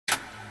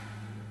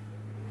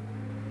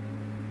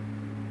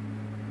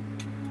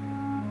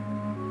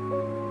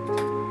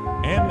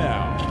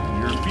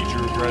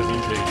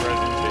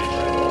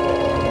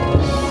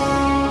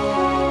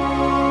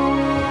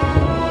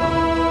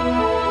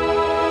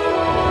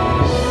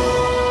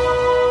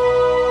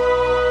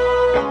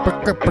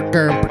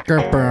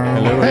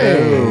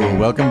Hello.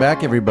 Welcome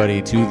back,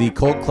 everybody, to the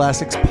Cult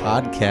Classics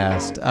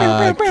Podcast.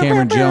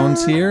 Cameron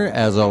Jones here,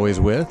 as always,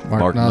 with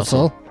Mark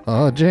Nussel.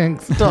 Oh,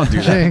 Jinx. Don't do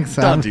that. Jinx.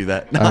 Don't do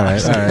that. No, all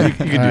right. You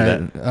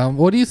can do that.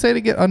 What do you say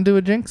to undo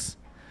a Jinx?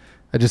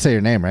 I just say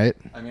your name, right?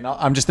 I mean,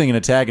 I'm just thinking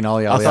of tagging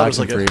Ollie I thought it was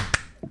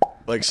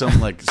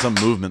Oxenfree. some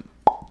movement.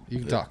 You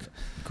can talk.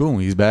 Cool,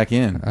 he's back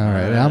in. All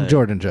right. I'm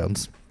Jordan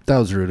Jones. That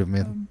was rude of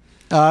me.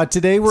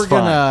 Today we're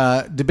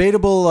gonna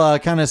debatable,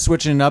 kind of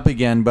switching it up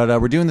again,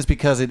 but we're doing this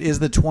because it is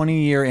the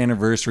 20-year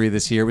anniversary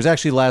this year. It was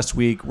actually last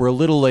week. We're a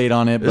little late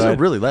on it. Is it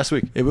really last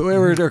week? We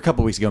were a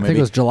couple weeks ago, maybe. I think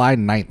it was July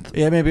 9th.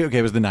 Yeah, maybe. Okay,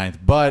 it was the 9th.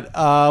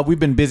 But we've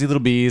been busy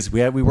little bees.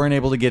 We weren't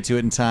able to get to it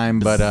in time,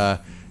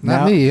 but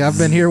not me. I've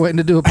been here waiting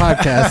to do a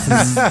podcast.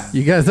 And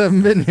you guys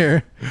haven't been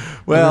here.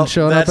 Well,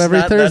 showing up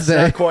every Thursday.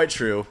 That's not quite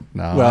true.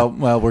 No.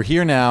 Well, we're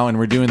here now, and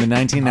we're doing the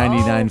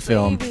 1999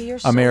 film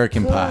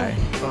American Pie.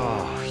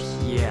 Oh,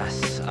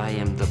 yes, I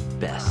am the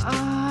best.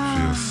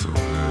 Feels so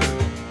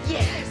good.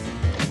 Yes.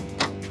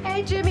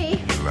 Hey,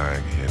 Jimmy.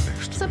 Lying here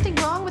next to Something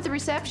wrong with the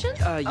reception?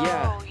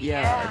 Yeah.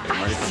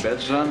 Ready for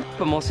bed, son?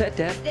 But mon set,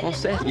 Dad. Mon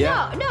set.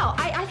 No.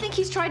 I think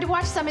he's trying to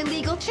watch some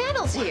illegal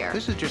channels here.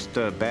 This is just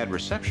bad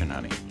reception,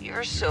 honey.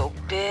 You're so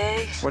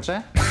big. What's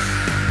that?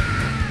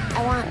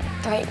 I want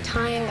the right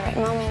time, the right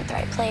moment, the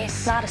right place.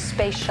 It's not a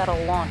space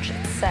shuttle launch,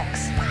 it's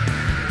sex.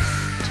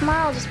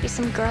 Tomorrow will just be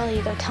some girl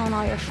you go telling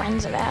all your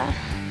friends about.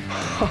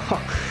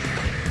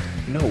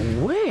 No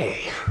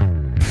way.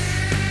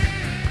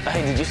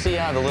 Hey, did you see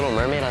The Little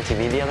Mermaid on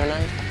TV the other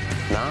night?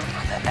 No?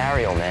 That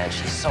Ariel, man,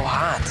 she's so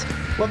hot.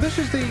 Well, this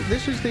is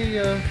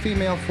the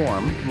female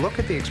form. Look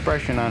at the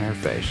expression on her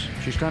face.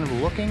 She's kind of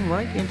looking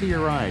right into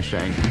your eyes,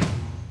 saying,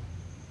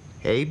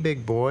 "Hey,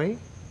 big boy.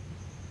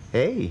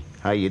 Hey,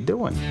 how you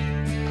doing?"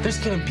 There's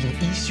gonna be an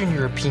Eastern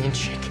European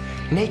chick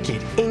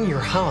naked in your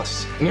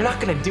house. And you're not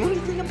gonna do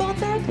anything about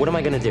that? What am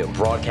I gonna do?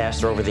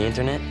 Broadcast her over the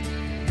internet?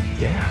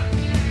 Yeah.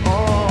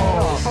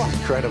 Oh, this is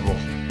incredible.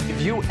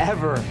 If you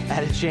ever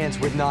had a chance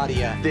with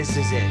Nadia, this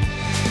is it.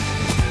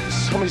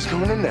 Somebody's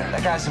coming in there.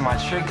 That guy's in my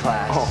trig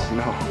class. Oh,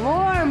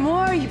 no.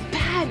 More, you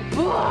bad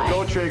boy.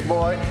 Go, Trick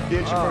Boy.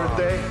 It's your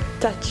birthday.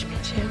 Touch me,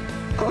 Jim.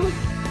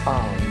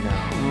 Oh,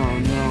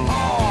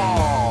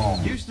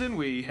 no. Houston,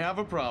 we have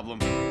a problem.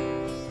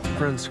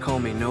 Friends call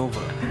me Nova.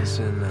 As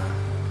in,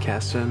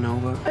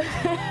 Casanova.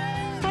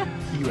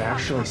 You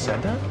actually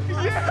said that?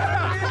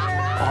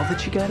 All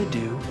that you gotta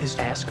do is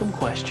ask them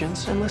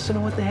questions and listen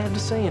to what they have to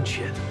say and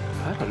shit.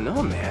 I don't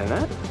know, man.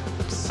 That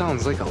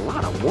sounds like a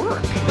lot of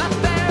work.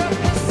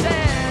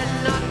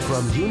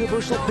 From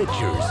Universal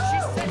Pictures.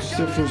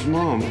 Stefan's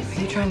mom.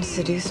 You trying to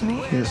seduce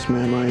me? Yes,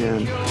 ma'am, I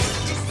am.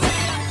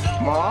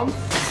 Mom?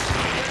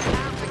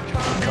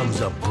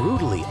 Comes a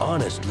brutally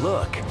honest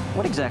look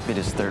What exactly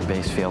does third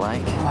base feel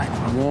like? Like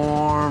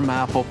warm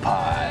apple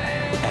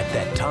pie. at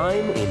that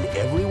time in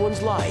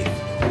everyone's life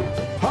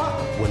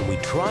when we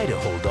try to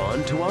hold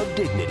on to our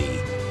dignity.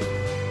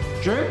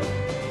 Sure.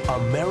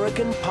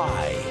 American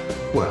Pie.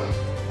 Well,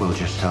 we'll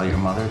just tell your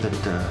mother that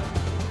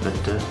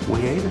we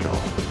ate it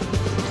all.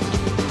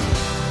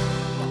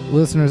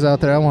 Listeners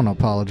out there, I want to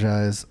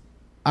apologize.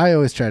 I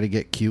always try to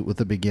get cute with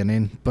the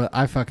beginning, but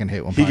I fucking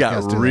hate when He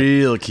podcasts got do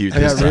real cute that.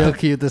 I this got time. real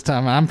cute this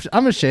time.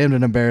 I'm ashamed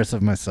and embarrassed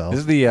of myself. This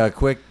is the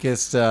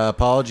quickest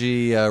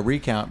apology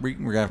recount we're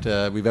gonna have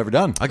to we've ever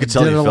done. I could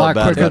tell did you it a felt lot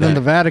bad quicker about than that.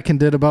 the Vatican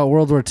did about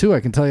World War II.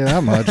 I can tell you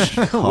that much.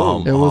 It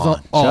was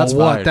Shots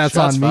what? fired. That's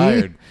Shots on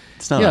fired. me.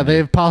 It's not Yeah, on they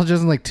you.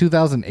 apologized in like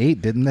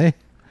 2008, didn't they?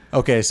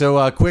 Okay,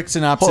 so quick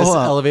synopsis, Hold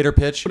on. elevator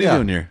pitch. What are you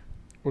doing here?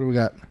 What do we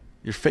got?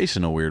 You're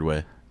facing a weird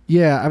way.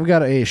 Yeah, I've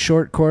got a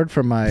short cord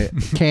from my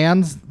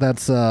cans.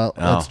 That's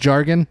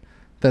jargon.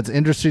 That's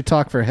industry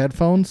talk for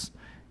headphones.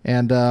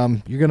 And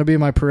you're going to be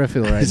my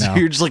peripheral right So now.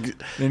 you're just like,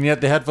 And yet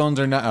the headphones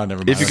are not. Oh, never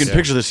mind. if you can Okay.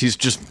 picture this, he's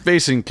just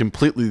facing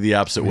completely the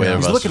opposite way of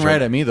He's us. looking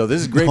right at me though.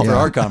 This is great for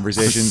our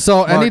conversation. So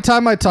Mark,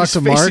 anytime I talk He's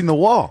to facing Mark, the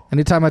wall.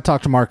 anytime I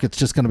talk to Mark, it's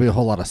just going to be a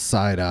whole lot of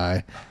side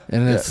eye.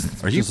 And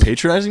it's Are you just-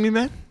 patronizing me,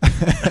 man?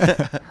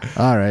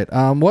 all right.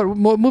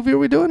 What movie are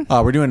we doing?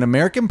 we're doing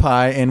American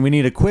Pie, and we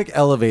need a quick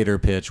elevator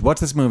pitch. What's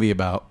this movie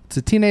about? It's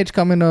a teenage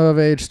coming of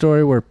age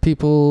story where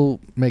people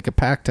make a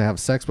pact to have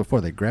sex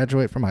before they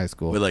graduate from high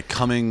school. With like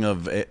coming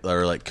of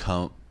or like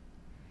come.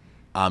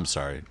 I'm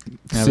sorry.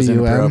 That was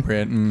CUM?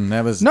 inappropriate.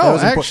 That was No, that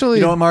was actually-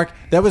 you know what, Mark?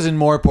 That was in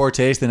more poor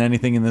taste than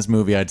anything in this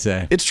movie, I'd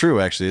say. It's true,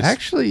 actually. It's,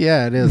 Actually,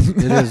 yeah, it is. It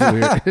is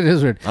weird. It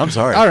is weird. I'm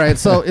sorry. All right,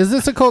 so is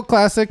this a cult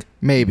classic?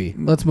 Maybe.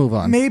 Let's move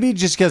on. Maybe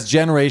just because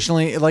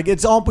generationally, like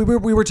it's all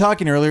we were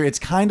talking earlier. It's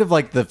kind of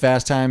like the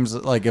Fast Times,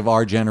 like of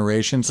our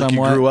generation, like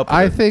somewhat. you grew up. With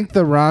I it. think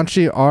the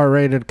raunchy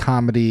R-rated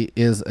comedy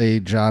is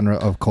a genre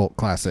of cult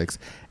classics.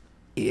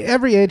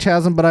 Every age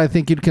has them, but I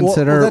think you'd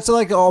consider well, that's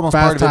like almost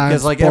Fast part of it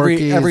because Times, like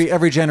Porky's.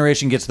 every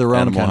generation gets their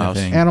own Animal kind House.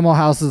 of thing. Animal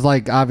House is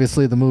like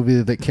obviously the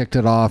movie that kicked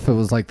it off. It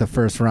was like the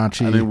first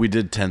raunchy. I mean, we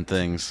did 10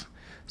 things.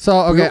 So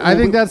okay, I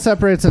think that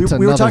separates into.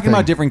 We were another talking thing.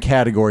 about different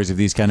categories of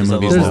these kind of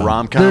movies. There's a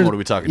rom-com. What are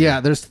we talking Yeah,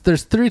 about?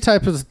 there's three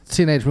types of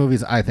teenage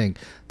movies. I think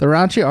the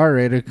raunchy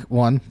R-rated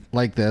one,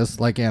 like this,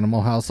 like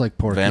Animal House, like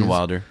Porky's. Van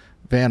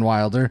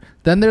Wilder.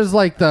 Then there's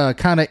like the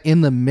kind of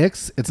in the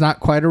mix. It's not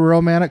quite a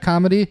romantic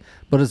comedy,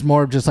 but it's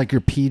more of just like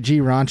your PG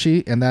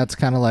raunchy, and that's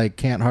kind of like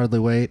Can't Hardly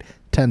Wait,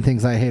 10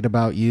 Things I Hate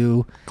About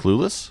You.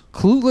 Clueless?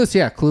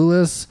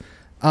 Clueless.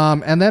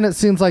 And then it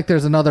seems like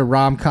there's another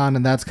rom-com,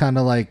 and that's kind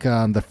of like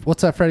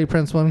what's that Freddie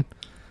Prinze one?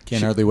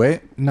 Can't Hardly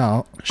Wait?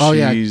 No.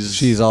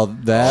 She's all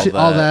that.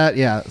 All that,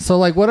 yeah. So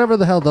like whatever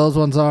the hell those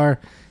ones are.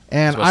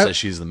 And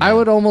I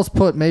would almost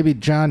put maybe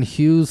John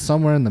Hughes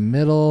somewhere in the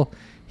middle.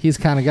 He's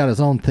kind of got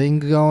his own thing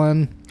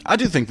going. I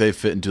do think they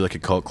fit into like a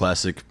cult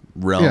classic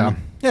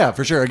realm. Yeah,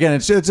 for sure. Again,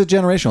 it's a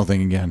generational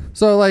thing again.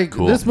 So like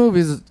this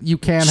movie's you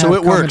can So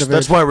it works.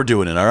 That's why we're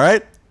doing it, all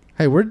right?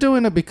 Hey, we're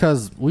doing it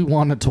because we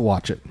wanted to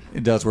watch it.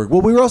 It does work.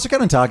 Well, we were also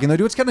kind of talking, though.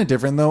 What's kind of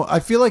different, though? I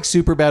feel like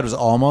Superbad was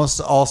almost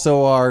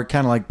also our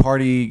kind of like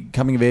party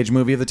coming-of-age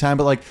movie of the time,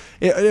 but like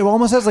it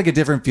almost has like a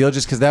different feel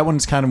just because that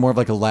one's kind of more of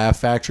like a laugh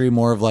factory,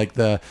 more of like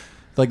the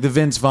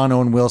Vince Vaughn,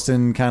 Owen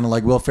Wilson kind of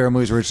like Will Ferrell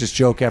movies where it's just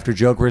joke after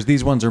joke, whereas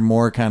these ones are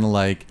more kind of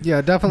like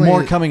definitely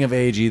more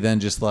coming-of-agey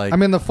than just like... I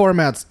mean, the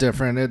format's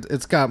different.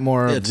 It's got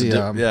more of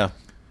the...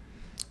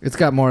 It's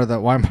got more of the...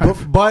 Why am I...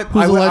 But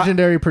who's the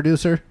legendary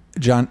producer?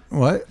 John,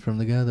 what? From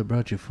the guy that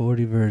brought you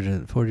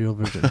 40-year-old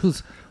virgin.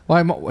 Who's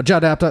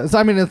Judd Apatow?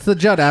 I mean, it's the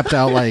Judd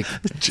Apatow like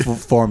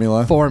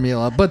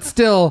formula, but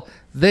still,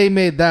 they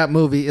made that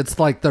movie. It's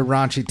like the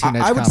raunchy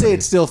teenage. I would comedy. say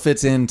it still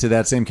fits into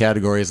that same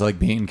category as like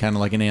being kind of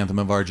like an anthem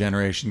of our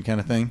generation kind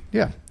of thing.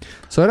 Yeah.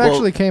 So it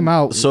actually came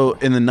out. So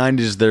in the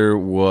 90s, there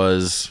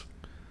was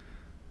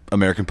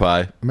American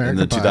Pie. In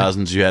the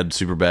 2000s, you had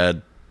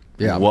Superbad.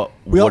 Yeah.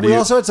 We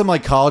also had some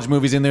like college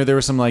movies in there. There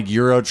were some like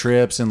Euro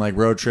trips and like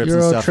road trips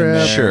and stuff in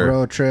there. Sure.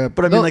 Road trip.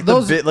 But I mean,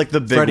 the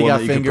big Freddie one Got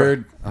that you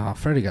Fingered. Oh,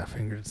 Freddie Got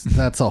Fingered.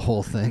 That's a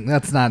whole thing.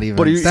 That's not even.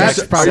 But are you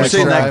probably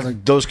saying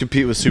that those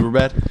compete with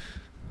Superbad?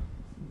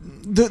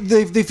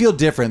 They feel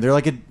different. They're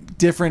like a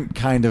different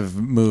kind of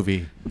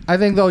movie. I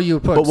think though you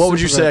would put. But what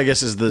would you say? I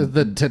guess is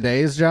the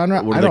today's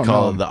genre. What do they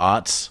call it? The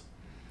aughts.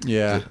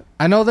 Yeah.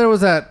 I know there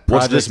was that.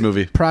 What's this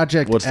movie?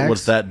 Project What's X.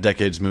 What's that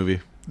decade's movie?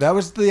 That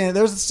was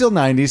still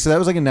 90s, so that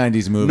was like a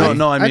 90s movie.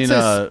 No, I mean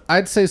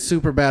I'd say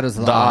Superbad is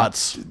the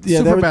aughts.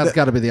 Yeah, Superbad's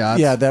got to be the aughts.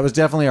 Yeah, that was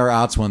definitely our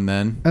aughts one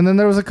then. And then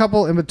there was a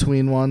couple in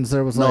between ones.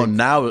 There was the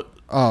now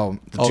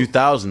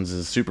 2000s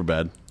is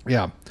Superbad.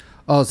 Yeah.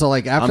 Oh, so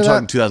like after I'm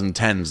that, talking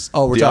 2010s.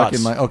 Oh, we're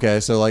talking like okay,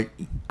 so like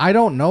I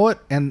don't know it,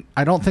 and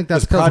I don't think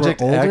that's because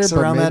Project we're older, X but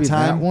around maybe that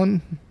time.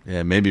 one.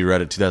 Yeah, maybe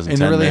right at 2010.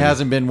 And there really maybe.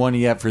 hasn't been one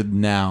yet for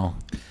now.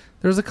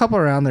 There's a couple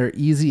around there.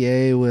 Easy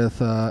A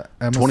with Emma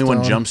 21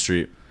 Stone. Jump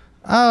Street.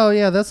 Oh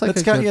yeah, that's like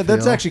that's kind of,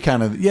 that's actually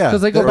kind of because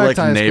they go or back like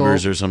to high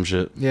Neighbors school. or some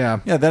shit. Yeah,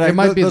 that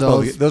might be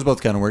those. Those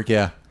both kind of work.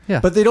 Yeah,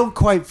 yeah, but they don't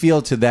quite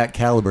feel to that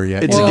caliber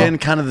yet. It's again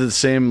kind of the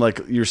same, like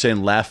you're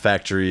saying, Laugh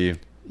Factory.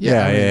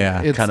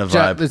 Yeah. It's kind of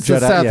vibe. It's the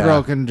Seth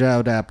Rogen,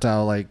 Judd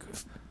Apatow like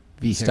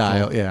vehicle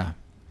style. Yeah.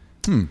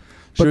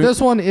 But this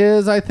one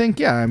is, I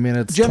think, I mean,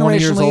 it's 20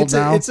 years old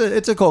now. It's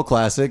a cult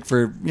classic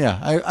for,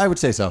 I would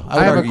say so.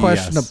 I have a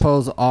question to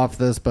pose off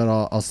this, but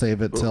I'll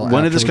save it till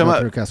when did this come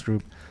out? Cast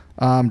group.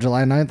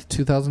 July 9th,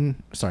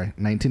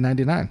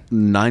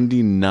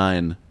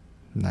 1999.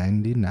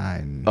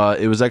 99.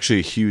 It was actually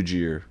a huge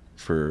year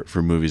for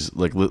movies.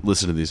 Like,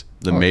 listen to these.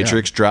 The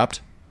Matrix dropped,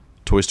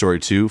 Toy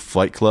Story 2,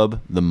 Fight Club,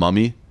 The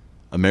Mummy,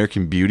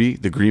 American Beauty,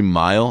 The Green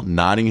Mile,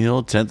 Notting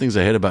Hill, 10 Things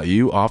I Hate About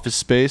You, Office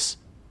Space,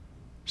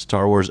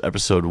 Star Wars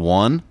Episode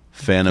 1,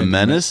 Phantom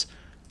Menace.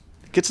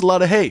 Gets a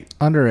lot of hate.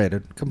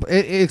 Underrated.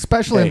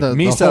 Especially in the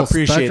Misa whole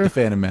appreciate spectrum. the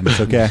Phantom Menace,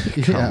 okay?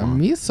 Yeah,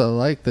 Misa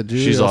like the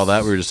Jews. She's all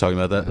that. We were just talking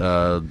about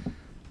that.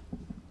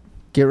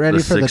 Get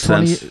ready for the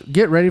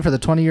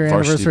 20-year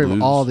anniversary Blues.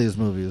 of all these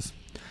movies.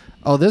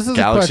 Oh, this is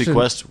Galaxy a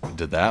question. Quest. We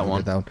did that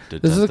one.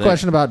 This is a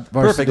question about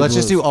Varsity Perfect. Let's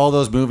just Blues. do all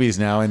those movies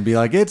now and be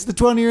like, it's the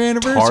 20-year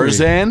anniversary.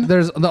 Tarzan.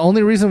 There's the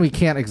only reason we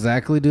can't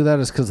exactly do that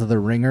is because of The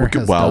Ringer.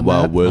 Has Wild done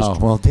Wild that. West. Oh,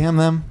 well, damn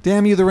them.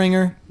 Damn you, The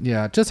Ringer.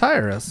 Yeah, just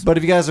hire us. But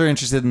if you guys are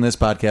interested in this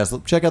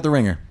podcast, check out The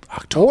Ringer.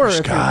 October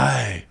if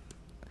Sky.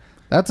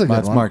 That's a good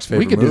That's one. Mark's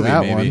favorite we could do movie,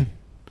 that maybe. one.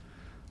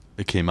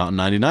 It came out in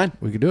 99.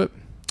 We could do it.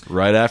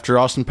 Right after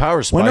Austin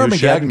Powers. When Spy did Who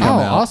Shagged Armageddon Me. come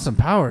Oh, out? Austin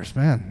Powers,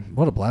 man.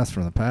 What a blast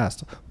from the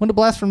past. When did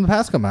Blast from the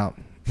Past come out?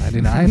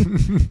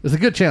 99? There's a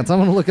good chance. I'm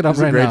going to look it up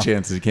There's right a great now.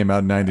 chance it came out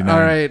in 99. All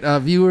right,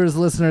 viewers,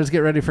 listeners, get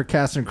ready for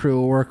cast and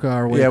crew. We'll work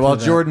our way Yeah, while through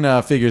that.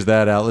 Jordan figures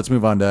that out, let's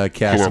move on to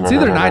cast. It's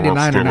either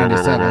 99 or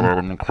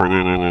 97.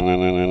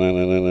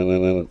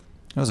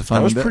 That was a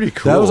fun That was one. pretty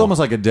cool. That was almost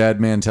like a Dead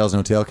Man Tells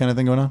No Tale kind of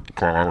thing going on.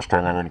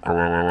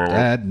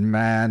 Dead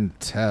man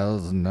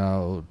tells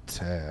no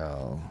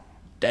tale.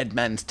 Dead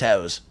Man's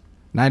Toes.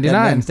 99. Dead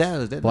Man's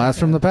Tales, Dead Blast Man's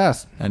from the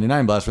Past.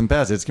 99 Blast from the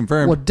Past. It's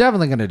confirmed. We're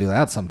definitely going to do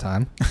that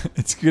sometime.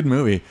 It's a good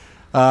movie.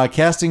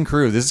 Casting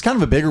crew. This is kind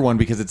of a bigger one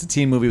because it's a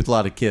teen movie with a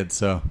lot of kids.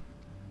 So,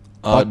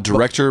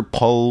 Director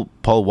Paul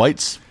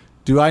Weitz.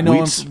 do I know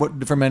him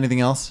Weitz? from anything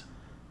else?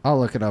 I'll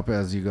look it up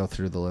as you go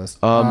through the list.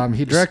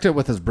 He directed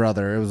with his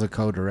brother. It was a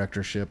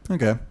co-directorship.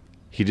 Okay.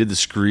 He did the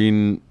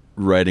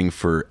screenwriting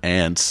for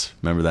Ants.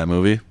 Remember that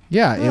movie?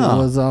 Yeah, it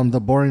was the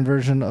boring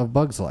version of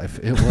Bug's Life.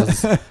 It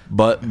was.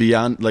 But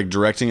beyond like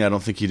directing, I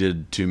don't think he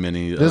did too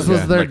many. This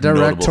was their like,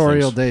 notable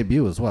directorial things.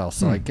 debut as well,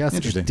 so I guess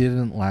it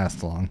didn't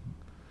last long.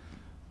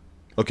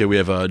 Okay, we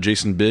have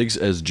Jason Biggs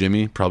as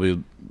Jimmy.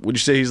 Probably, would you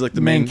say he's like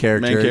the main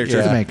character? He's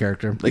the main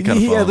character. They kind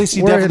of at least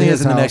he definitely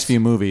is in the next few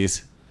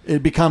movies.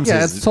 It becomes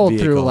his it's told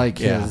vehicle. through like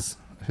his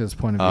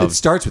point of view. It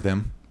starts with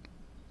him.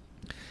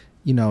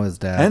 You know his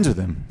dad. Ends with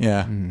him.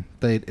 Yeah.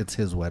 It's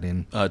his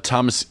wedding.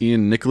 Thomas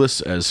Ian Nicholas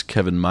as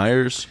Kevin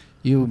Myers.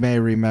 You may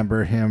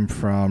remember him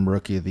from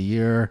Rookie of the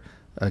Year,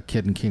 A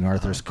Kid in King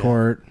Arthur's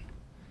Court,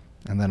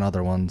 and then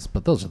other ones,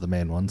 but those are the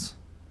main ones.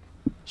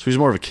 So he's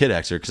more of a kid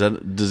actor because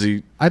does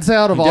he? I'd say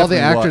out of all the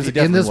actors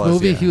in this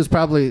movie, yeah. he was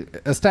probably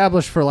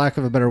established, for lack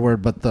of a better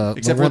word. But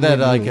except for that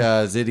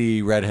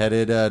zitty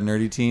redheaded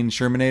nerdy teen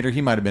Shermanator, he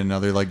might have been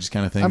another like just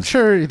kind of thing. I'm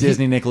sure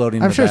Disney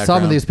Nickelodeon. I'm sure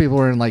some of these people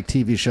were in like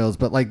TV shows,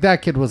 but like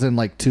that kid was in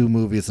like 2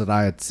 movies that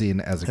I had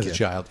seen as a kid. As a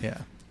child, yeah.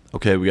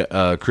 Okay, we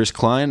got Chris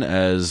Klein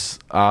as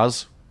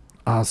Oz.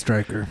 Oz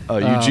Stryker.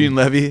 Eugene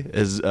Levy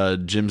as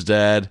Jim's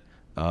dad.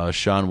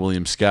 Sean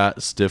William Scott,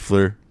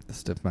 Stifler.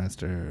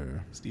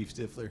 Stiffmeister. Steve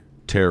Stifler.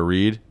 Tara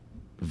Reid,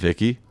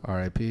 Vicky.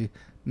 R.I.P.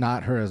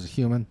 Not her as a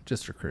human,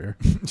 just her career.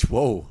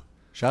 Whoa.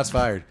 Shots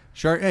fired.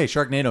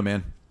 Sharknado,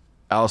 man.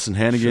 Allison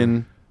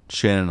Hannigan,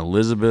 Shannon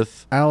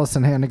Elizabeth.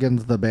 Allison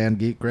Hannigan's the band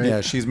geek, right?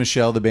 Yeah, she's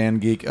Michelle, the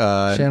band geek.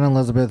 Shannon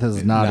Elizabeth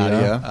is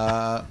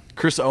Nadia.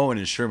 Chris Owen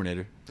is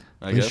Shermanator,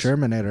 I guess.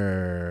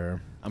 Shermanator.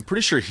 I'm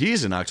pretty sure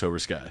he's in October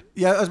Sky.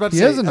 Yeah, I was about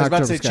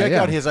to say, check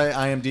out his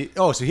IMDb.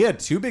 Oh, so he had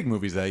 2 big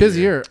movies that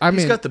Busy year.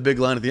 He's got the big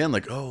line at the end,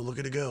 like, "Oh, look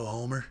at it go,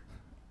 Homer."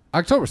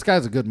 October Sky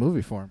is a good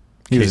movie for him.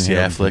 Casey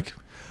Affleck.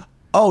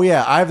 Oh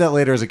yeah, I have that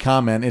later as a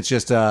comment. It's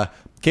just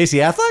Casey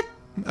Affleck.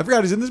 I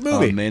forgot he's in this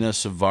movie. Mena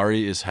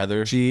Savari is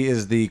Heather. She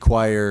is the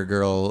choir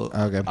girl.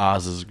 Okay.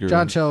 Oz's girl.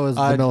 John Cho is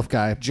the MILF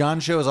guy. John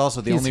Cho is also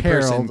the only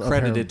person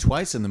credited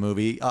twice in the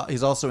movie.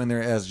 He's also in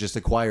there as just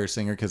a choir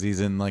singer because he's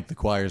in like the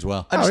choir as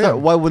well. I just thought,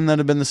 why wouldn't that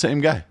have been the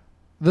same guy?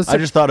 I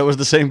just thought it was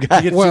the same guy.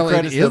 He gets 2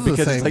 credits though,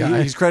 because it's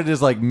like he's credited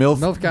as like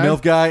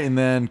MILF guy and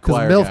then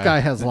choir MILF guy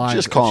has lines.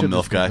 Just call him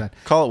MILF guy.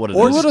 Call it what it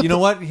is. Or you know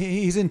what?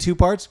 He's in 2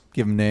 parts.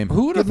 Give him a name.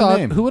 Who would have thought?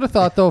 Who would have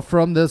thought though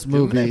from this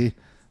movie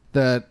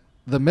that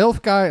the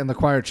MILF guy and the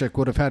choir chick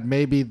would have had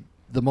maybe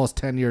the most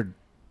tenured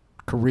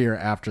career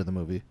after the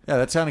movie? Yeah,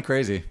 that sounded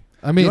crazy.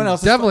 I mean,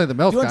 definitely the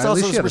MILF guy.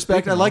 Also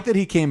respect. I like that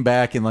he came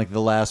back in like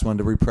the last one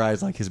to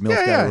reprise like his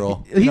MILF guy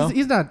role.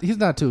 He's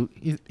not too.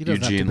 He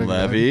Eugene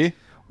Levy.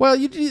 Well,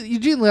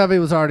 Eugene Levy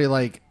was already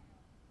like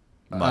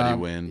Muddy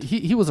Wind.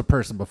 He was a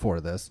person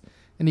before this,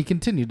 and he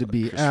continued to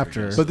be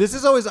after. But this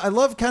is always I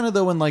love kind of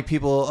though when like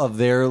people of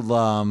their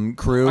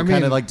crew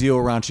kind of like do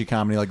a raunchy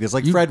comedy like this.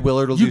 Like Fred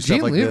Willard will do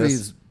stuff like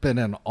Levy's this. Been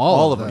in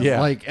all of them. Yeah,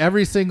 like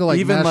every single like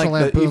even National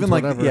like Lampoons, even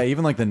like whatever.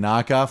 even like the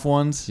knockoff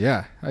ones.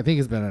 Yeah, I think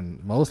he's been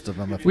in most of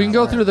them. We can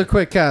go through the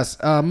quick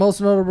cast.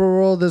 Most notable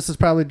role. This is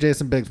probably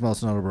Jason Biggs'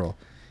 most notable role.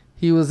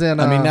 He was in.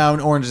 I mean, now in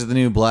Orange is the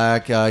New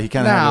Black, he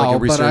kind of had like a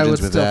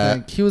resurgence with that.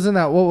 Think he was in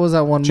that. What was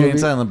that one Jay movie? and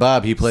Silent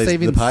Bob. He plays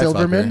the pie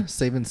fucker.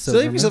 Saving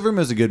Silverman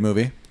was a good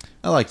movie.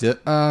 I liked it.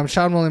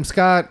 Sean William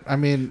Scott. I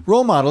mean,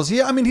 role models.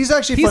 Yeah, I mean, he's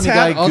actually a funny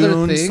guy.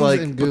 Goons,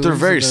 like, but they're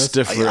very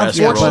Stifler.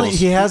 Unfortunately,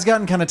 he has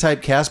gotten kind of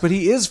typecast, but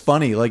he is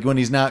funny. Like when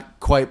he's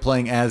not quite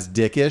playing as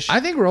dickish. I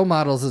think Role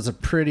Models is a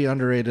pretty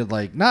underrated,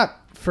 like not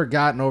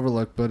forgotten,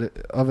 overlooked, but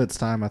of its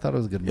time, I thought it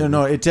was a good movie.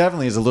 No, it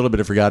definitely is a little bit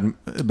of forgotten,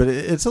 but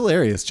it's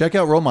hilarious. Check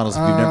out Role Models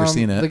if you've never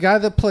seen it. The guy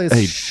that plays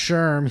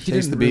Sherm, he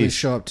didn't really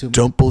show up too much.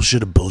 Don't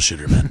bullshit a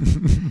bullshitter,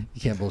 man.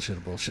 You can't bullshit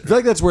a bullshitter. I feel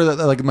like that's where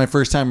like my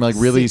first time like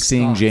really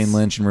seeing Jane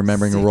Lynch and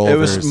remembering a role. It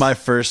was my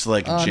first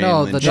like Jane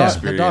Lynch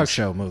experience. The dog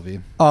show movie.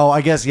 Oh,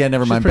 I guess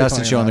never mind.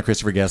 Best show on the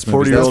Christopher Guest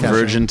movie. 40-Year-Old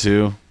Virgin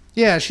too.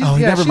 Yeah, she's.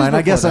 Never mind.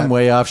 I guess that. I'm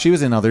way off. She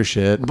was in other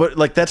shit. But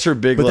like that's her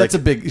big. But like, that's a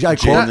big. I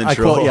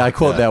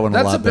quote that one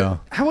a lot though.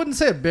 I wouldn't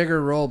say a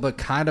bigger role, but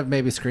kind of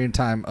maybe screen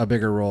time a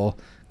bigger role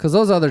because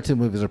those other 2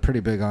 movies are pretty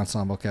big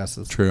ensemble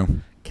casts.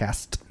 True.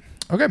 Cast.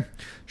 Okay,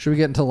 should we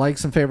get into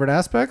likes and favorite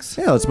aspects?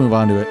 Yeah, let's move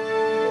on to it.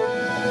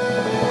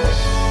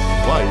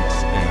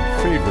 Likes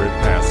and favorite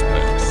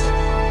aspects.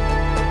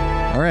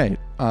 All right.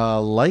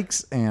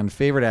 Likes and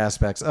favorite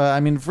aspects.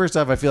 I mean, first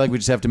off, I feel like we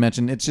just have to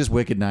mention it's just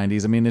wicked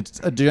 90s. I mean, it's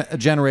a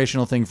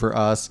generational thing for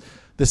us.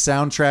 The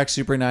soundtrack,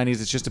 super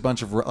 90s. It's just a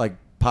bunch of like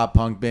pop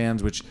punk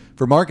bands, which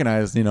for Mark and I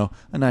is, a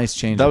nice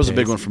change. That was a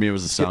big one for me.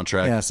 Was the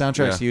soundtrack. Yeah,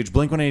 soundtrack's huge.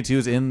 Blink-182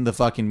 is in the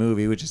fucking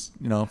movie, which is,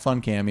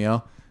 fun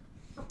cameo.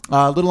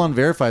 A little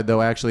unverified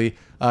though, actually.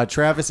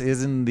 Travis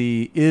is in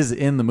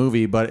the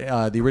movie,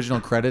 but the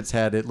original credits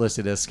had it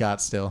listed as Scott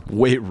still.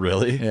 Wait,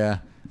 really? Yeah.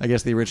 I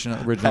guess the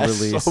original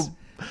release.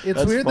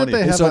 It's weird that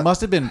they have. So it must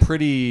have been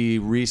pretty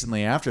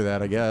recently after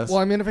that, I guess. Well,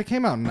 I mean, if it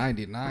came out in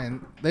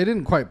 '99, they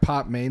didn't quite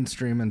pop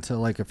mainstream until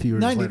like a few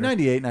years later.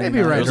 98, 99.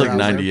 Maybe right. It was like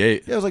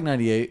 98. Yeah, it was like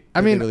 98.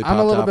 I mean, really I'm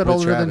a little bit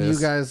older Travis. than you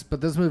guys,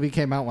 but this movie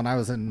came out when I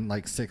was in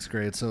like 6th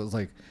grade, so it was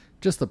like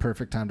just the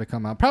perfect time to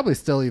come out. Probably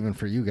still even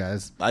for you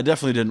guys. I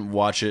definitely didn't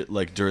watch it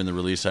like during the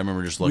release. I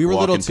remember just like we were a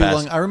little walking too past.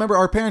 long. I remember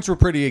our parents were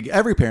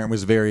every parent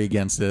was very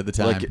against it at the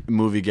time. Like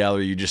movie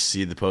gallery, you just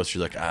see the poster,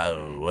 you're like,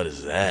 oh, what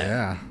is that?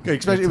 Yeah.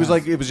 Especially,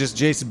 it was just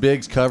Jason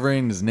Biggs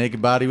covering his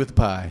naked body with a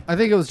pie. I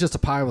think it was just a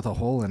pie with a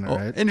hole in it,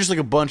 right? And just like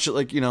a bunch of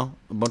a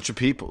bunch of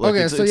people. Like,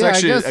 Okay, it's so yeah,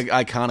 actually I guess- an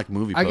iconic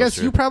movie poster. I guess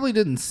you probably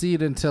didn't see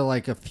it until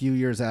like a few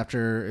years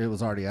after it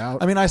was already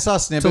out. I mean, I saw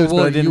snippets, So, but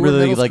well, I didn't you were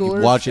really middle like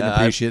schoolers? watch it and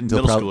appreciate it until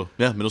middle probably. school.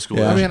 Yeah, middle school.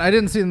 I mean, I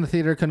didn't see it in the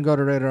theater. Couldn't go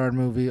to Rated R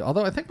movie.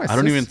 Although I think my I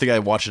don't even think I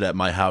watched it at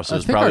my house. It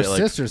was I think probably our like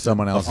sister's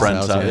someone a else's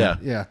friend's house, house.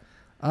 yeah.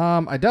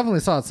 Yeah. I definitely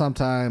saw it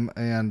sometime,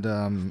 and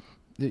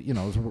it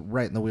was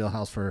right in the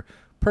wheelhouse for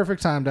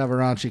perfect time to have a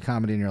raunchy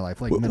comedy in your life,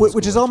 like middle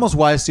Which is school. almost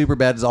why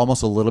Superbad is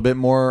almost a little bit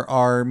more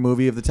our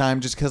movie of the time,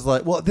 just because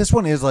this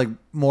one is like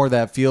more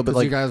that feel, but 'Cause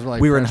like, you guys were,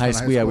 like, we were in freshmen high in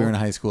school, high we were school? in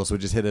high school, so it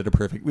just hit it a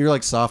perfect. We were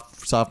like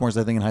sophomores,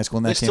 I think, in high school,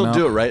 and that They came still out.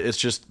 do it, right? It's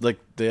just like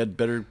they had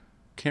better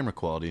camera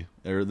quality,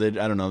 or I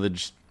don't know.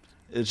 It's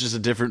just a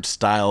different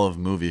style of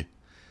movie.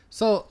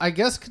 So I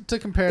guess to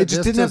compare, It just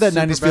this didn't to have that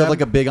 90s feel Superbad- of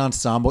like a big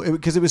ensemble,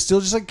 because it was still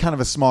just like kind of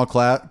a small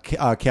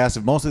cast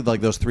of mostly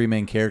like those three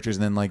main characters,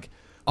 and then like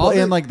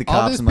and like the all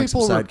cops these and like some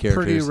people side were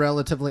pretty characters.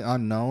 relatively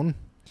unknown.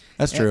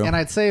 That's true. And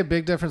I'd say a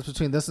big difference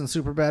between this and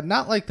Superbad,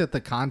 not like that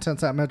the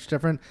content's that much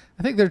different.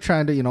 I think they're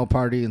trying to,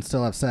 party and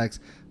still have sex.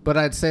 But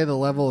I'd say the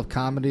level of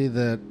comedy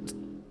that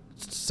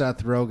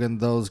Seth Rogen,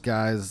 those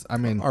guys, I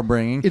mean, are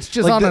bringing. It's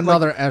just Like on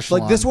another echelon. echelon.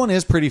 Like this one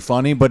is pretty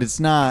funny, but it's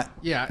not.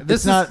 Yeah,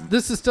 this is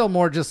this is still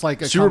more just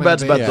like a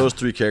Superbad's about coming of age. those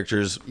three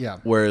characters. Yeah.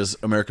 Whereas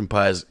American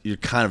Pie is you're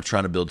kind of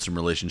trying to build some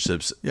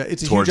relationships. Yeah,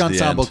 it's a towards huge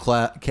the ensemble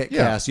end.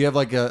 cast. You have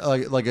like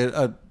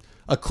a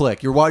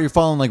clique. You're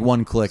following like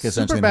one clique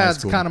essentially. in high Superbad's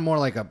school. kind of more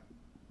like a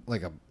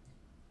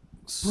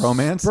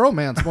romance.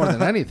 Romance more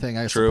than anything,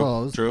 I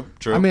suppose. True.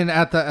 I mean,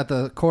 at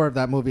the core of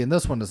that movie, and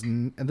this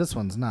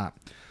one's not.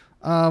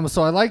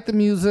 So I like the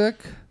music.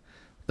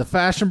 The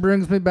fashion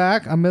brings me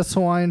back. I miss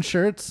Hawaiian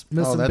shirts.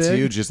 Miss Oh, them that's big.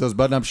 huge. Just those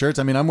button-up shirts.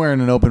 I mean, I'm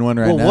wearing an open one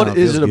right now. Well, what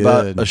is feels it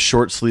about good. a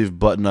short sleeve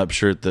button up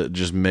shirt that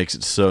just makes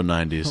it so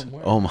 90s?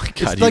 Oh my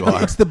god, It's like you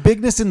are. it's the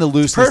bigness and the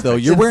looseness though.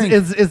 You're wearing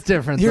It's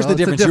different. Here's though. the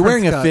It's a difference. You're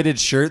wearing a cut. fitted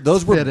shirt.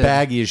 Those were Fitted.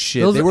 baggy as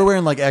shit. Those They are- were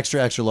wearing like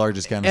extra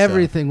largest kind of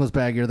Everything was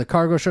baggier. The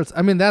cargo shirts.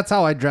 I mean, that's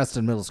how I dressed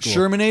in middle school.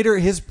 stuff. Shermanator,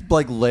 his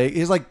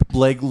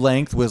leg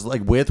length was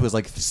like width was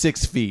like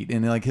 6 feet,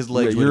 and like his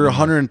legs. You're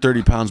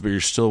 130 pounds, but you're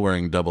still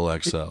wearing double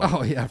XL.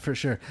 Oh yeah, for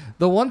sure.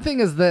 The one thing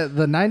is that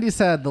the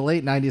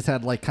late 90s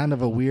had like kind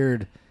of a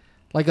weird,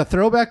 like a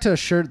throwback to a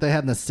shirt they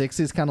had in the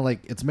 60s, kind of like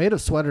it's made of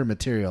sweater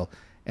material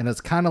and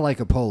it's kind of like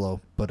a polo,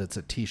 but it's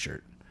a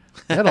t-shirt.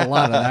 They had a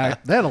lot of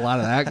that. They had a lot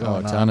of that going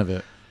on. a ton of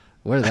it.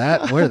 Wear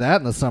that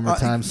in the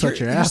summertime.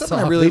 Such your here's ass something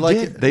off. I really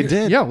like. They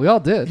did. Yeah, we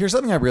all did. Here's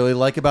something I really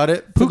like about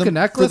it. For Puka the-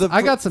 necklace. for the-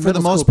 I got some for the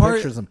middle most school part.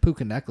 pictures of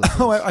puka necklaces.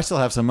 Oh, I still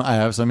have some. I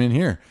have some in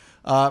here.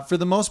 For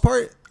the most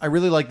part, I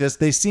really like this.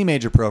 They seem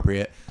age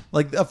appropriate.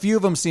 Like a few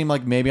of them seem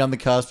like maybe on the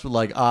cusp,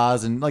 like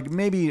Oz and like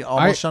maybe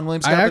almost Sean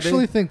William Scott. I but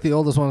actually think the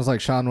oldest one is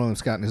like Sean William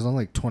Scott, and he's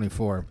only like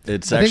 24.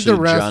 It's I think actually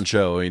the rest- John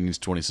Cho, and he's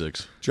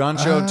 26. John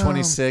Cho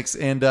 26,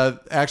 and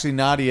actually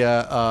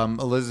Nadia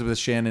Elizabeth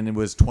Shannon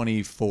was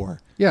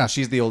 24. Yeah.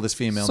 She's the oldest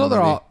female. So in the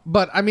they're movie. all,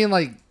 but I mean,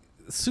 like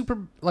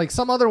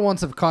some other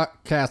ones have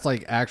cast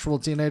like actual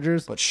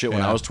teenagers. But shit, when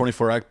Yeah. I was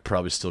 24, I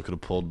probably still could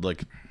have pulled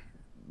like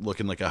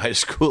looking like a high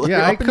schooler.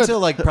 Yeah, I up could- until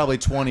like probably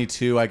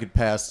 22, I could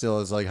pass still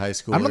as like high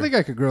school. I don't think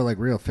I could grow like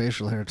real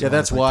facial hair. Till Yeah,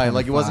 that's I was, why. 25.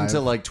 Like it wasn't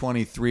until like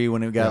 23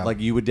 when it got Yeah. like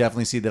you would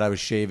definitely see that I was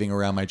shaving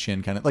around my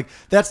chin, kind of like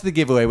that's the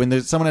giveaway when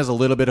there's someone has a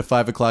little bit of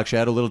 5 o'clock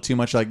shadow, a little too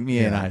much, like me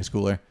and a Yeah. high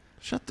schooler.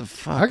 Shut the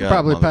fuck up. I could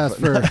probably pass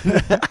for.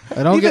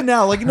 I don't Even get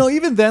now, like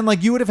even then,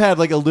 like you would have had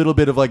like a little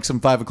bit of like some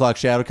 5 o'clock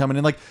shadow coming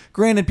in. Like,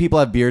 granted, people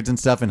have beards and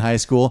stuff in high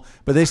school,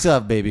 but they still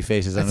have baby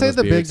faces. I'd under say those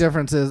the big beards.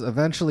 difference is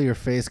eventually your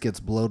face gets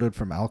bloated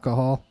from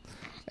alcohol,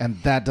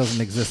 and that doesn't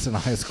exist in a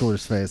high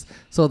schooler's face.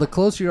 So the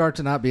closer you are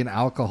to not being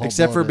alcohol,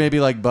 Except for bloated- maybe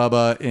like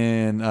Bubba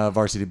in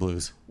Varsity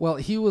Blues. Well,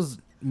 he was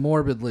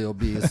morbidly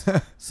obese,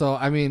 so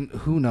I mean,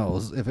 who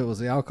knows if it was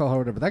the alcohol or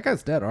whatever. That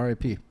guy's dead.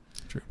 R.I.P.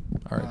 True.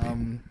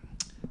 R.I.P.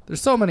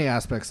 There's so many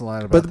aspects a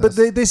lot about But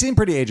this. they seem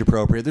pretty age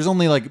appropriate. There's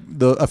only like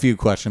a few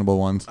questionable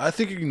ones. I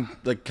think you can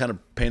like kind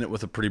of paint it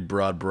with a pretty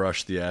broad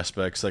brush. The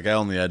aspects, like I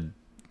only had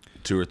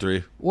 2 or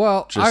 3.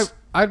 Well, Just-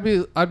 I'd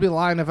be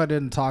lying if I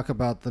didn't talk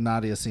about the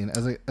Nadia scene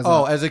as a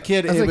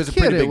kid. It was a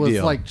pretty big it was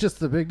deal. like just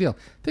the big deal.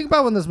 Think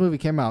about when this movie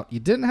came out. You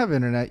didn't have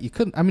internet. You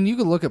couldn't. I mean, you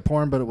could look at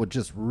porn, but it would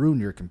just ruin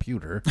your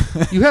computer.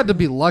 You had to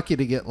be lucky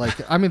to get like.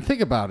 I mean,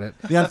 think about it.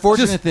 The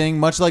unfortunate thing,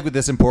 much like with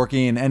this in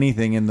Porky and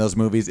anything in those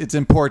movies, it's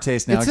in poor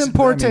taste now. It's in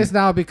poor taste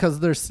now because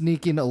they're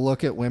sneaking a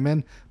look at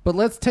women. But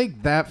let's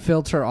take that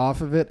filter off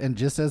of it. And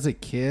just as a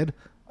kid,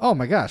 oh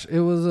my gosh,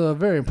 it was a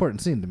very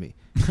important scene to me.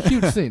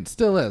 Huge scene,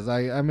 still is.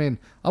 I mean,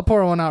 I'll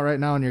pour one out right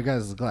now in your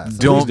guys' glass.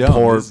 Don't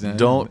pour. Please don't.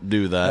 Don't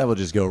do that. That will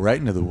just go right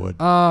into the wood.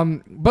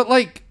 But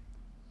like,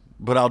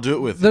 But I'll do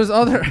it with. there's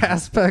other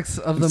aspects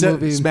of the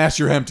movie. Smash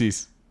your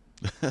empties.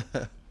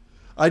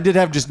 I did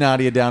have just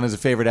Nadia down as a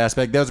favorite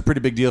aspect. That was a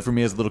pretty big deal for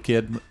me as a little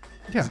kid.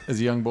 as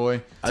a young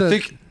boy. I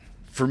think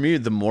for me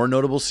the more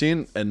notable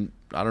scene, and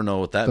I don't know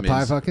what that The means.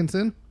 pie fucking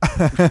scene?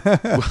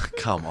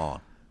 Come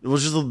on. It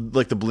was just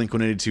like the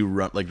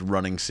Blink-182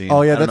 running scene.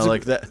 Oh yeah, I don't that's know,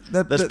 like that.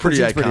 That's pretty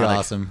seems iconic. pretty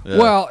awesome. Yeah.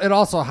 Well, it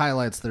also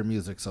highlights their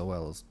music so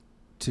well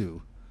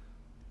too.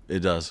 It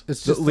does.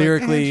 It's just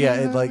lyrically,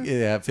 like,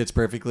 it fits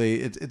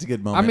perfectly. It's a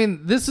good moment. I mean,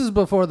 this is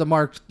before the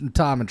Mark,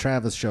 Tom, and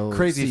Travis show.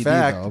 Crazy CD,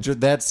 fact: though.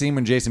 that scene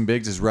when Jason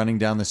Biggs is running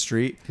down the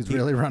street, He's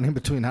really running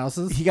between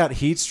houses. He got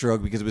heat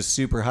stroke because it was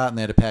super hot and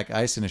they had to pack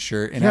ice in his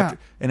shirt. And Yeah.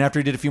 after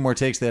he did a few more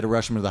takes, they had to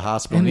rush him to the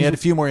hospital. And he he's- had a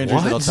few more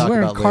injuries that I'll He's talk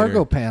wearing about cargo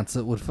later. pants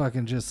that would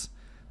fucking just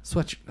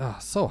sweat you. Oh,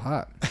 so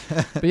hot.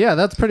 But yeah,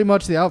 that's pretty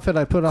much the outfit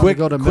I put on Quick-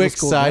 to go to middle quick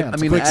school side- dance.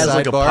 I mean, Quick as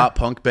like a sidebar. pop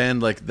punk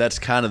band, like that's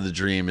kind of the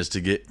dream is to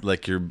get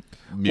like your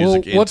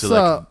music Well, what's, into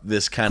like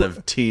this kind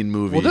of teen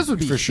movie. well, this would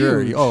be For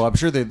sure. huge. Oh, I'm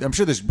sure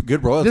there's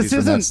good royalties This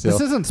from that still.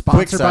 isn't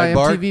Quick sponsored by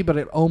sidebar. MTV, but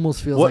it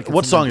almost feels what like it's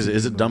what an song is it? MTV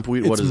Is it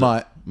Dumpweed? It's What is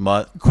Mutt. it?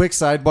 Mutt. Quick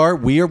sidebar: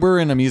 we were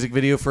in a music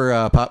video for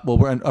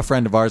we're a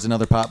friend of ours,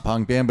 another pop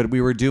punk band, but we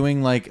were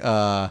doing like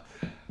a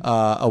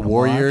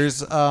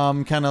Warriors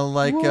kind of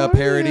like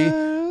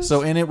parody.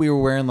 So in it, we were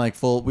wearing like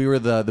we were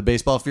the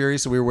baseball Fury,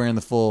 so we were wearing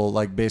the full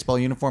like baseball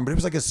uniform. But it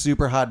was like a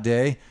super hot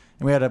day,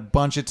 and we had a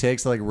bunch of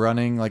takes like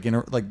running like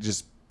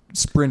just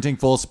sprinting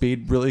full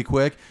speed really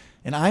quick.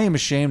 And I am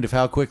ashamed of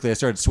how quickly I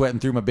started sweating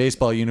through my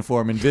baseball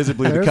uniform, and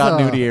visibly the There's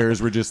continuity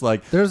errors were just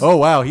like, there's- oh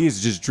wow,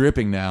 he's just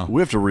dripping now.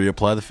 We have to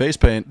reapply the face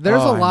paint.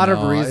 There's Oh, a lot I of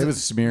know. It reasons.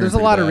 was smearing There's a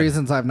pretty lot of bad.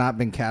 reasons I've not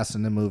been cast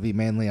in a movie.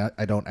 Mainly,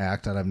 I don't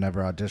act, and I've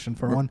never auditioned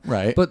for one.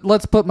 right. But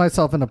let's put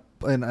myself in a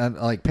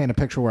like paint a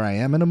picture where I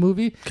am in a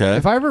movie. 'Kay.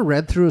 If I ever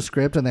read through a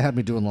script and they had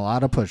me doing a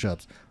lot of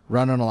push-ups,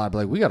 running a lot, I'd be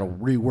like, we got to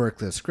rework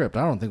this script.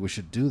 I don't think we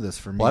should do this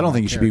for me. Well, I don't and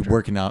think my you should be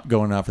character.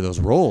 going out for those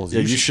roles.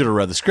 Yeah, you should have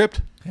read the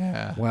script.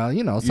 Yeah. Well,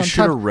 you know, You sometimes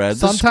should have read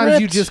the sometimes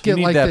you script. just You get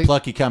need like that the,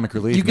 plucky comic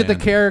relief. you get the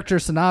man. character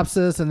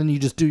synopsis and then you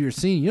just do your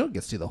scene. You don't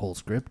get to see the whole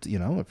script, you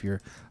know, if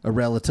you're a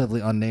relatively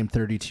unnamed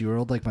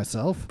 32-year-old like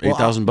myself.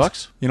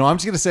 $8,000. You know, I'm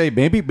just gonna say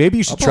maybe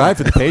you should try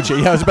for the paycheck.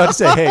 Yeah, I was about to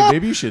say, hey,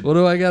 maybe you should. What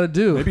do I got to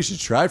do? Maybe you should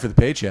try for the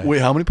paycheck. Wait,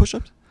 how many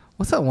push-ups?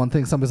 What's that one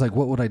thing somebody's like,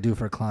 what would I do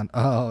for a clown?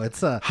 Oh, it's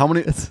How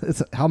many?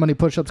 it's how many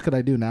push-ups could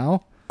I do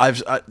now? I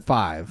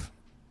 5.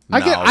 No,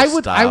 I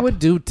stop. would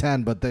do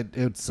 10, but it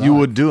would suck. You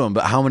would do them,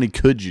 but how many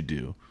could you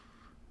do?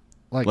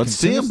 like Let's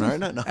see them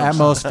continuously? right now. At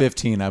most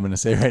 15, I'm gonna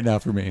say right now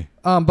for me.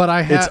 But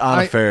I had It's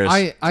Anna Faris, I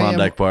am-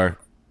 Klondike Bar.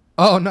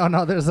 Oh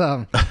no, there's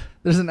an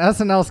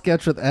SNL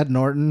sketch with Ed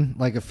Norton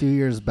like a few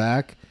years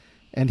back,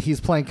 and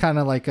he's playing kind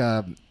of like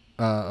a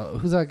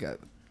who's that guy?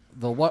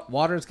 The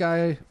Waters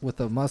guy with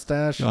the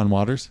mustache. John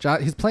Waters.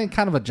 He's playing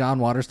kind of a John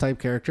Waters type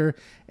character,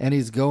 and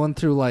he's going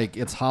through like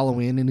it's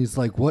Halloween, and he's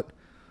like, "What?"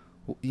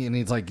 And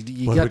he's like,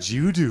 What would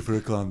you do for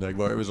a Klondike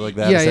bar? It was like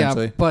that Yeah,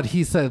 essentially. yeah. But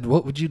he said,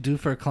 "What would you do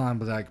for a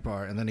Klondike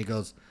bar?" And then he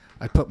goes,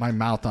 "I put my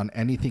mouth on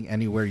anything,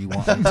 anywhere you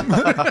want me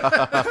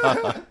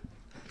to."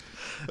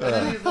 And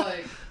then he's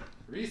like,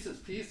 Reese's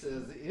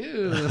Pieces,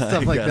 ew,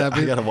 stuff like that.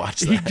 I gotta watch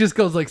He that. just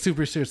goes like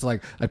super serious,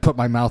 like, I put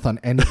my mouth on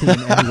anything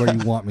and anywhere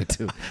you want me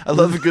to. I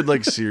love a good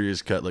like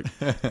serious cut. Like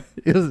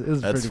It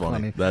was That's pretty funny.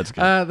 funny. That's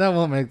good. That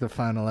won't make the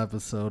final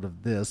episode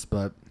of this,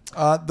 but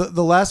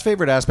The last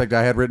favorite aspect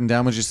I had written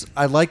down was just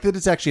I like that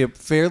it's actually a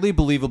fairly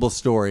believable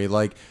story.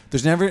 Like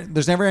there's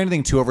never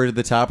anything too over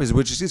the top,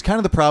 which is kind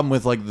of the problem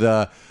with like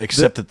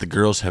except that the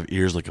girls have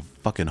ears like a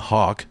fucking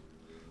hawk.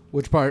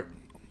 which part?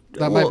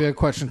 That might be a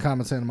question,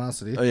 comment,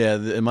 animosity. Oh yeah,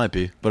 it might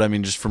be. But I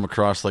mean, just from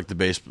across like the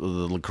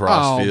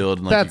lacrosse field,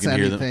 and like that's you can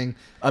hear anything. them.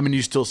 I mean,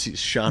 you still see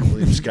Sean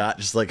William Scott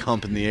just like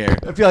humping the air.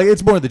 I feel like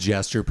it's more the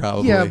gesture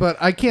probably. Yeah, but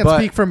I can't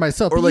speak for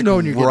myself. Or But like you know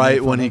when you're getting right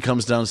made when fun he of.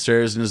 comes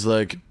downstairs and is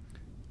like,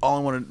 "All I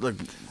want to like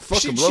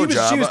fucking she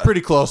blowjob." was pretty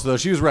close though.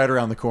 She was right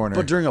around the corner.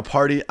 But during a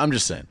party, I'm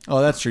just saying.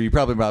 Oh, that's true. You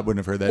probably wouldn't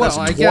have heard that. Well, That's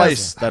I Twice.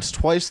 guess- That's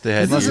twice they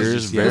had This ears.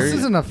 is- Very. This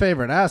isn't a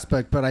favorite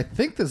aspect, but I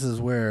think this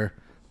is where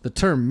the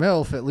term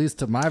MILF, at least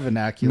to my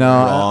vernacular. No,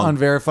 Wrong.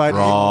 unverified.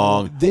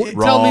 Wrong.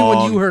 Tell me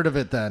when you heard of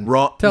it then.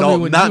 Wrong. Tell No,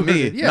 me when not you me.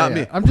 heard it. Yeah, Not yeah.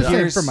 me. I'm just saying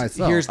Here's- for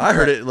myself. here's- I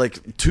heard it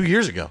like 2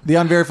 years ago. The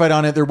unverified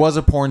on it, there was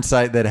a porn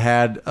site that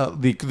had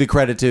the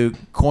credit to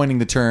coining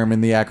the term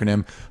and the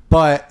acronym,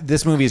 but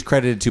this movie is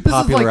credited to This is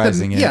like the-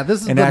 popularizing it yeah,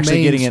 this is and the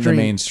actually getting it in the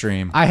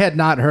mainstream. mainstream. I had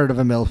not heard of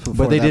a MILF before.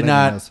 But they that did by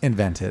not any means.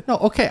 invent it. No,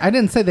 okay. I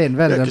didn't say they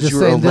invented it. I'm 'cause just you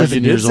were saying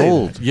 11 years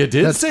old. You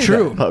did That's say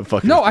true. that. Oh,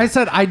 fuck No, you. I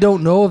said I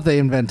don't know if they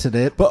invented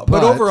it. But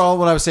overall,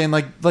 what I was saying,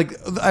 like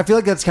I feel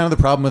like that's kind of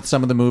the problem with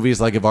some of the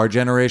movies, like of our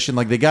generation.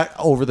 Like they got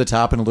over the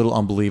top and a little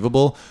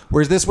unbelievable.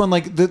 Whereas this one,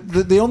 like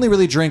they only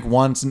really drink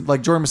once, and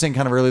like Jordan was saying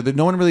kind of earlier, that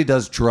no one really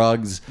does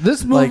drugs.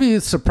 This Like, movie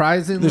is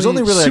surprisingly. there's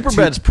only really like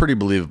Superbad's pretty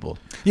believable.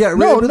 Yeah,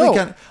 No, really no.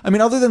 kind of, I mean,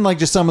 other than like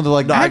just some of the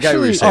like, No, I get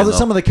what you're saying, though.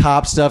 some of the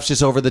cop stuff's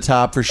just over the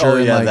top for sure. Oh,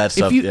 and, yeah, like, that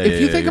stuff. If you Yeah, if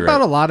you yeah, think you're about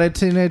right. a lot of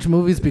teenage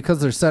movies,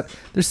 because they're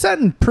set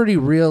in pretty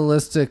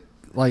realistic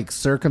like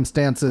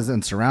circumstances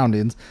and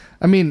surroundings.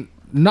 I mean,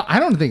 no, I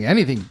don't think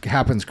anything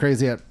happens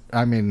crazy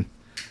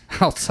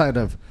outside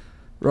of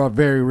a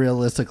very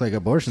realistic like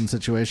abortion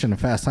situation in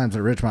Fast Times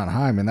at Ridgemont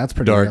High. I mean, that's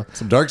pretty real.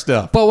 Some dark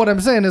stuff. But what I'm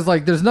saying is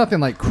like there's nothing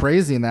like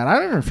crazy in that. I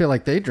don't even feel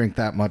like they drink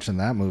that much in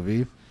that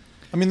movie.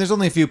 I mean, there's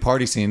only a few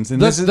party scenes,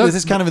 and this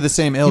is kind of the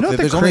same ilk.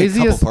 There's only a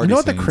couple party You know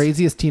what the scenes.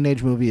 craziest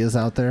teenage movie is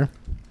out there?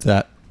 What's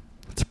that?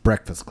 It's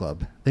Breakfast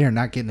Club. They are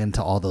not getting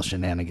into all those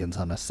shenanigans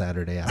on a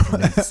Saturday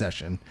afternoon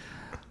session.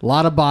 A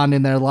lot of Bond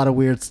in there, a lot of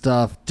weird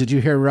stuff. Did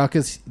you hear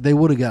Ruckus? They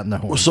would have gotten the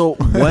horn. So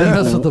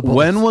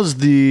when was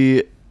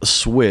the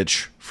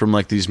switch from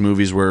like these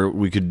movies where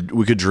we could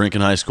drink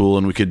in high school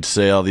and we could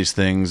say all these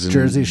things and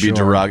Jersey be Shore.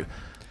 derogatory?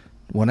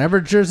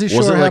 Whenever Jersey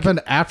Shore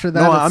happened, after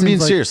that, no, I'm being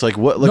serious. Like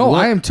what? Like no,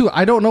 what? I am too.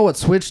 I don't know what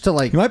switched to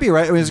like. You might be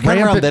right. It was kind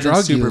of around rampant then.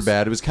 It's drug super use.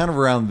 bad. It was kind of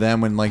around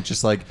then when like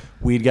just like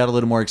weed got a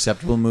little more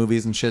acceptable in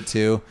movies and shit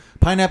too.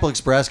 Pineapple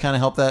Express kind of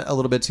helped that a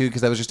little bit too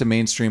because that was just a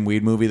mainstream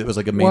weed movie that was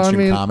like a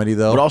mainstream comedy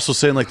though. But also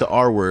saying like the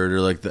R word or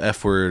like the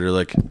F word or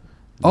like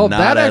Oh, not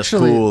that as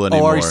actually- cool Oh,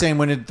 anymore. are you saying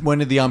when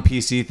did the on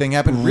PC thing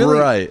happen? Really?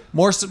 Right.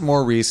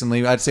 More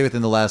recently, I'd say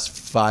within the last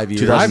 5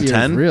 years.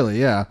 2010? Really?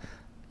 Yeah.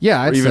 Yeah,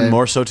 Or I'd even say.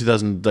 more so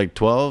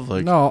 2012?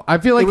 Like No, I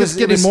feel like it's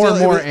getting more and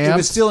more It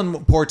was amped. still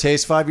in poor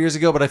taste 5 years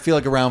ago, but I feel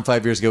like around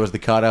 5 years ago was the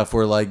cutoff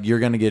where like you're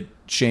gonna get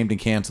shamed and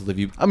canceled if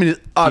you. I mean,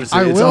 obviously,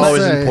 I it's will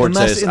always say- in poor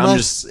taste. I'm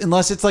just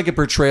unless it's like a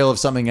portrayal of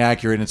something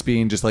accurate and it's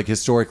being just like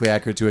historically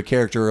accurate to a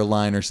character or a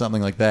line or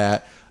something like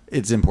that,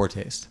 it's in poor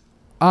taste.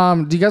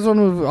 Do you guys want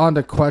to move on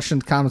to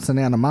questions, comments, and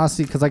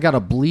animosity? Because I got a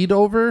bleed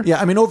over.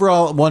 Yeah, I mean,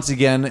 overall, once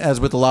again, as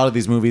with a lot of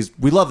these movies,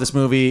 we love this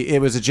movie.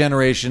 It was a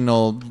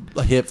generational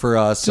hit for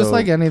us. Just so.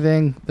 like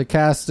anything, the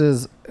cast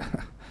is.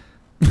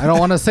 I don't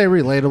want to say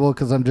relatable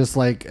because I'm just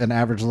like an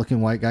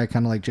average-looking white guy,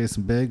 kind of like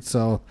Jason Biggs.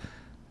 So,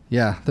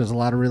 yeah, there's a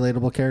lot of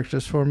relatable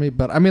characters for me.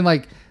 But I mean,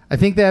 like, I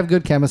think they have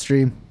good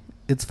chemistry.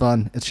 It's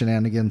fun. It's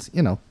shenanigans.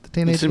 You know, the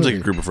teenage. it seems movie.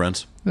 like a group of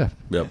friends. Yeah.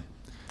 Yep.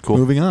 Cool.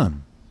 Moving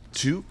on.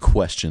 2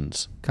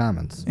 questions.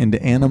 Comments.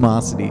 Into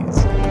animosities.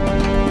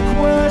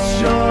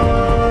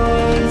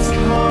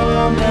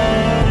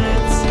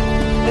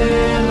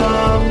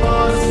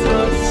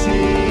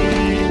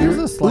 Here's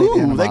a slight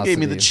Ooh, that gave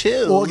me the animosity.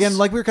 chills. Well, again,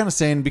 like we were kind of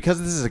saying, because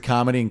this is a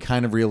comedy and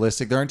kind of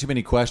realistic, there aren't too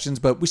many questions,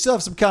 but we still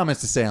have some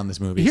comments to say on this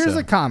movie. Here's so.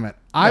 a comment.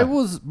 I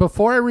was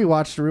before I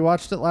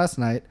rewatched it last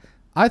night.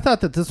 I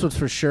thought that this was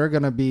for sure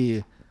going to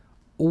be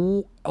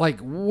like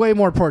way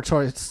more poor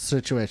choice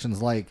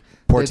situations. Like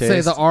Poor they'd say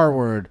taste. the R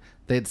word.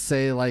 They'd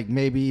say like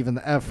maybe even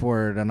the F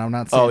word, and I'm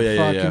not saying Oh, yeah,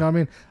 fuck. yeah. You know what I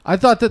mean? I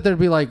thought that there'd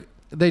be like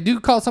they do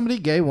call somebody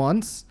gay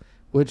once,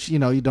 which you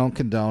know you don't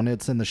condone.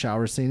 It's in the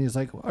shower scene. He's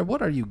like,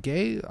 "What are you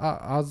gay,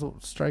 Oz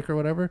Strike or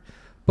whatever?"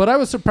 But I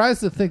was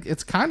surprised to think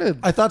it's kind of.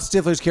 I thought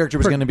Stifler's character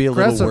was going to be a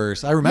little progressive.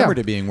 worse. I remembered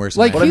Yeah. it being worse.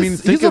 Like, than But that. I mean,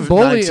 he's think a of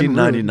bully and rude.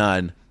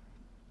 1999.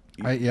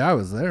 I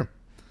was there.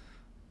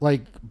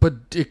 Like, but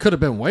it could have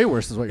been way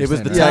worse. Is what you're it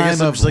was saying. the right? I guess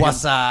time I'm of just like-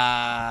 what's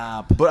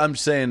up. But I'm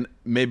saying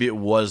maybe it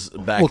was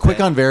back Well, quick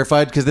then. on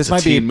Verified, because this It's a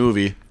might be teen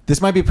movie.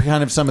 This might be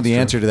kind of some of the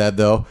answer to that,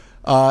 though.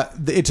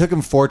 It took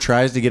him 4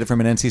 tries to get it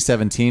from an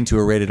NC-17 to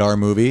a rated R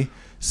movie.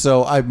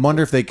 So I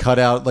wonder if they cut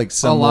out like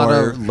some A lot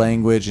more of-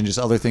 language and just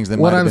other things that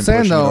What might have I'm been saying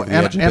pushing it though, over the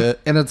edge a bit.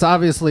 and it's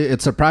obviously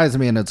it surprised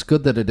me, and it's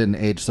good that it didn't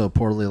age so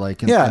poorly.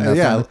 Like,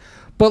 Yeah.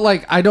 But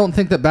like, I don't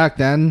think that back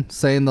then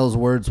saying those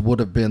words would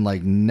have been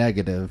like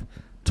negative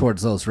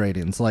towards those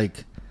ratings.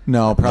 Like,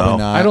 No, probably No.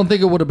 not. I don't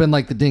think it would have been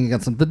like the ding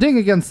against them. The ding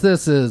against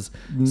this is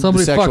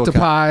somebody sexual fucked a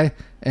pie,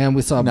 and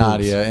we saw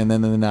Nadia, boobs. and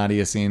then the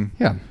Nadia scene.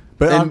 Yeah.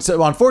 But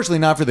so unfortunately,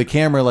 not for the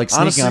camera, like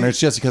sneaking Honestly- on her. It's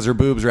just because her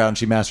boobs are out and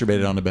she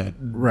masturbated on the bed.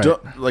 Right.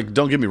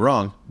 Don't get me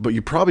wrong, but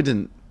you probably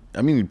didn't.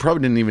 I mean, you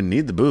probably didn't even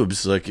need the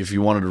boobs. Like, if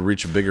you wanted to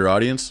reach a bigger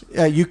audience,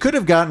 Yeah, you could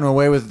have gotten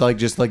away with like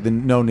just like the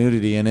no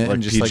nudity in it Like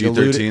and just like PG-13.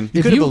 alluded. You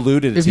If could have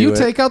alluded if to you it,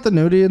 take out the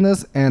nudity in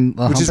this and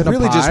the which is humping a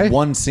really pie, just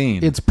one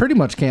scene. it's pretty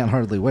much Can't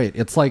Hardly Wait.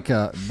 It's like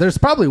there's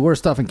probably worse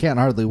stuff in Can't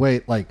Hardly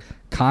Wait, like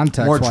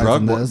context more wise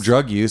drug than this.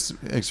 drug use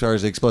as far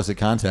as explicit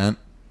content.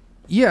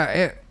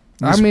 Yeah,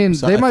 I This- mean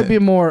so they I might think-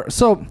 be more.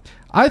 So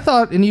I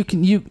thought, and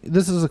you.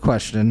 This is a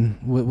question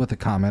with a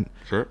comment.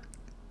 sure.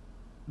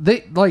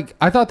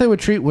 I thought they would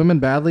treat women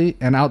badly,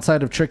 and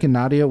outside of Trick and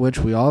Nadia, which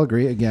we all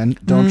agree, again,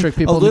 don't trick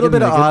people. A into little getting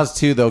bit of naked. Oz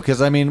too, though,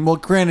 because I mean, well,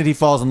 granted, he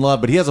falls in love,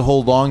 but he has a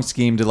whole long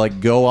scheme to like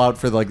go out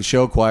for like the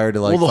show choir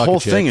to like. Well, the fuck whole a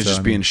chick, thing is so, just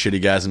I mean, being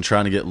shitty guys and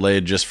trying to get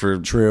laid just for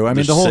true. I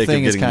mean, the whole sake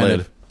thing is getting kind laid.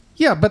 of.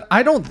 Yeah, but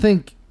I don't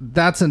think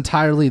that's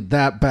entirely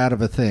that bad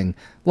of a thing.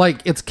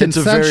 Like it's It's a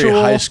consensual.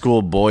 very high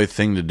school boy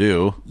thing to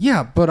do.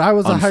 Yeah, but I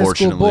was a high school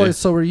Unfortunately. boy,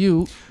 so were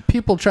you.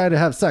 People try to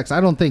have sex.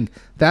 I don't think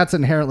that's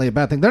inherently a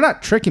bad thing. They're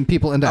not tricking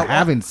people into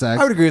having sex.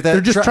 I would agree with that.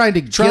 They're just trying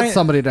to get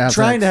somebody to have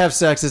Trying sex. to have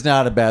sex is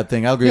not a bad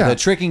thing. I agree Yeah. with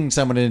that. Tricking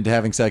someone into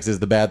having sex is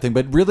the bad thing,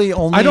 but really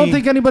only. I don't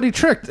think anybody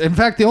tricked. In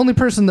fact, the only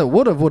person that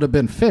would have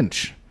been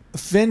Finch.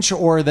 Finch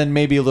or then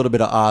maybe a little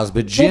bit of Oz,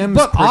 but Jim's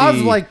but pretty.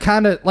 Oz like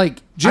kind of like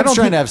I Jim's don't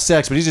trying think, to have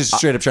sex, but he's just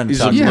straight up trying to He's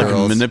talk a, to like a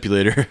girls.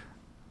 manipulator.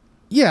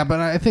 Yeah, but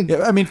I think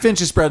I mean,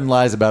 Finch is spreading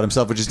lies about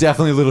himself, which is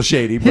definitely a little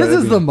shady. his but,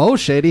 is the most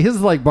shady. His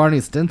is like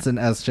Barney Stinson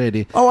as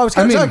shady. Oh, I was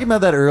kind of talking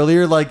about that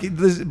earlier. Like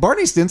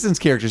Barney Stinson's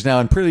character's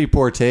now in pretty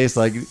poor taste.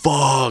 Like,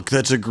 fuck,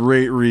 that's a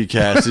great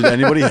recast. Did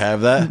anybody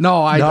have that?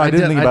 No, I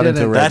didn't think about it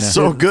until right That's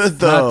now. so good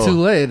though. Not too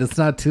late. It's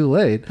not too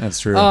late. That's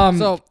true.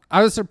 So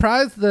I was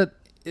surprised that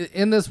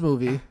in this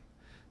movie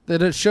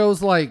that it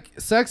shows like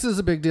sex is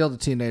a big deal to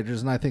teenagers,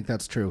 and I think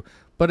that's true.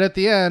 But at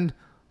the end,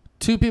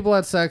 two people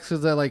had sex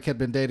because they like had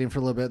been dating for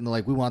a little bit, and they're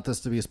like, we want this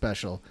to be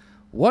special.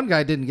 One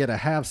guy didn't get to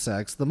have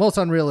sex. The most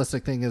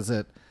unrealistic thing is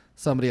that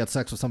somebody had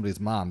sex with somebody's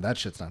mom. That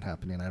shit's not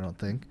happening, I don't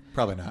think.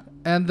 Probably not.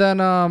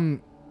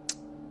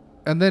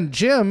 And then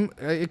Jim,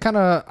 it kind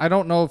of, I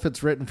don't know if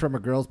it's written from a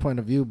girl's point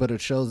of view, but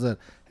it shows that,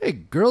 hey,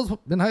 girls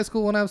in high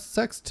school want to have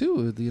sex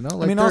too, you know?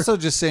 Like I mean, also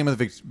just same with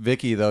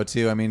Vicky though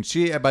too. I mean,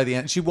 she by the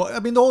end,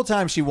 the whole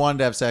time she wanted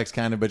to have sex,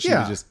 kind of, but she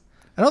was just.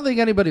 I don't think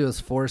anybody was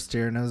forced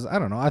here, and I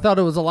don't know. I thought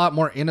it was a lot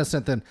more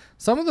innocent than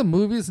some of the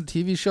movies and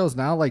TV shows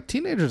now. Like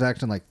teenagers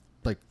acting like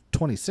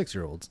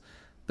 26-year-olds.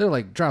 They're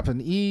like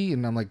dropping E,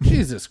 and I'm like,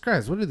 Jesus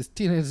Christ, what are these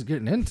teenagers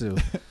getting into?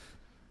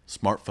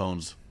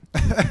 Smartphones.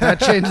 That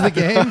changed the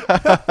game.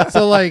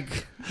 So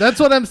like, that's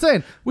what I'm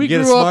saying. We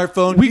get grew a up.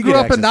 smartphone, We you grew get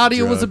up, and access to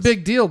Nadia was a drugs.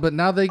 big deal, but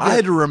now they get. I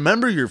had to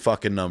remember your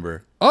fucking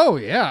number. Oh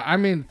yeah, I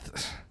mean,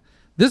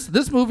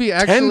 this movie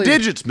actually 10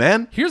 digits,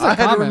 man. Here's a I had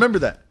to comment. remember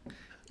that.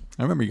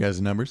 I remember you guys'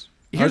 numbers.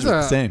 Here's Ours was a-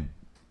 the same.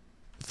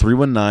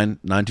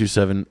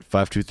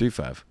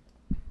 319-927-5235.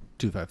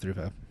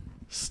 2535.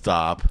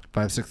 Stop.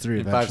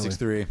 563 eventually.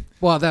 563.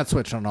 Well, that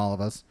switched on all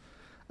of us.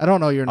 I don't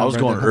know your number. I was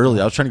going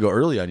early. I was trying to go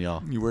early on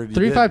y'all. You were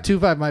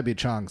 3525 might be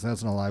Chong's.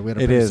 That's no lie. We had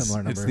a It pretty is.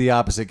 similar number. It's the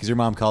opposite because your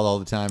mom called all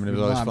the time and it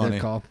was always Mom funny.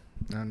 did call,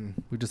 and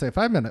we just say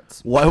 5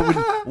 minutes.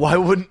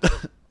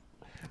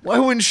 Why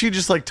wouldn't she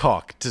just like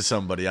talk to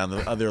somebody on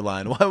the other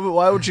line?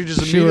 Why would she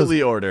just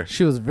immediately order?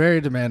 She was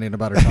very demanding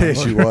about her phone.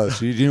 She was.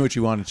 She knew what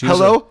you wanted. She was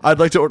Hello? I'd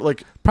like to order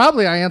like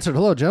Probably I answered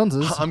hello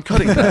Joneses. I'm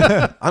cutting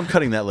that. I'm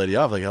cutting that lady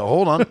off. Like,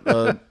 hold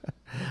on.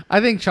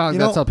 I think Chong,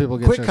 that's how people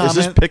get quick shit. comment.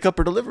 Is this pickup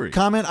or delivery?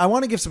 Comment. I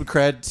want to give some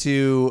credit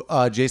to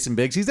Jason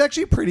Biggs. He's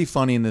actually pretty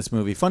funny in this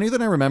movie. Funnier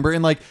than I remember.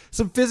 And like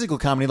some physical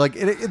comedy. Like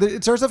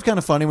it starts off kind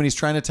of funny when he's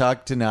trying to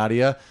talk to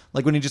Nadia.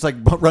 Like when he just like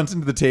runs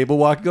into the table,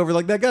 walking over.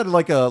 Like that got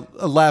like a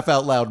laugh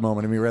out loud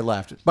moment. I mean, I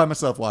laughed by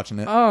myself watching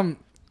it. And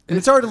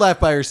it's hard to laugh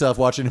by yourself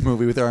watching a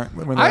movie when there aren't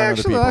I other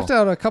actually people. laughed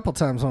out a couple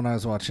times when I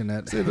was watching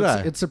it.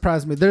 It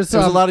surprised me. There's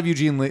a lot of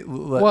Eugene Levy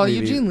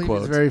Eugene Levy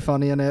quotes. is very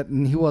funny in it,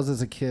 and he was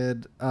as a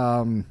kid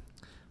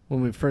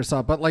when we first saw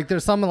it. But like,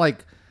 there's some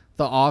like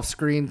the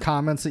off-screen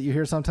comments that you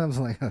hear sometimes.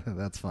 Like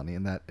that's funny,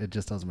 and that it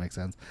just doesn't make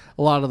sense.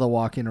 A lot of the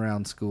walking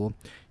around school.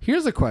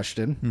 Here's a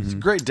question. He's a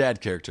great dad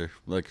character.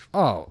 Like,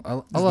 I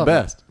He's love the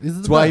best. He's the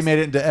That's why he best. made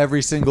it into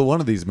every single one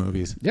of these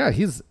movies. Yeah,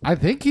 I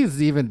think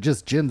he's even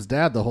just Jim's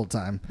dad the whole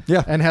time.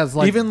 Yeah, and has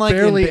like even like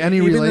barely any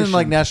even relation. in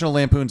like National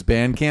Lampoon's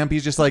Band Camp,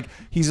 he's like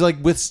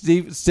with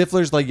Steve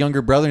Stifler's like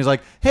younger brother. He's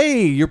like,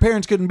 hey, your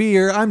parents couldn't be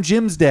here. I'm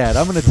Jim's dad.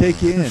 I'm gonna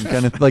take you in.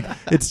 Kind of like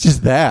it's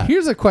just that.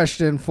 Here's a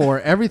question for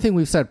everything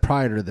we've said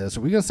prior to this.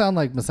 Are we gonna sound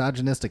like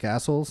misogynistic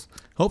assholes?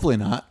 Hopefully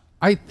not.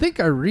 I think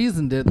I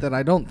reasoned it that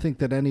I don't think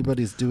that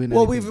anybody's doing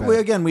Well, anything we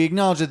bad.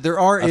 acknowledge that there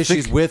are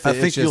issues with it. I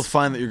think It's you'll just-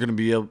 find that you're going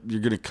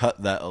to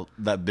cut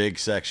that big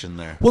section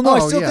there. Well, no, I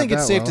Oh, still yeah, think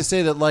it's that safe will. to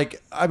say that,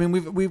 like, I mean,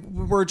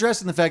 we're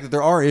addressing the fact that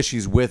there are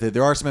issues with it.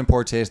 There are some in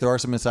poor taste. There are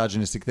some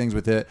misogynistic things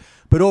with it.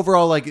 But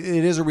overall, like, it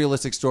is a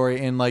realistic story,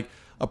 and like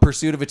a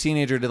pursuit of a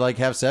teenager to like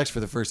have sex for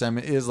the first time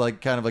is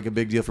like kind of like a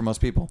big deal for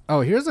most people.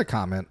 Oh, here's a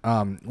comment.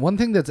 One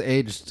thing that's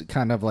aged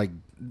kind of like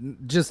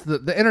just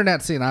the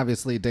internet scene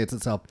obviously dates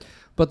itself,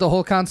 but the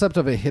whole concept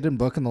of a hidden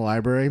book in the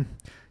library,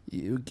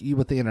 you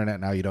with the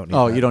internet now, you don't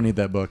need. You don't need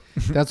that book.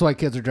 That's why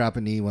kids are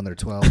dropping E when they're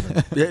 12. And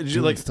Yeah, did you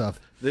doing like stuff?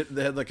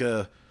 They had like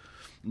a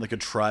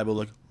tribal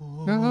like,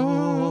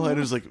 oh, and it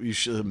was like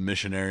a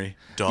missionary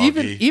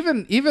doggy.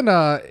 Even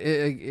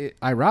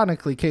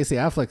ironically, Casey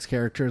Affleck's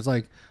character is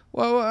like,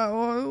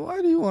 well,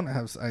 why do you want to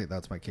have?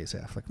 That's my Casey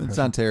Affleck. It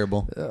sounds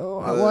terrible.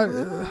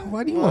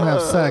 Why do you want to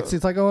have sex?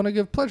 He's like, I want to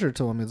give pleasure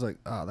to him. He's like,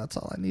 oh, that's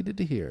all I needed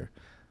to hear.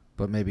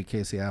 But maybe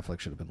Casey Affleck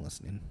should have been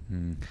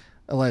listening.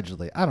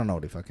 Allegedly, I don't know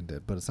what he fucking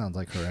did, but it sounds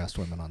like harassed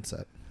women on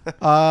set.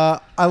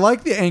 I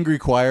like the angry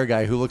choir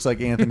guy who looks like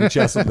Anthony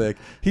Cheseldick.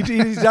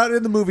 He's not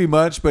in the movie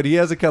much, but he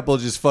has a couple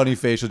of just funny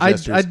facial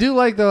gestures. I do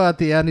like though at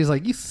the end he's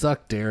like, you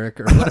suck, Derek,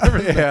 or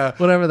whatever.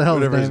 whatever the hell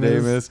his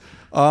name is.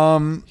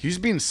 He's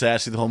being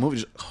sassy the whole movie.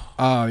 Just,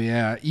 Oh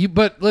yeah,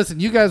 but listen,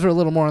 you guys are a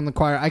little more in the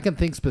choir. I can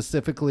think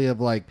specifically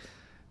of like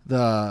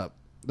the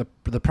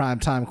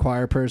primetime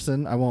choir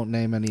person. I won't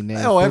name any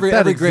names. Oh, but that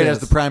every grade has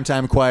the exists.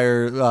 primetime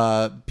choir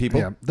people.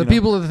 Yeah, the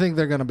people that think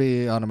they're going to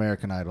be on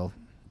American Idol.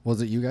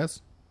 Was it you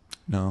guys?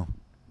 No.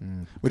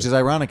 Which is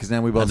ironic because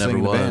now we both I never sing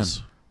in the band.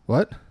 was.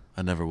 What?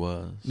 I never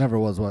was. Never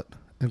was what?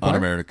 In On choir?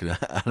 American.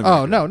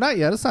 Oh no, not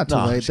yet. It's not too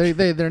No, late.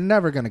 They're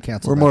never going to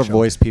cancel. We're that more show.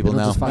 voice people It'll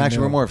now. just find Actually,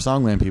 new- we're more of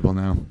Songland people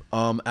now.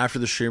 After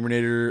the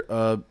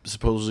Shermanator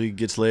supposedly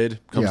gets laid,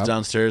 comes Yeah.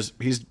 downstairs.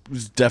 He's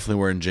definitely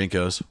wearing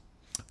Jinkos.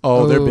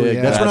 Oh, they're big.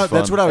 yeah. That's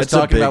what I was It's a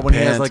talking big about when he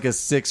has pant. like a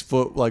 6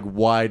 foot like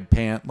wide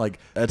pant, like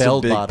That's bell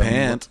a big bottom.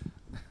 pant.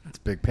 It's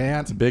a big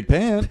pant. It's a big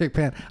pant. Big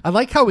pant. I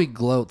like how he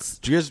gloats.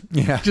 Do you guys?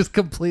 Yeah. Just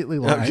completely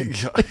lying.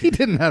 He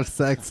didn't have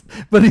sex,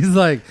 but he's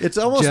like, It's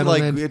almost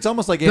gentlemen. like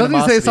Doesn't he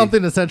animosity. say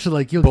something essentially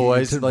like "you'll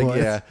Boys, get it, like, boys"?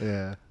 yeah.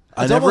 yeah.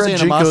 I It's never almost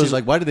had animosity. Jinkos.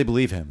 Like, why did they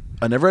believe him?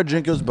 I never had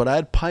Jinkos, but I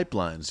had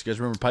pipelines. You guys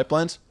remember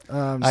pipelines?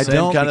 I Same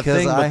don't kind of because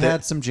thing, I but they-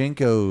 had some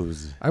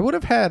Jinkos. I would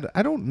have had.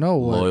 I don't know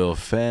what. Loyal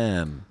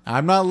fan.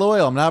 I'm not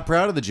loyal. I'm not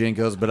proud of the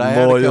Jinkos, but I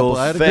had a Loyal couple.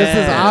 I had a fan. This is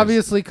Yes.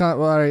 obviously. All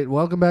right,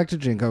 welcome back to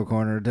Jinko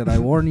Corner. Did I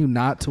warn you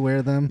not to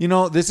wear them? You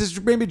know, this is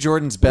maybe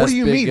Jordan's best. What do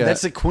you big, mean?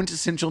 That's a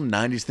quintessential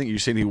 '90s thing. You're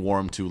saying he wore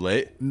them too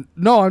late?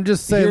 No, I'm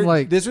just saying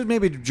like this was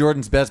maybe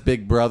Jordan's best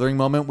big brothering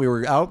moment. We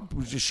were out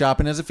just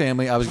shopping as a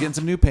family. I was getting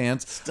some new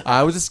pants.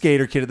 I was a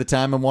skater kid at the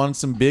time and wanted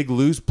some big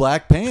loose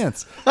black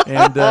pants.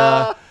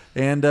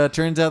 And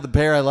turns out the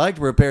pair I liked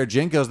were a pair of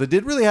Jinkos that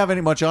didn't really have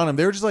any much on them.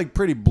 They were just like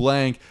pretty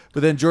blank.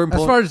 But then Jordan,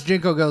 as far as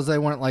Jinko goes, they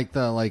weren't like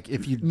the like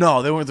if you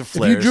No, they weren't the if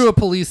flares. you drew a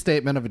police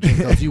statement of a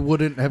Jinkos, you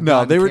wouldn't have. no,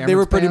 gotten they were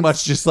Cameron's pretty pants.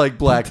 much just like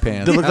black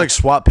pants. They look like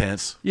SWAT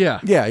pants. Yeah,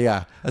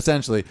 yeah,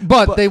 essentially.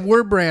 but they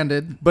were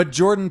branded. But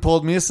Jordan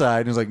pulled me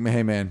aside and was like,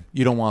 "Hey, man,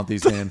 you don't want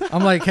these, man."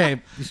 I'm like,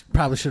 hey, you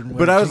probably shouldn't. Wear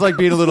But I was like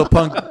being a little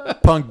punk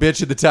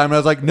bitch at the time. And I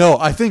was like, "No,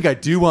 I think I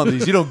do want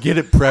these. You don't get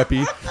it,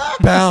 preppy,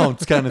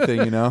 bounce kind of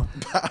thing, you know."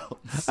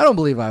 I don't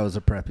believe I was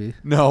a preppy.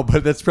 No,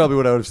 but that's probably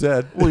what I would have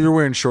said. Well, you're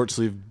wearing short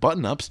sleeve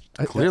button ups.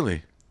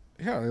 Clearly,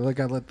 Yeah, like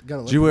I got.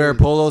 Did you wear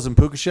polos and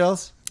puka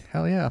shells?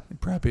 Hell yeah,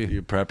 Preppy.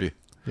 you're preppy.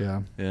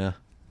 yeah. Yeah,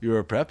 you were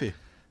a preppy.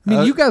 I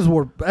mean, you guys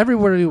wore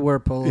everywhere you wear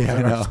polos Yeah, I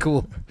at our know.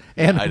 school,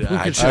 and I- puka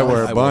I- I shells.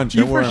 wore a bunch.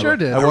 You I wore for sure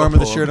did. I wore them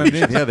with a shirt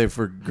underneath. Yeah, they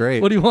were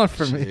great. What do you want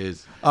from me?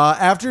 Jeez.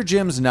 After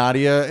Jim's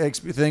Nadia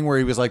thing where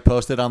he was like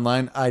posted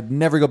online, I'd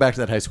never go back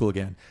to that high school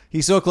again.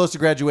 He's so close to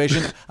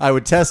graduation, I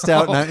would test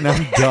out and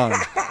I'm done.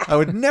 I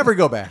would never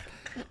go back.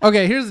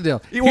 Okay, here's the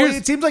deal. Well,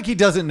 it seems like he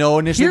doesn't know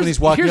initially when he's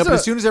walking here's up. But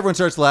as soon as everyone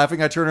starts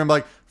laughing, I turn and I'm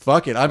like,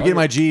 fuck it. I'm getting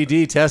my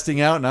GED, testing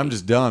out, and I'm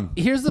just done.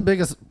 Here's the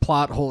biggest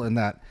plot hole in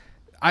that.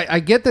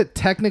 I get that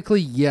technically,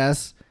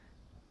 yes,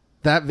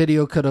 that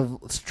video could have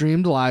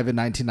streamed live in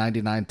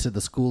 1999 to the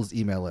school's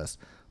email list,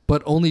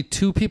 but only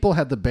 2 people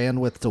had the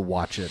bandwidth to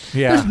watch it.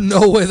 Yeah. There's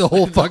no way the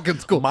whole fucking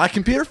school. My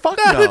computer? Fuck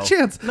Not no. a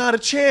chance. Not a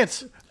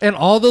chance. And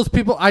all those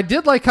people, I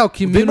did like how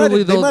They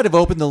communally might have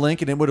opened the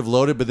link and it would have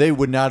loaded, but they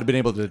would not have been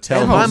able to tell.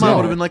 And my those mom no.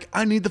 would have been like,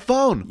 I need the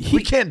phone.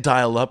 We can't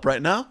dial up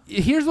right now.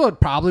 Here's what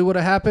probably would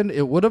have happened.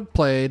 It would have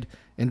played,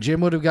 and Jim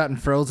would have gotten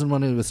frozen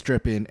when he was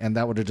stripping, and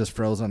that would have just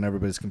frozen on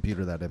everybody's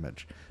computer, that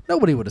image.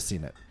 Nobody would have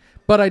seen it.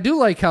 But I do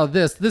like how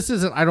this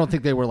isn't, I don't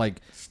think they were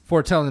like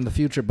foretelling the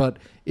future, but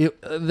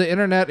the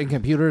internet and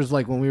computers,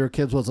 like when we were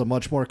kids, was a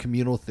much more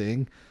communal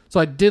thing. So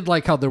I did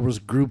like how there was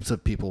groups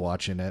of people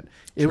watching it.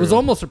 It was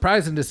almost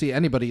surprising to see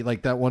anybody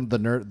like that one, the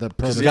nerd, the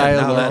guy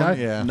now, alone, that,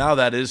 yeah. now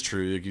that is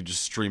true. Like you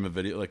just stream a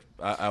video. Like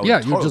I would Yeah,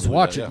 totally you just believe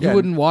watch that, it. yeah. You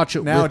wouldn't watch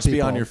it Now with it'd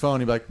be on people. your phone.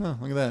 You'd be like, oh,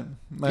 look at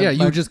that. Yeah,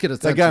 you would just get a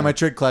That sense guy in of my it.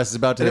 trick class is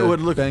about to And it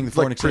would look bang the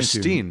like 422.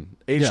 pristine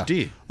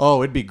HD.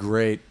 Oh, it'd be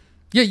great.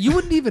 Yeah, you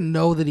wouldn't even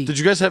know that he. Did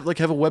you guys have a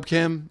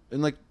webcam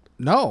and like?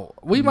 No,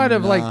 we might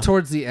have like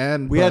towards the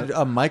end. We but- had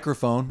a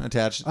microphone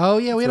attached. Oh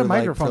yeah, we had a for, like,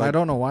 microphone. for, like- I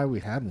don't know why we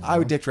had one. I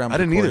would though. dick around. I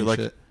didn't either. recording Like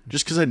shit.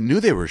 just because I knew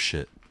they were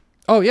shit.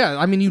 Oh yeah,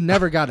 I mean you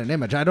never got an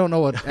image. I don't know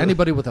what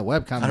anybody with a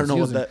webcam. I don't was know what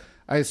using. that-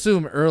 I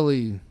assume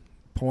early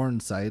porn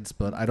sites,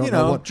 but I don't you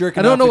know know, what. jerking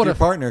I don't off know with what your a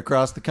partner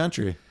across the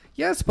country.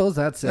 Yeah, I suppose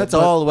that's it. That's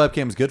but all the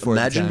webcam's good for. at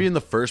the Imagine time. being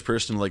the first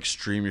person to like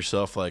stream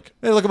yourself like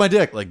Hey, look at my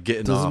dick. like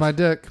getting This off. is my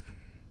dick.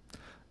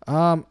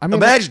 I mean,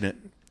 Imagine it.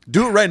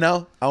 Do it right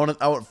now. I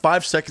want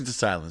 5 seconds of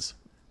silence.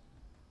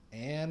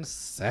 and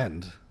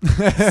send.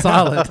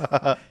 Solid.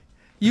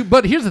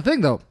 But here's the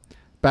thing though.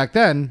 Back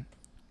then,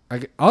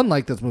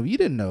 unlike this movie, you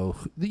didn't know.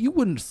 You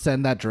wouldn't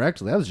send that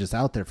directly. That was just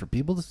out there for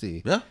people to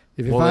see. Yeah.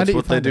 If you well, find that's it, you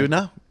what they find do it.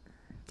 now.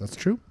 That's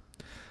true.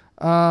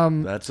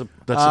 That's a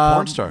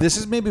porn star. This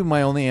is maybe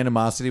my only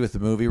animosity with the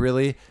movie,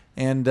 really.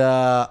 And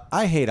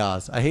I hate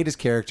Oz. I hate his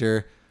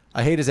character.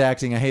 I hate his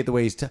acting. I hate the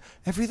way he's...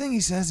 everything he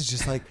says is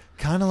just like...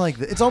 kind of like...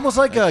 it's almost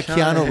like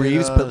Keanu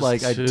Reeves, but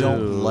like I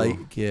don't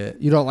like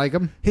it. You don't like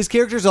him? His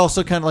character's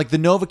also kind of like... the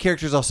Nova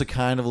character's also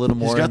kind of a little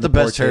more... He's got in the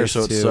best poor hair, taste, so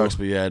it too. sucks.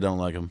 But yeah, I don't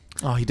like him.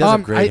 Oh, he does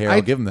have great hair.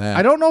 I'll give him that.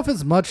 I don't know if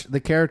it's much the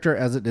character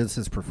as it is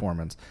his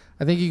performance.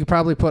 I think you could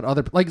probably put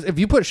other... like, if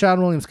you put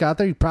Sean William Scott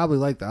there, you probably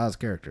like the Oz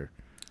character.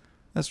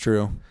 That's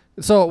true.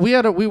 So we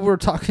were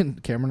talking...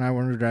 Cameron and I,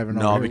 when we were driving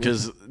over No, here,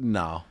 because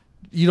no.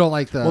 You don't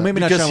like the... Well, maybe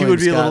not Because Sean he would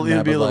be a William little. Scott in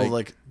He'd be that, a but, little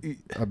like.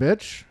 a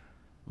bitch?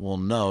 Well,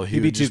 no, He'd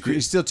be too...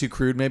 he's still too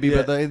crude, maybe.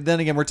 Yeah. But then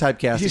again, we're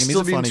typecasting He's him. still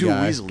He's a being funny too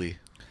guy. weaselly.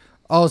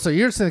 Oh, so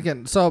you're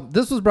thinking... So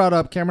this was brought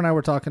up. Cameron and I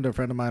were talking to a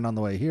friend of mine on the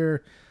way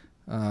here.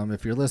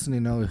 If you're listening,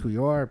 you know who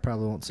you are.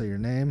 Probably won't say your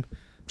name.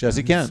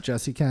 Jesse Kent. It's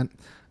Jesse Kent.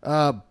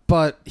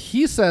 But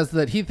he says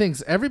that he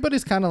thinks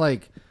everybody's kind of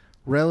like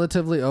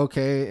relatively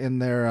okay in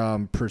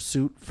their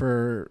pursuit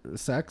for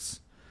sex.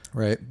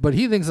 Right. But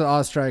he thinks that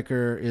Oz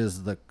Striker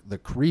is the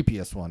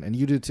creepiest one. And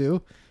you do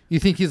too? You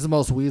think he's the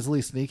most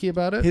Weasley sneaky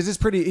about it? His is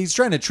pretty. He's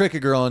trying to trick a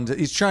girl, and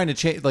he's trying to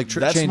change. Like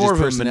That's change more his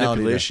of a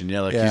personality. manipulation. Yeah,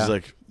 like he's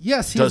like,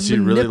 yes, does he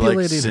really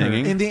like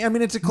singing? I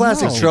mean, it's a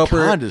classic trope.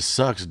 Kind of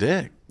sucks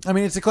dick. I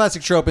mean, it's a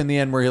classic trope in the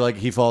end where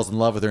he falls in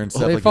love with her and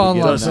stuff. They like fall in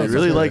love. Does he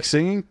really like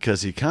singing?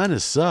 Because he kind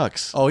of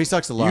sucks. Oh, he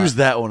sucks a lot. Use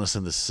that one as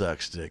in the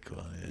sucks dick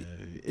one.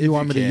 You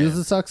want me to use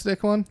the suck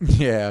stick one?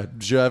 Yeah,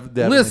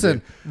 definitely.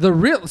 Listen, the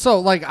real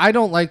I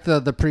don't like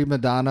the prima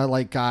donna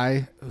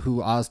guy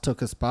who Oz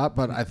took his spot,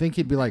 but I think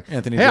he'd be like,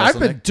 Anthony hey, I've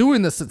been Jeselnik.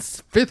 doing this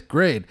since 5th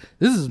grade.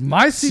 This is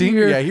my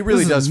senior. Yeah, he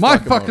really this does is my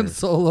fuck him fucking over.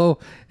 solo,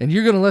 and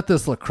you're gonna let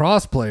this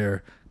lacrosse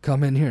player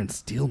come in here and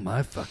steal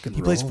my fucking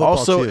role. plays football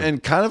Also, too.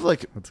 and kind of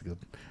like That's good.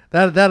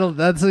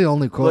 That's the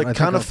only quote. like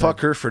kind of fuck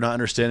her for not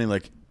understanding.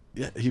 Like,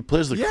 yeah, he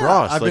plays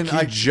lacrosse.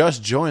 He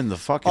just joined the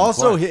fucking.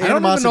 Also, club. his I don't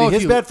even know animosity. if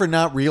His you- bad for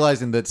not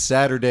realizing that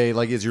Saturday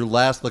is your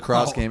last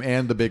lacrosse game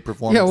and the big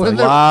performance. Yeah, when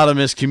a lot of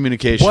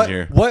miscommunication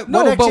here. What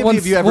No, but activity once-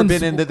 have you ever once-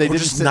 been in that they Or didn't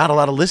just say? not a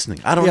lot of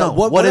listening. I don't know.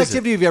 What is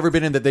activity have you ever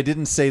been in that they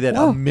didn't say that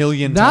Well, a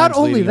million Not times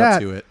only leading that,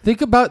 up to it?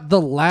 think about the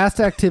last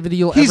activity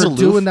you'll He's ever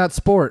do aloof. in that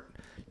sport.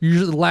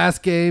 Usually, the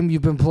last game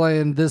you've been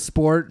playing this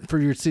sport for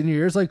your senior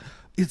year is like,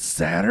 it's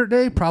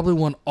Saturday, probably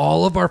when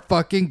all of our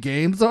fucking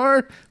games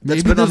are. That's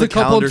Maybe been on there's the a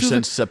couple calendar of Tuesdays.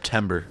 since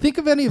September. Think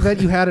of any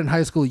event you had in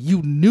high school.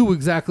 You knew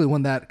exactly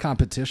when that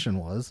competition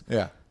was.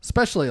 Yeah.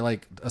 Especially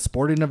like a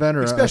sporting event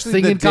or Especially a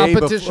singing the day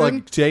competition.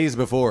 before, days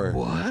before.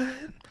 What?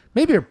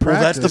 Maybe a Well,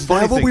 practice. that's the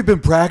funny Is that what thing. we've been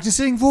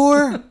practicing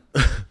for?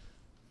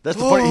 That's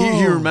the funny.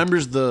 He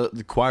remembers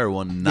the choir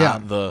one, not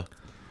Yeah. the.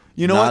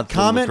 You know not what? the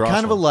Comment lacrosse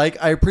kind of one. alike.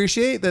 I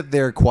appreciate that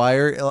their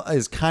choir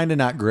is kind of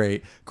not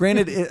great.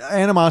 Granted,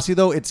 animosity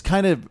though, it's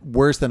kind of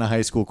worse than a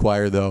high school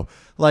choir though.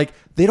 Like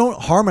they don't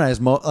harmonize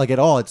at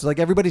all. It's like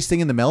everybody's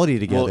singing the melody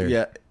together. Well,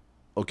 yeah.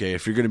 Okay,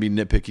 if you're gonna be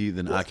nitpicky,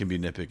 then I can be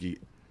nitpicky.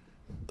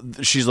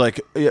 She's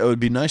like, yeah, it would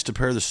be nice to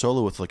pair the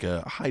solo with like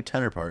a high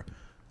tenor part.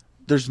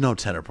 There's no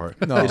tenor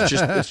part. No, it's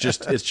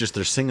just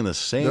they're singing the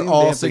same. They're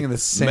all damn singing thing. the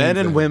same Men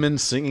and thing. women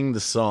singing the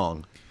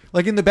song.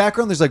 Like in the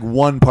background, there's like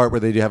one part where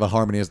they do have a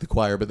harmony as the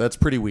choir, but that's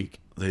pretty weak.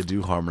 They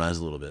do harmonize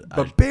a little bit,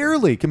 But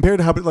barely compared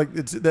to how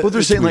it's. But they're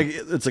it's saying weak.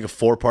 like it's like a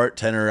 4-part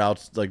tenor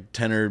out, like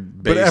tenor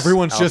bass. But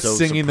everyone's alto, just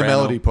singing the soprano.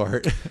 melody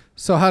part.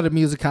 So how do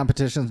music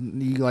competitions?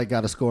 You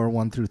got to score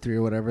 1 through 3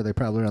 or whatever. They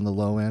probably are on the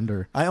low end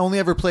or. I only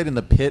ever played in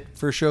the pit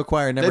for show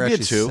choir. I never They'd be a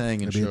actually 2.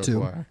 sang in They'd be a show 2.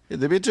 choir. Yeah,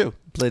 they'd be a 2.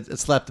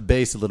 Slapped the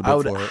bass a little bit I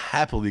would for it.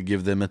 happily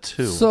give them a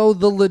 2. So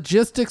the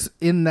logistics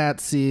in that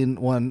scene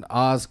when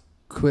Oz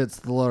quits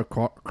the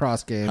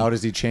lacrosse game. How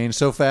does he change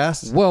so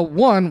fast? Well,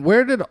 one,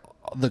 where did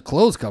the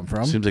clothes come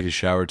from? Seems like he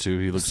showered too.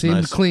 He looks Seemed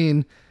nice.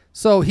 clean.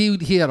 So he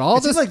had all It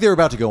this. seems like they were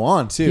about to go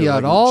on too. He had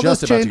Like, all just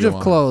this about to change go of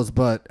on. clothes,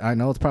 but I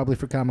know it's probably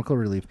for comical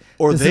relief.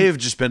 Or This is- they've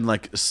just been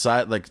like in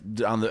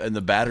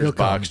the batter's He'll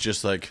box, come.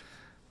 just like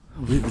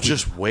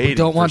just waiting.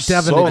 don't for want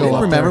Devin so to go I didn't up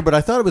long. remember, there. but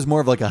I thought it was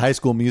more of like a High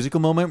School Musical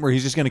moment where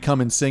he's just going to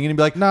come and sing and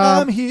be like, No.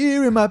 "I'm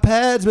here in my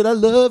pads, but I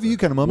love you,"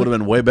 kind of Would moment. have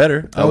been way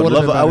better. I would've would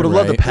love. been I would have better,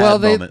 loved the right? pad well,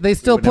 moment. they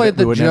still We wouldn't have- played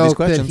the we wouldn't have these joke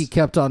that he questions.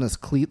 kept on his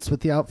cleats with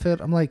the outfit.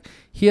 I'm like,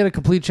 he had a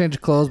complete change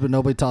of clothes, but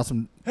nobody tossed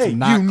him. Hey, some you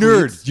not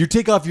nerd! cleats. You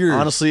take off your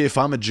Honestly, if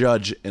I'm a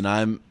judge and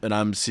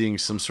I'm seeing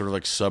some sort of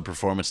like sub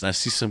performance and I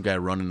see some guy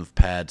running with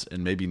pads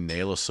and maybe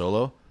nail a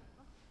solo,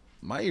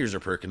 my ears are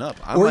perking up.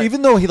 I'm or like,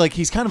 even though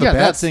he's kind of Yeah, a bad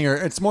that's- singer,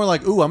 it's more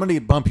like, "Ooh, I'm going to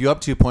bump you up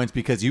 2 points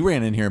because you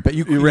ran in here." But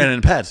you you ran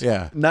in pads.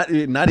 Yeah. not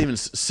even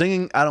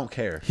singing. I don't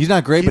care. He's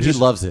not great, but just-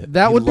 he loves it.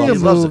 That He would be a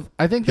loves it. loves move. it.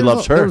 I think He there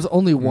loves was, her. was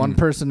only one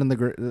person in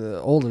the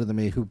older than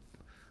me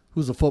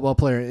who's a football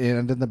player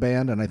and in the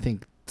band, and I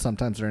think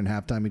sometimes during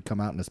halftime he'd come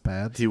out in his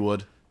pads. He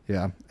would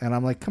Yeah, and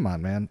I'm like, come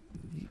on, man,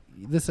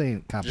 this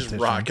ain't competition.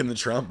 just rocking the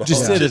trombone.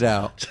 Just sit it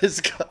out.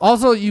 Just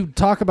Also, you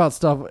talk about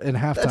stuff in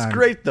halftime. that's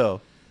great though.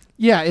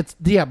 Yeah,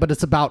 but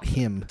it's about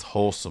him. It's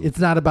wholesome. It's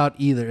not about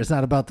either. It's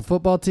not about the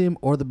football team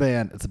or the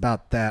band. It's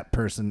about that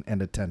person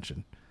and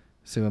attention.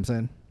 See what I'm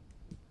saying?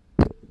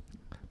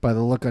 By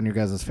the look on your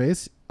guys'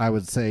 face, I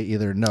would say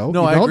either no.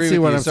 No, you I don't agree see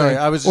with what you. I'm Sorry,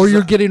 saying, I was or just-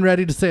 you're getting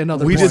ready to say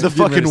another. we point. did the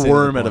Getting ready to fucking say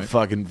worm another at a point.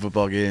 fucking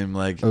football game.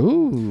 Like,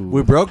 Ooh,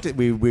 We broke it.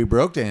 We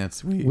broke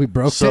dance. we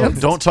broke so dance.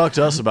 don't talk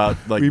to us about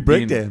like We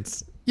break being,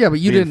 dance. Yeah, but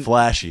you being didn't.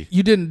 flashy.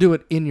 You didn't do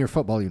it in your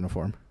football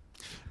uniform.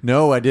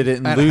 No, I did it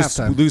in At loose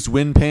halftime.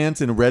 wind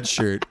pants and a red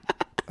shirt.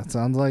 That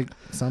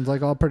sounds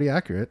like all pretty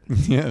accurate.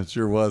 Yeah, it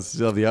sure was.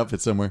 Still have the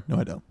outfit somewhere. No,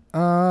 I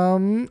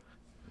don't.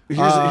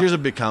 Here's a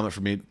big comment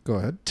for me. Go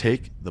ahead.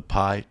 Take the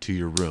pie to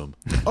your room.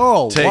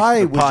 Oh, Take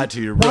why the would pie you,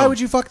 to your Why room. would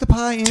you fuck the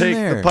pie in Take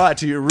there? the pie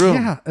to your room.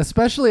 Yeah,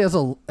 especially as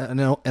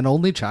an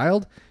only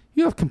child,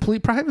 you have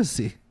complete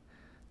privacy.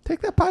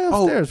 Take that pie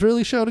upstairs.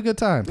 Really showed a good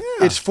time.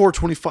 It's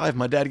 4:25.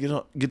 My dad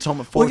gets home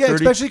at 4:30. Well, yeah,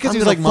 especially because I'm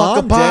he's gonna like, fuck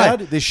a "Mom, pie. Dad,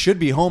 they should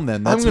be home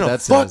then." That's I'm gonna what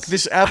that fuck says.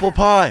 this apple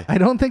pie. I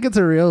don't think it's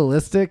a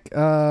realistic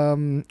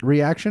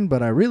reaction,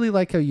 but I really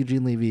like how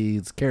Eugene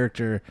Levy's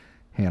character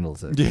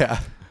handles it. Yeah,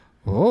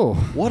 Oh,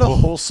 What a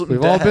wholesome.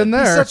 we've dad. all been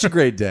there. he's such a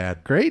great dad.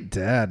 Great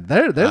dad.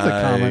 There's a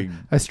comment.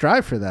 I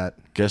strive for that.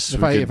 Guess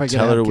If we I- could if I could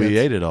tell her have we kids.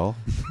 ate it all.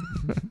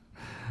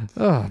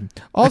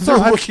 Also, They're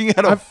I've- looking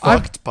at a I've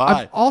fucked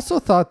pie. I've also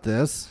thought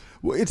this.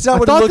 It's not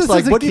what it looks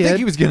like. What do you think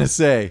he was gonna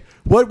say?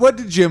 What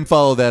did Jim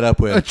follow that up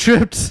with? I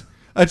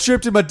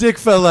tripped and my dick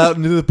fell out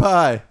into the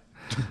pie.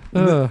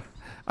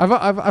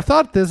 I've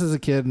thought this as a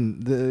kid,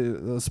 and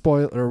the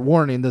spoiler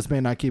warning. This may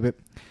not keep it.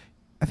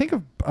 I think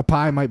a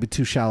pie might be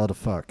too shallow to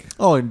fuck.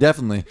 Oh,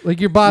 definitely. Like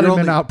you're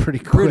bottoming out pretty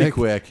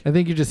quick. I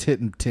think you're just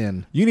hitting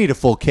 10. You need a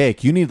full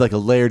cake. You need like a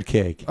layered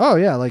cake. Oh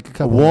yeah, like a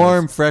couple.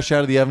 Warm, fresh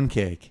out of the oven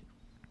cake.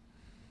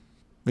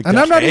 And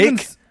I'm not even.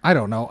 I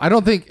don't know. I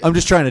don't think. I'm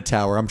just trying to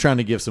tower. I'm trying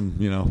to give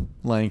some,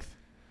 length.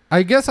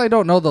 I guess I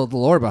don't know the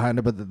lore behind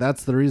it, but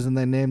that's the reason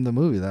they named the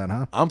movie that,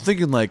 huh? I'm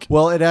thinking like.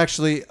 Well, it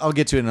actually. I'll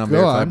get to it in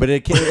Unverified, but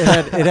it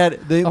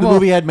had the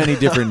movie had many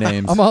different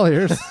names. I'm all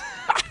ears.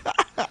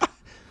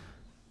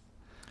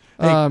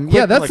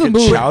 Quick, that's the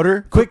movie.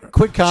 Chowder?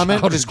 Quick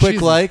comment, Chowder, just quick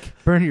Jesus.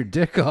 like. Burn your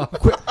dick off.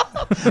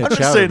 I'm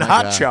just saying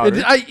hot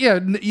chowder.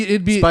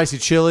 It'd be spicy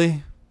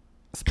chili.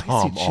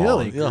 Spicy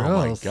chili. Gross.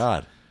 Oh my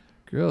god.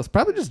 Gross.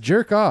 Probably just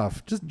jerk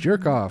off. Just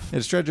jerk off. Yeah,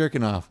 just try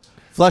jerking off.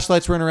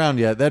 Flashlights weren't around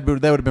yet. That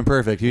would have been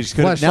perfect. You just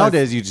couldn't.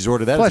 Nowadays, you just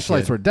order that.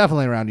 Flashlights were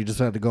definitely around. You just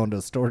had to go into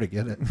a store to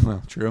get it.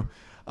 Well, true.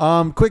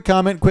 Quick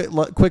comment,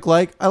 quick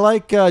like. I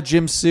like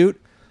Jim's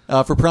suit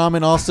for prom,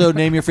 and also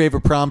name your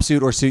favorite prom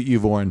suit or suit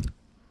you've worn.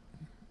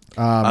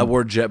 I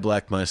wore jet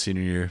black my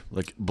senior year,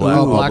 like black,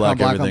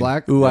 black everything. on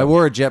black. Ooh, I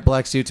wore a jet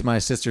black suit to my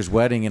sister's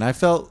wedding, and I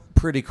felt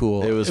pretty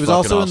cool. It was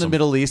also awesome. in the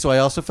Middle East, so I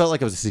also felt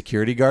like I was a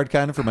security guard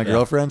kind of for my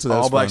girlfriend. So that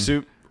was all black fun.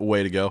 suit,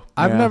 way to go.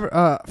 I've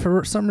never,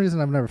 for some reason,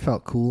 I've never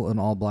felt cool in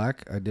all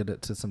black. I did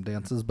it to some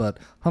dances, but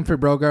Humphrey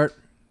Bogart,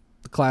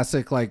 the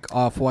classic like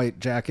off-white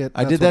jacket.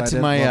 I did that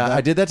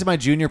to my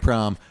junior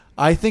prom.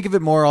 I think of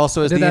it more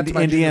also as the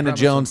Indiana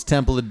Jones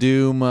Temple of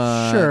Doom.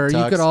 Sure,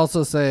 tux. you could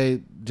also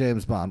say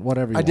James Bond,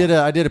 whatever you want.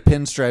 I did a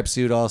pinstripe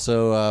suit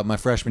also my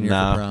freshman year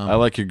for prom. I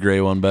like your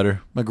gray one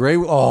better. My gray.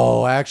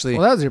 Actually,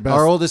 well, that was your best.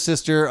 Our oldest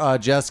sister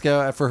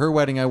Jessica, for her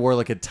wedding, I wore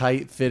like a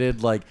tight fitted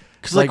Because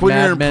like when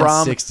you're in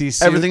prom, 60s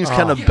suit. everything's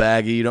kind of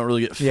baggy. You don't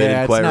really get fitted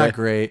it's quite not right.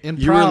 great.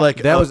 You were like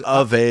that was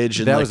of age,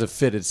 and that was a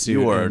fitted suit.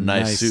 You wore a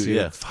nice suit.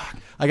 Yeah. Fuck.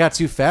 I got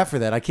too fat for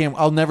that.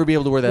 I'll never be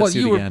able to wear that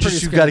suit again.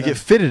 You got to get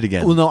fitted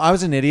again. Well, no, I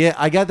was an idiot.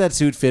 I got that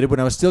suit fitted when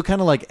I was still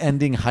kind of like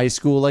ending high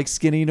school, like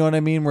skinny. You know what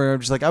I mean? Where I'm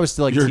just like I was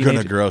still like you're teenager.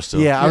 gonna grow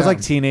still. Yeah, I was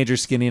like teenager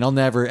skinny, and I'll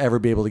never ever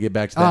be able to get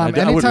back to that. I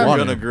wouldn't want You're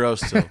gonna grow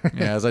still.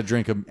 Yeah, as I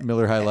drink a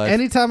Miller High Life.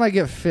 Anytime I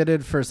get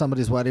fitted for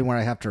somebody's wedding where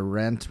I have to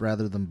rent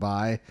rather than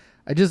buy,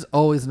 I just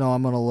always know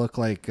I'm gonna look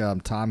like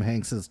Tom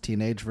Hanks's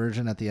teenage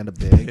version at the end of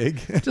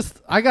Big.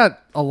 I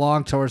got a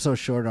long torso,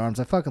 short arms.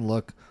 I fucking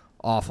look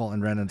awful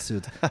in rented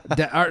suits.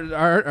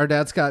 Our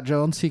dad, Scott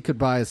Jones, he could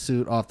buy a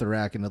suit off the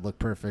rack and it'd look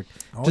perfect.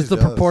 Just the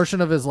proportion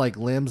of his like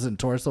limbs and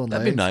torso and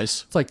That'd legs. be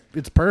nice. It's like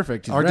it's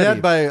perfect. He's Our ready.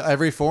 dad, by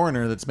every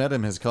foreigner that's met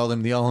him, has called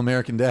him the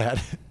All-American Dad.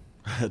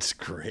 That's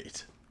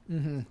great.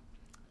 Mm-hmm.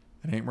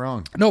 It ain't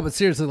wrong. No, but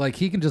seriously, like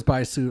he can just buy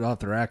a suit off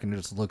the rack and it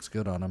just looks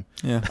good on him.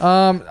 Yeah.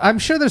 I'm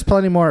sure there's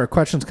plenty more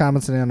questions,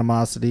 comments, and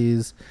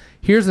animosities.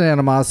 Here's an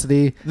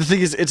animosity. The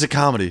thing is, it's a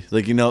comedy.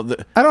 Like I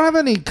don't have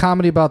any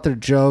comedy about their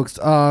jokes.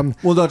 Well,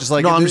 no, just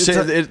like I'm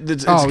saying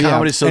it's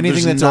comedy. So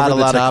anything there's that's not over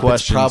a lot the top, of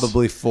questions. it's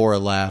probably for a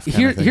laugh.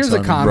 Here's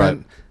a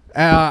comment.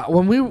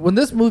 When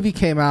this movie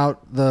came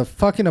out, the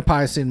fucking a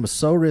pie scene was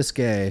so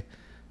risque,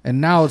 and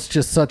now it's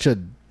just such a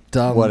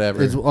dumb.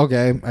 Whatever.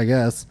 Okay, I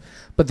guess.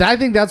 But I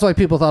think that's why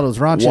people thought it was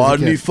raunchy. Why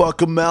didn't he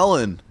fuck a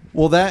melon?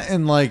 Well, that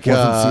and like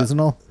wasn't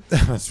seasonal.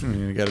 That's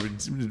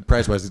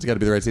price wise, it's got to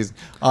be the right season.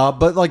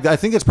 But like, I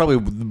think it's probably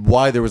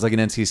why there was like an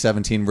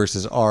NC-17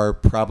 versus R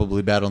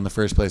probably battle in the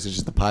first place. It's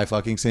just the pie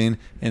fucking scene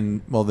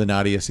and the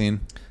Nadia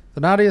scene.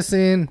 The Nadia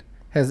scene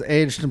has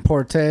aged in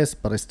poor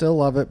taste, but I still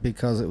love it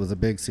because it was a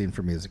big scene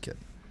for me as a kid.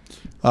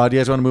 Do you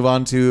guys want to move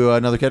on to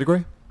another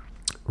category?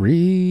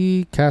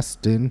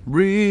 Recasting.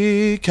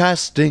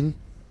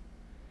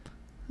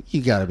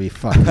 You gotta be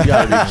fucking. You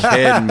gotta be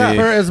kidding me.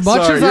 For as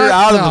much Sorry, as you're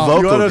out of the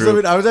vocal You know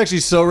group. I was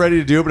actually so ready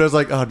to do it, but I was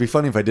like, oh, it'd be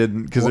funny if I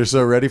didn't because they're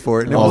so ready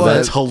for it. And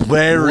that's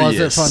hilarious.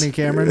 Was it funny,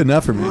 Cameron?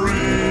 Enough for me.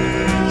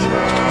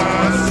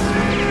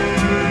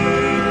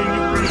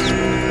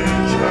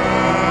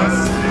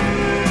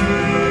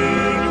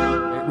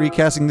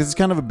 Recasting. This is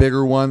kind of a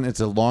bigger one. It's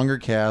a longer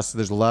cast.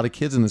 There's a lot of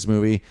kids in this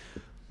movie.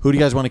 Who do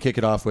you guys want to kick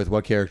it off with?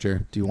 What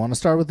character? Do you want to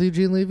start with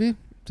Eugene Levy?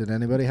 Did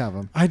anybody have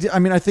him? I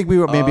mean, I think we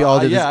maybe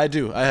all did. Yeah, I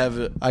do. I have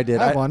it. I did.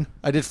 I have one.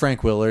 I did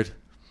Frank Willard.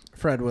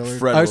 Fred Willard.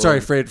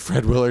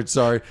 Fred Willard.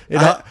 Sorry.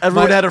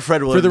 Everyone had a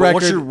Fred Willard. For the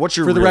record, what's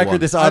your for the real record, one?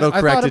 this auto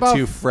corrected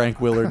to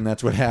Frank Willard, and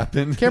that's what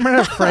happened. Cameron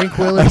had Frank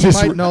Willard. You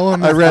might know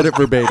him. I read it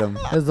verbatim.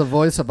 As the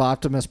voice of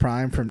Optimus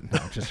Prime from. No,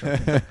 just.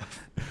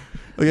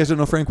 You guys don't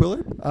know Frank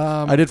Willard?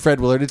 I did Fred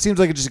Willard. It seems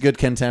like just a good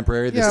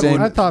contemporary. The same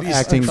I thought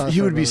acting.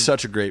 He would be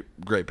such a great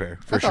pair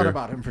for sure. I thought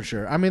about him for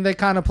sure. I mean, they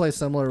kind of play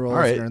similar roles. All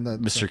right, during the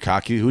Mr.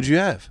 Cocky, who'd you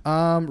have?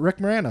 Rick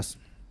Moranis.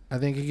 I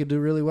think he could do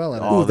really well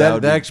at it. Oh,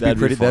 that actually be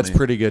pretty. That's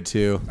pretty good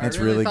too. That's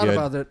really good.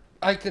 About it.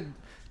 I could.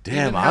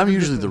 Damn, I'm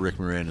usually the Rick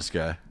Moranis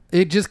guy.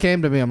 It just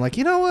came to me. I'm like,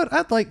 you know what?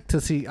 I'd like to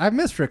see. I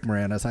miss Rick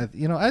Moranis.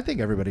 I think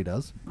everybody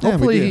does. Yeah,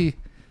 Hopefully,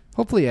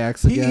 Hopefully he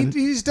acts again.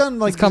 He's done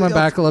like he's coming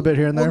back a little bit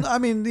here and there. Well, I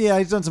mean, yeah,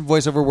 he's done some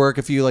voiceover work,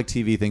 a few like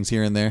TV things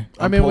here and there.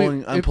 I'm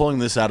pulling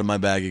this out of my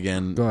bag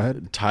again. Go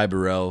ahead. Ty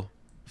Burrell.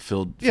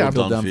 Phil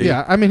Dunphy.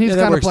 Yeah, I mean he's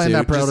kind of playing too.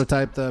 that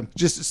prototype.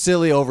 Just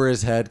silly over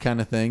his head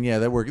kind of thing. Yeah,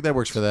 that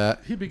works for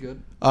that. He'd be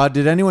good.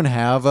 Did anyone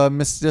have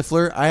Miss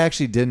Stifler? I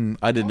actually didn't.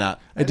 I did not.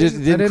 It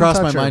didn't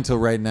cross my mind till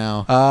right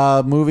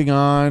now. Moving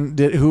on.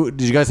 Did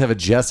you guys have a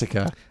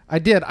Jessica? I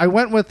did. I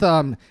went with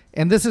and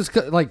this is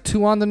like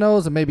too on the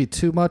nose and maybe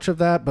too much of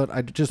that, but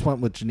I just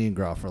went with Janine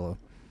Garofalo.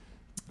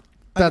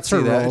 That's her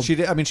role. She'd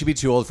be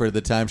too old for it at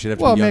the time. She'd have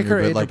to be make younger, her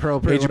age but, like,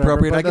 appropriate. Age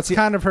appropriate. But that's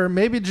kind of her.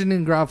 Maybe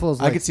Janine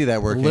Garofalo's. Like I could see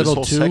that working. This Little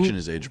whole too. section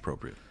is age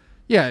appropriate.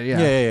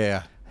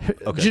 Yeah.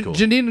 Okay, cool.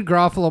 Janine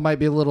Garofalo might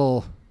be a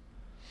little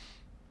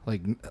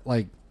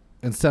like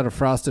instead of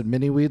frosted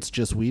mini wheats,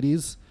 just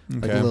Wheaties.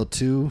 Like a little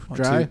too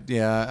dry.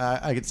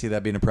 I could see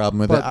that being a problem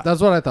with it.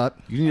 That's what I thought.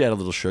 You need to add a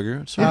little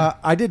sugar.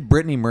 I did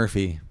Brittany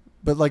Murphy,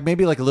 but like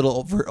maybe like a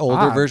little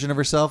older version of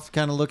herself,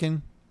 kind of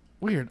looking.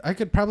 Weird. I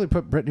could probably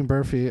put Brittany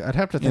Murphy. I'd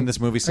have to think in this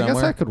movie somewhere. I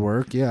guess that could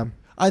work. Yeah.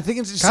 I think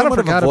it's just Kind of somewhat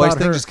of a forgot voice about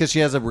thing, her. just because she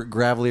has a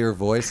gravelier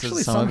voice.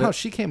 Actually, some of somehow it.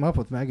 she came up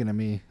with Megan and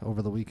me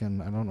over the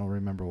weekend. I don't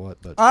remember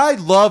what, but I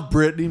love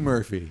Brittany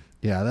Murphy.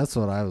 yeah, that's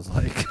what I was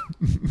like.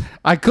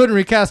 I couldn't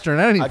recast her in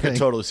anything. I could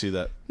totally see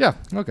that. Yeah.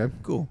 Okay.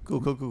 Cool.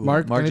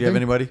 Mark, do you have anything?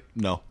 anybody?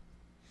 No.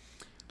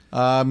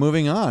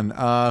 Moving on.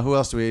 Who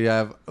else do we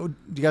have? Oh, do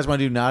you guys want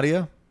to do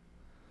Nadia?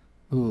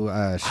 Ooh,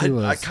 she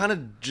was. I kind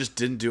of just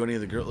didn't do any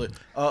of the girl.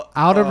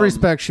 Out of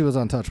respect, she was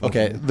untouchable.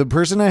 Okay, the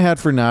person I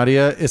had for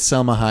Nadia is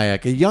Selma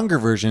Hayek, a younger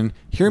version.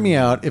 Hear me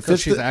out. If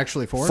she's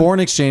actually foreign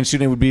exchange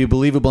student, it would be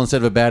believable instead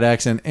of a bad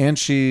accent, and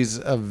she's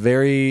a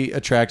very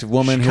attractive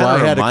woman She who I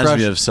kinda had a reminds crush.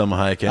 me of Selma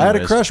Hayek. I had a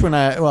anyways. crush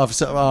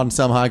on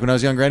Selma Hayek when I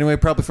was younger. Anyway,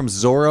 probably from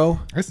Zorro.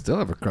 I still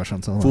have a crush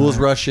on Selma. Fools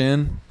Hayek. Rush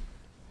In.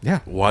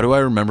 Yeah. Why do I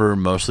remember her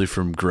mostly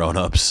from Grown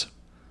Ups?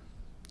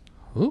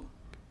 Who?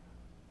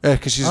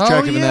 Because she's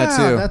attractive in that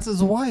too. That's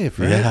his wife,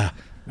 right? Yeah.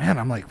 Man,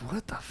 I'm like,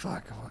 what the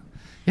fuck?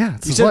 Yeah,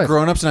 it's You his said wife.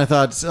 Grown Ups, and I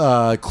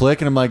thought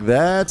Click, and I'm like,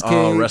 that's Kate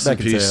Oh, rest in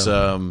peace.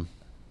 Beckinsale.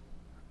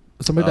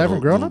 Somebody died from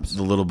Grown Ups?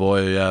 The little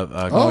boy,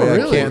 yeah.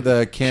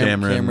 really?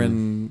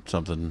 Cameron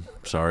something.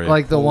 Sorry.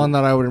 Like the one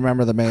that I would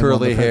remember the main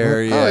curly one, the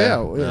hair. family.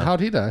 Oh yeah. How'd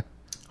he die?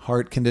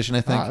 Heart condition,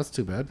 I think. Ah, that's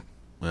too bad.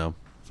 Yeah.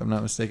 If I'm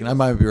not mistaken, I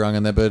might be wrong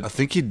on that, but I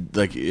think he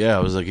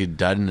it was like he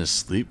died in his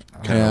sleep.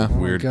 Kind Yeah. of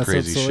weird, I guess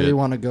crazy that's the way shit. you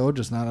want to go,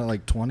 just not at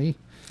like 20.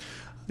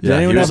 Yeah, he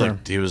anyone was ever-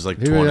 like he was like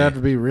He 20. would have to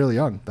be really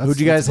young. who'd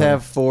you guys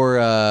have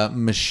for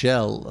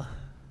Michelle?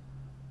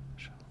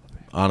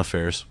 On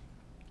Affairs.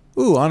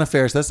 Ooh, Anna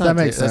Faris. That's not That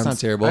makes that's sense. not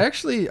terrible.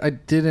 I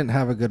didn't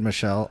have a good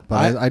Michelle,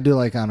 but I do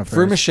like Anna For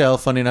Faris. Michelle,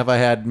 funny enough, I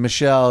had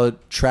Michelle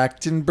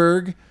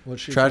Trachtenberg.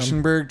 What's she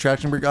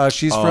Trachtenberg.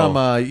 She's from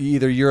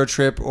either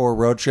Eurotrip or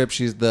Road Trip.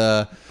 She's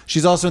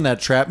also in that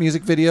trap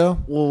music video.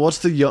 Well,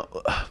 what's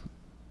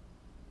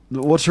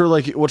her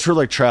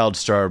like child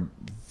star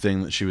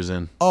thing that she was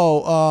in?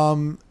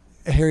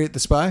 Harriet the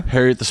Spy.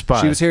 Harriet the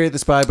Spy. She was Harriet the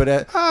Spy, but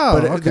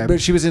okay.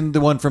 but she was in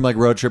the one from like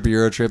Road Trip or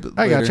Eurotrip.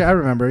 I got you. I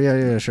remember.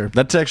 Yeah, sure.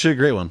 That's actually a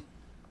great one.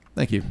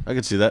 Thank you. I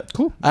could see that.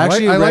 Cool. I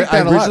like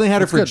that a lot. originally had her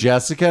That's for good.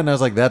 Jessica, and I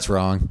was like, that's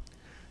wrong.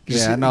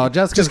 Yeah, no,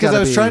 Jessica's just because I gotta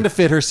was be- trying to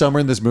fit her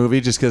somewhere in this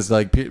movie, just because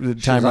like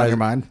time on wise, your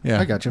mind. Yeah,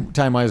 I got you.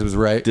 Time wise was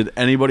right. Did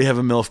anybody have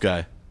a MILF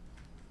guy?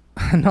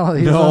 No,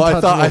 he was No, I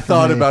untouchable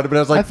thought for me. about it, but I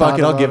was like, fuck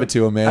it, I'll give it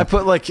to him, man. I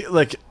put like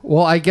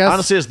Well, I guess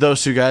honestly, it's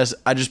those two guys.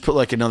 I just put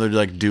like another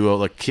like duo.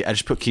 Like I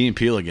just put Key and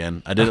Peele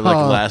again. I did it like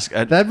last.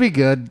 That'd be good.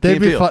 Key and They'd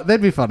be Peele.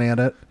 they'd be funny at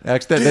it.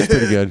 Actually, that's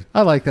pretty good.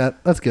 I like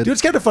that. That's good. Dude,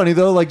 it's kind of funny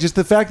though, like just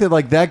the fact that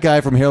like that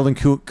guy from Harold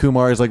and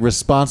Kumar is like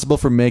responsible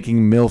for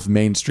making MILF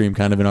mainstream,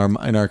 kind of in our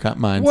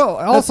minds. Well,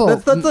 also-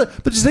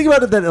 but just think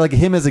about it that like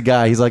him as a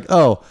guy, he's like,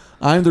 oh,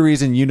 I'm the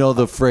reason you know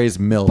the phrase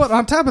MILF. But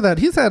on top of that,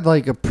 he's had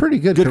like a pretty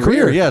good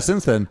career, yeah.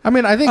 Since then, I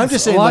mean, I think I'm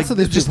just saying, lots like, of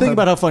these just people think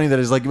about how funny that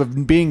is, like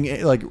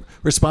being like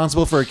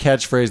responsible for a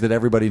catchphrase that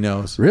everybody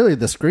knows. Really,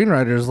 the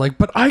screenwriter is like,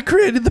 but I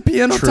created the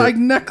piano tag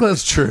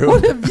necklace. True.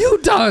 What have you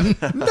done?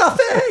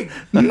 Nothing.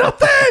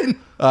 Nothing.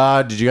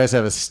 Did you guys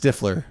have a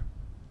Stifler?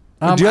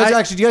 Do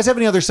you guys have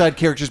any other side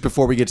characters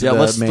before we get to the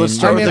main? let's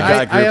start with the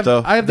guy group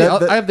though. I have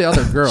the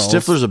other girls.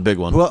 Stifler's a big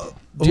one. Well,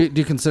 do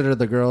you consider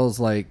the girls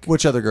like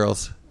which other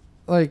girls?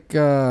 like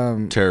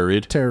Tara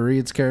Reid. Tara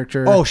Reid's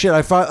character? Oh shit!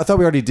 I thought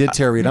we already did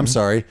Tara Reid. I'm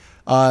sorry.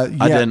 Yeah,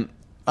 I didn't.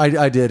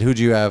 I did. Who'd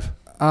you have?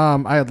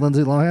 I had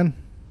Lindsay Lohan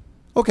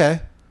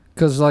Okay,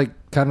 because like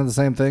kind of the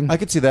same thing. I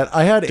could see that.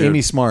 I had Dude.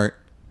 Amy Smart.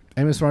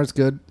 Amy Smart's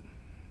good.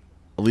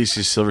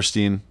 Alicia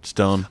Silverstein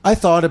Stone. I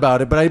thought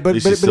about it, but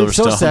it's so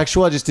Silverstone.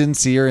 sexual. I just didn't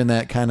see her in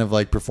that kind of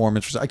like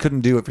performance. I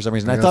couldn't do it for some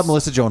reason. I Yes. thought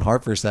Melissa Joan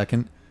Hart for a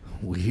second.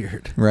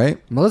 Weird. Right?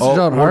 Melissa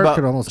Joan what Hart about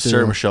could almost do.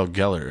 Sarah Michelle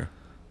Gellar.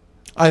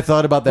 I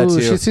thought about that Ooh,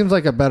 too. she seems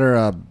like a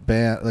better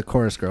the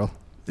chorus girl.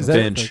 Is that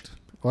Finch.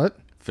 What?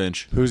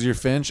 Finch. Who's your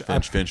Finch?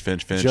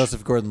 Finch.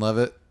 Joseph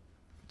Gordon-Levitt.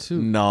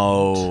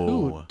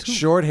 No.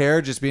 Short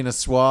hair, just being a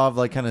suave,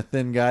 like kind of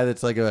thin guy.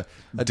 That's like a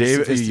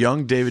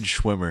young David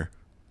Schwimmer.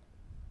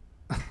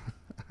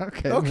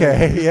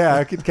 Okay, yeah,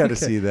 I could kind of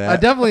see that. I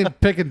definitely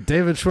picking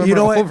David Schwimmer You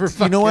know what? over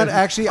You know what?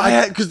 Actually,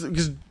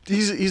 because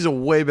he's a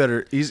way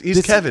better. He's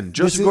This- Kevin.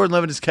 Joseph is-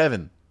 Gordon-Levitt is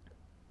Kevin.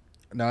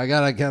 No, I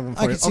got Kevin for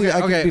I you. could see.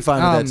 I could be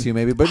fine with that too,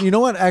 maybe. But you know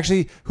what?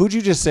 Actually, who'd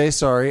you just say?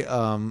 Sorry,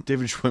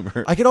 David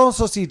Schwimmer. I could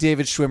also see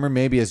David Schwimmer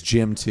maybe as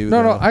Jim too.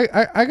 No,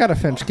 though. I got a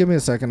Finch. Give me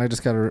a second. I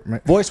just got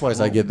to. Voice wise,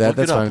 I get that.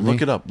 That's fine.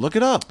 Look it up. Look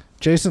it up.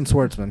 Jason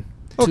Schwartzman.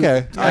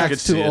 Okay. I could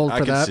too see old it. for I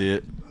could that. see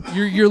it.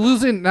 You're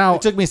losing now.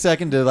 It took me a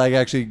second to like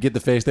actually get the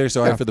face there.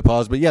 Sorry Yeah. for the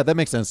pause, but yeah, that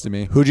makes sense to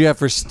me. Who'd you have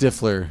for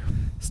Stifler?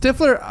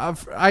 Stifler,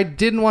 I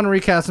didn't want to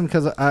recast him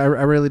because I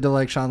really do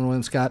like Sean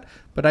William Scott,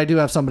 but I do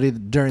have somebody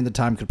that during the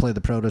time could play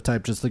the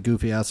prototype, just the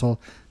goofy asshole.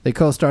 They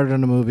co-starred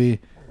in a movie.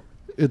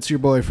 It's your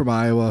boy from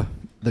Iowa,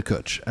 the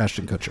Kutch,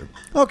 Ashton Kutcher.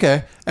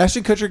 Okay,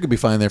 Ashton Kutcher could be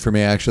fine there for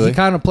me actually. He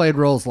kind of played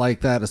roles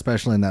like that,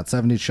 especially in that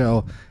 '70s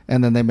show,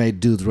 and then they made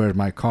Dudes Where's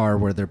My Car,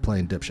 where they're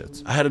playing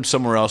dipshits. I had him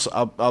somewhere else.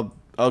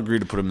 I'll agree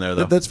to put him there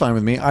though. That's fine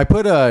with me. I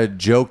put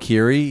Joe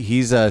Keery.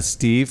 He's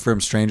Steve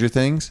from Stranger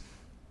Things.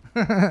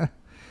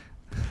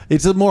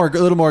 It's a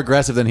little more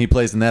aggressive than he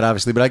plays in that,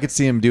 obviously, but I could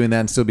see him doing that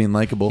and still being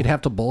likable. He'd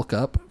have to bulk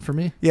up for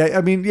me. Yeah,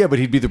 I mean, yeah, but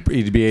he'd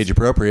be age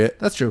appropriate.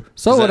 That's true.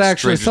 So would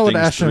actually. So would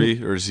Ashton.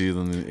 3, or is he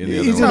in the He's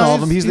other in one? all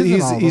of them. He's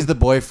in all of the them.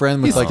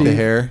 boyfriend with He's like the Steve.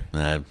 hair.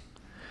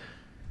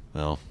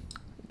 Well,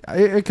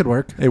 It could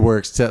work. It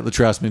works.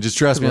 Trust me. Just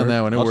trust me on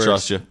that one. It I'll works.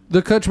 trust you.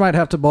 The Kutch might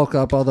have to bulk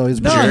up, although he's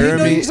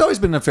He's always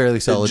been a fairly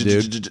solid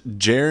dude.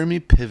 Jeremy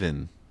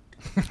Piven.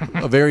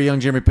 A very young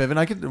Jeremy Piven.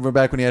 I could remember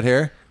back when he had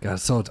hair. God,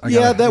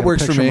 that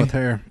works for me. With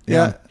hair.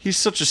 Yeah. He's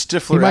such a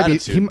Stifler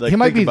attitude. He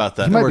might think be. about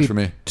that. He might works be for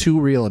me. too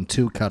real and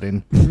too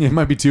cutting. It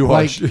might be too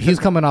Like harsh. he's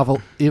coming off.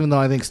 Even though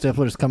I think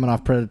Stifler's coming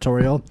off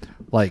predatorial,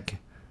 like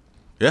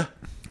Yeah,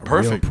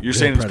 perfect. You're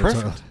saying it's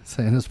perfect.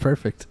 Saying it's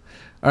perfect.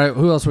 All right,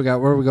 who else we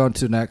got? Where are we going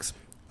to next?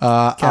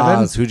 Kevin?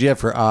 Oz. Who'd you have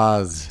for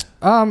Oz?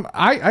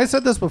 I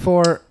said this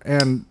before,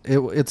 and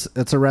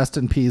it's a rest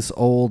in peace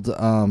old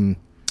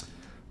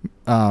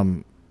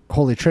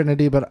Holy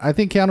Trinity, but I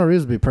think Keanu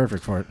Reeves would be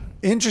perfect for it.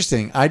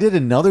 Interesting. I did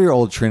another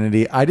old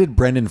Trinity. I did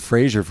Brendan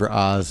Fraser for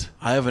Oz.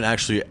 I have an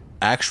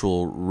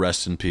actual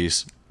rest in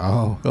peace.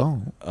 Oh.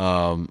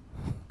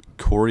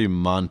 Corey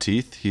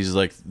Monteith. He's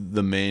like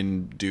the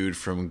main dude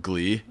from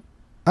Glee.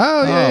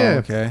 Oh yeah.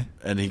 Okay.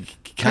 And he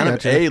kind of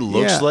gotcha.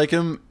 looks like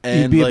him,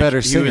 and He'd be a like,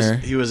 better singer.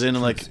 He was in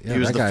like Yeah, he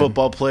was that the guy.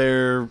 football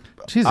player,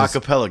 Jesus.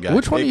 acapella guy.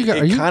 Which one it, of you got?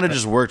 It kind of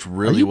just worked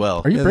really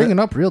well. Are you bringing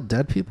up real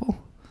dead people?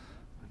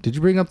 Did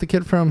you bring up the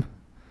kid from?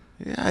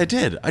 Yeah, I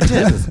did.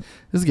 This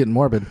is getting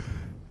morbid.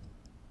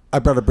 I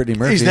brought up Brittany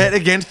Murphy. Is that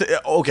against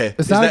the okay?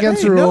 It's not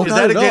against the rule. Is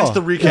that against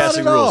the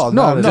recasting rules?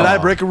 No, Did I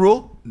break a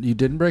rule? You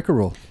didn't break a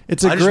rule.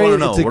 It's a I just wanna great.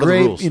 know, It's a what are the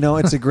great.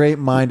 rules? It's a great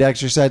mind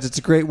exercise. It's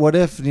a great what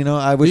if.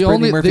 I wish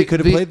Brittany Murphy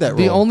could have played that role.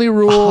 The only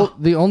rule.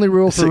 The only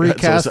rule for So it's-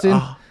 recasting.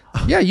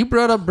 Yeah, you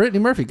brought up Brittany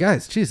Murphy,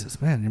 guys.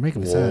 Jesus, man, you're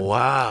making me sad.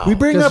 Wow. We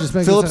bring Guys up just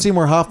make Philip this up.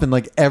 Seymour Hoffman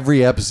like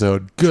every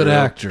episode. Good True,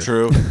 actor.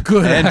 True.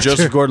 Good and actor.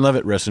 Joseph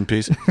Gordon-Levitt, rest in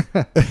peace.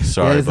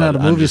 Sorry, Yeah, he's not a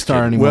bud, I'm movie just star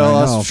kidding. anymore. Well,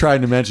 I I know. was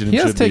trying to mention him. He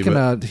has should be, taken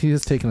but he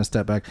has taken a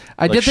step back.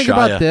 I Like did think Shia.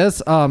 about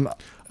this.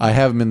 I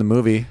have him in the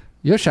movie.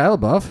 You have Shia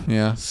LaBeouf.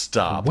 Yeah.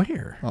 Stop.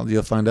 Where? Well,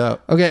 you'll find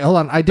out. Okay, hold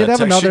on. I did That's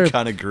have another. actually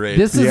kinda great.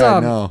 This is Yeah, I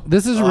know.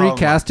 this is Oh my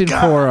recasting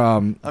God. for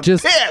I'm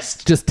just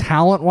pissed. just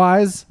talent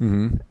wise.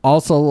 Mm-hmm.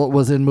 Also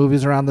was in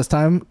movies around this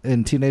time,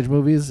 in teenage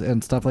movies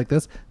and stuff like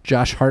this.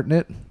 Josh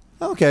Hartnett.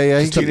 Okay.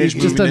 Yeah. Teenage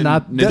just Mutant a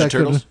not Ninja that good-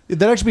 Turtles.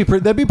 That'd actually be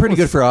that'd be pretty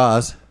good for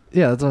Oz.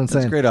 Yeah, that's what I'm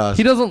saying. great Oz.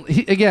 He doesn't.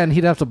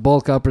 He'd have to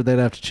bulk up, or they'd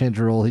have to change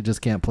the role. He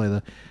just can't play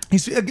the.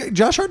 He's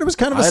Josh Hartnett was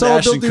kind of I a had solid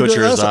Ashton dude.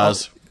 Kutcher as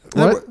Oz.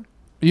 What?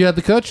 You had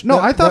the coach? No,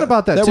 That- I thought that-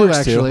 about that, that too. works,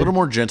 too. A Actually, little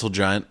more gentle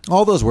giant.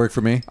 All those work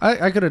for me.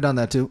 I could have done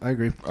that too. I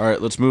agree. All right,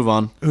 let's move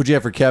on. Who'd you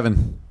have for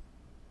Kevin?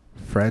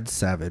 Fred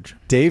Savage.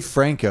 Dave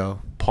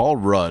Franco. Paul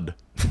Rudd.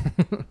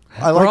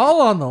 I We're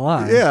all on the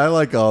line. Yeah, I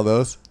like all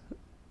those.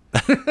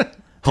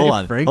 Hold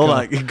on. Franco. Hold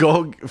on.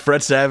 Go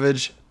Fred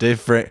Savage, Dave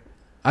Frank.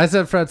 I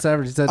said Fred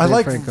Savage. He said I Dave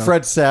like Franco.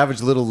 Fred Savage.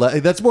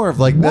 That's more of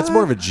that's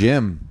more of a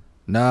Jim.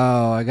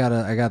 No, I got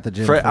the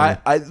gym. Fred, for you.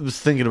 I was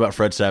thinking about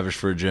Fred Savage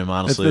for a gym,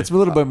 honestly. It's a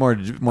little bit more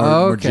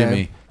Okay.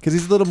 Jimmy because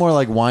he's a little more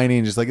like whiny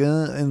and just like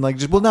and like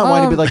just not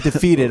whiny but like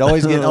defeated.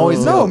 Always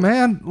No,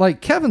 man.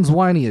 Like Kevin's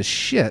whiny as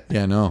shit.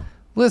 Yeah, no.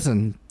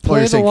 Listen, Oh, play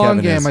you're the saying long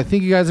Kevin game. is. I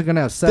think you guys are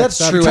gonna have sex. That's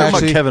true. talking about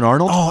Actually, Kevin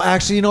Arnold? Oh,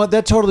 actually, you know what?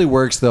 That totally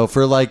works though.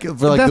 For like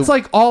That's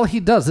like all he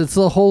does. It's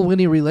the whole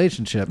Winnie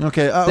relationship.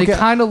 okay. They Okay.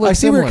 kind of look I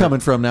see similar. where you're coming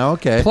from now.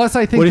 Okay. Plus,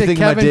 I think what do you that think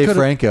about Kevin Dave could've-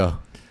 Franco?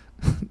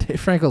 Dave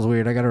Franco's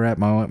weird. I got to wrap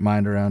my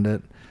mind around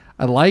it.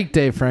 I like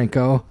Dave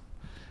Franco.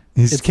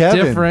 He's It's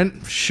Kevin.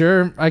 different.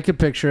 Sure, I could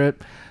picture it.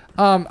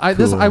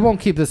 I won't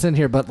keep this in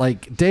here, but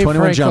like Dave 21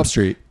 Franco, Jump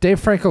Street. Dave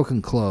Franco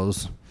can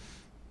close.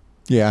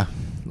 Yeah.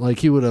 Like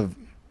he would have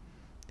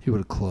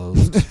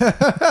closed.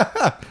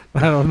 I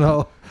don't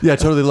know. Yeah,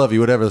 totally love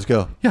you. Whatever. Let's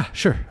go. Yeah,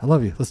 sure. I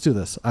love you. Let's do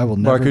this. I will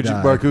never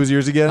die. Mark, who's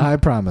yours again? I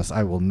promise.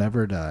 I will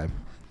never die.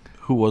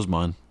 Who was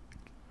mine?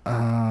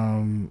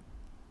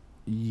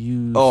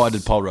 You. Oh, I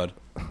did Paul Rudd.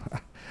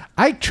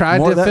 I tried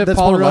More- to fit that's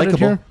Paul more Rudd in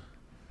likable. here.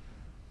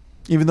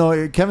 Even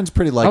though Kevin's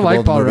pretty I likable. like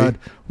in the Paul movie. Rudd.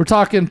 We're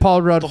talking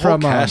Paul Rudd The whole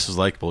from. cast is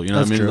likable. You know what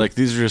I that's mean? true. Like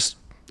these are just.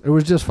 It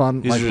was just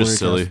fun. These are just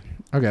silly.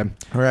 Okay.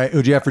 All right,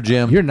 who'd you have for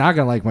Jim? You're not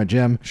gonna like my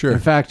Jim. Sure. In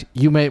fact,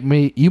 you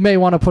may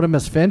want to put him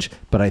as Finch,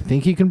 but I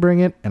think he can bring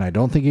it, and I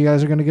don't think you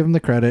guys are gonna give him the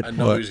credit. I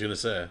know what he was gonna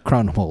say.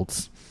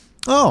 Krumholtz.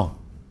 Oh,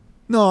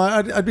 no,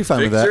 I'd be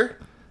fine with that. Victor?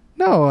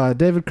 No,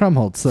 David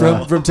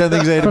Krumholtz. From 10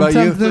 Things I Hate from About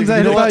 10 You. Things I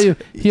Hate know About what? You.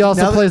 He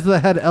also Now that- plays the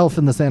head elf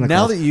in the Santa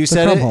Now Claus. that you The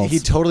said it, Krumholtz.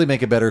 he'd totally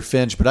make a better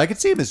Finch, but I could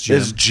see him as Jim.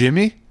 Is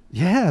Jimmy?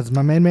 Yeah, it's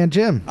my main man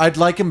Jim. I'd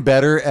like him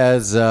better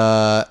as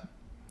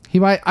He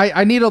might.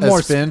 I need a as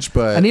more Finch,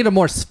 but I need a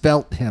more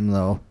svelte him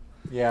though.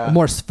 Yeah.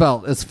 More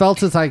svelte, as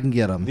svelte as I can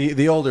get him.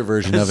 the older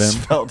version of him. As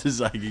felt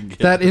as I can get.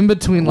 That in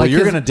between, Well, like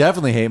you're his- gonna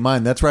definitely hate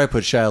mine. That's where I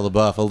put Shia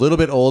LaBeouf. A little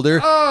bit older,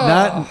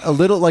 not a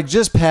little, like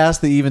just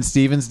past the Even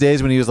Stevens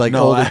days when he was like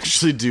No, older. I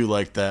actually do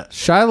like that.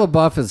 Shia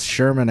LaBeouf is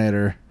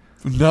Shermanator.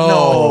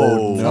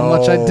 No, How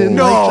much I didn't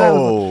like Shia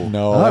LaBeouf.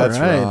 No, All that's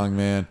right. wrong,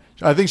 man.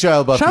 I think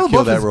Shia LaBeouf Shia could kill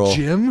LaBeouf that is role.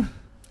 Jim.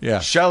 Yeah.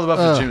 Shia LaBeouf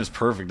and Jim is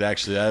perfect,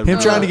 actually. Him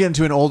trying to get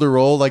into an older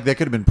role, like that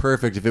could have been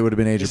perfect if it would have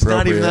been age It's not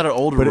appropriate. even that an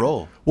older But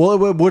role. Well,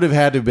 it would have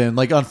had to have been.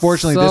 Like,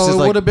 unfortunately, So this it is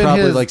would like have been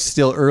probably his- like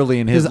still early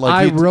in his. His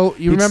Like, he'd You still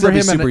remember be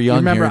him? super You young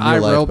remember here in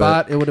real life, iRobot?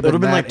 but- It would have It would been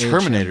have been like that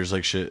age. Terminators,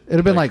 like shit. It'd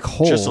have been like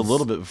Holes. Just a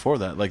little bit before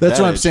that. Like That's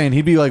that what I'm age. saying.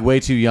 He'd be like way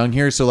too young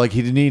here, so like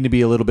he'd need to be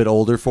a little bit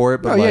older for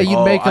it. But Oh yeah, like,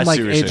 you'd make I him see like what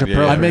you're age saying. Yeah,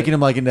 appropriate. I'm making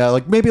him like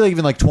like maybe like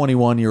even like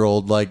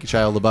 21-year-old like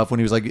Shia LaBeouf when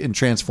he was like in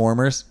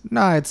Transformers.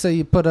 No, I'd say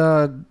you put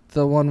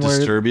the one where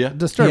Disturbia?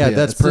 Disturbia. Yeah,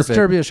 that's It's perfect.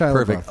 Disturbia Shia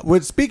Perfect. LaBeouf.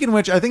 Well, speaking of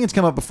which, I think it's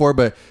come up before,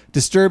 but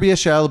Disturbia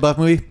Shia LaBeouf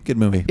movie, good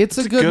movie. It's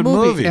a good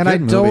movie, and Good I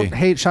movie. don't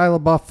hate Shia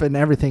LaBeouf and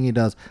everything he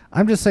does.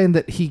 I'm just saying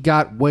that he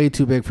got way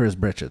too big for his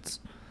britches.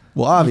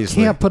 Well,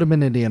 obviously, You can't put him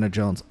in Indiana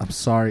Jones. I'm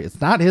sorry. It's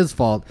not his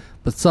fault,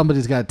 but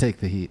somebody's got to take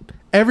the heat.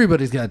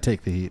 Everybody's got to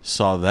take the heat.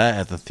 Saw that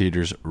at the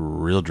theaters,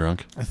 real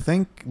drunk. I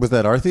think was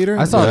that our theater?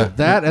 I saw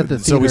that at the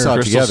theater. So we saw it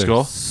Crystal together.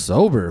 Skull?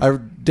 Sober. I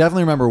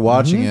definitely remember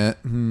watching it.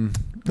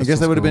 I guess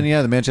that would have been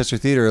Skull. the Manchester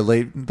Theater, a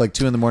late like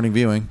 2 a.m.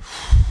 viewing.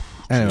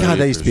 Anyway, God,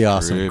 that used to be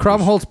awesome. Creepers.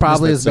 Krumholtz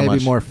probably Missed is that so maybe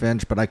much. more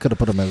Finch, but I could have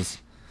put him as.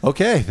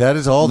 Okay, that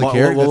is all the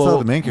characters. That's all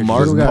the main characters.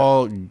 Mark Who got-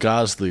 Paul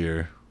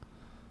Gosling.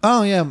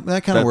 Oh yeah,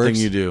 that kind That of works.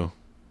 thing you do.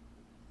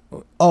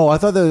 Oh, I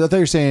thought you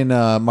were saying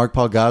Mark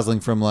Paul Gosling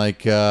from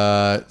like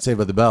Saved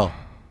by the Bell.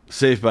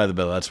 Saved by the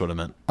Bell. That's what I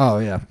meant. Oh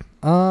yeah.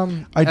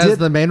 I As did-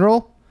 the main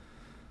role.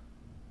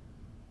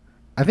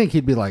 I think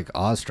he'd be like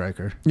Oz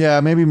Striker. Yeah,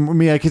 maybe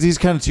because he's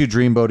kind of too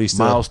dreamboaty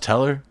still. Miles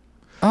Teller.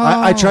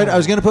 I tried. I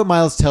was gonna put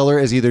Miles Teller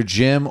as either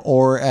Jim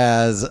or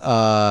as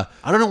I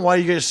don't know why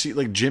you guys see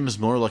like Jim is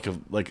more like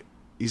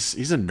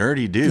he's a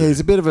nerdy dude. yeah, he's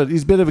a bit of a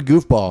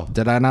goofball.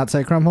 Did I not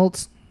say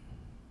Krumholtz?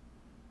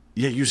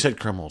 Yeah, you said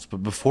Krumholtz,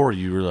 but before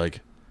you were like,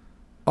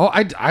 Oh,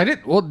 I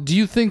did. Well, do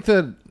you think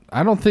that?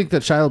 I don't think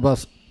that Shia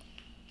LaBeouf's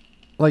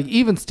like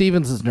even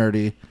Stevens is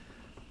nerdy,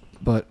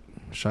 but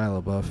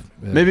Shia LaBeouf.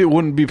 Yeah. maybe it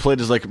wouldn't be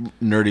played as like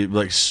nerdy.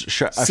 Like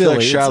I feel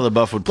like Silly. Shia It's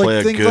LaBeouf would play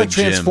a think good like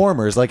Jim.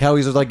 Transformers, like how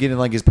he's like getting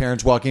like his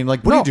parents walking,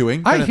 like what are you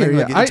doing? I Kinda hear thing.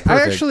 you. Like, it's I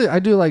perfect. actually I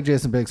do like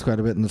Jason Biggs quite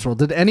a bit in this role.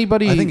 Did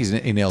anybody? I think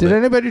he nailed Did it.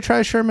 anybody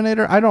try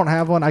Shermanator? I don't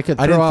have one. I could.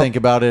 I throw didn't out- think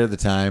about it at the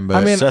time, but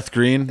I mean, Seth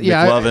Green,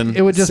 yeah, McLovin.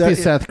 it would just be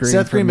Seth Green.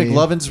 Seth for Green, me.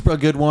 McLovin's a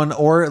good one,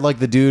 or like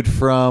the dude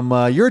from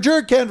You're a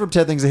Jerk, Ken from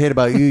 10 Things I Hate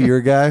About You. You're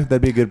a guy.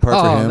 That'd be a good part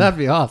for Oh, him. that'd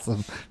be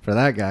awesome for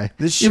that guy.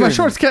 This You my shirt-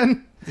 shorts,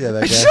 Ken. Yeah,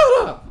 that guy.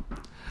 Shut up.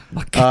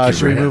 I'll kick your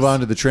Should we move ass. on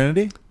to the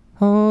Trinity?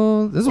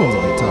 Oh, this one's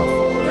gonna be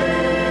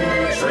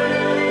tough.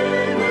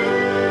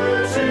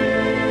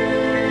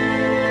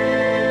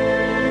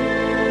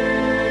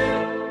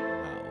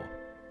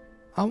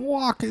 I'm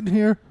walking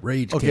here.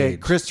 Rage Okay,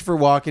 cage. Christopher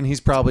Walken. He's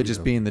probably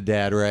just being the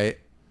dad, right?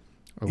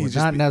 I he's would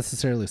just not be-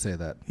 necessarily say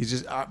that. He's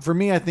just for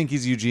me. I think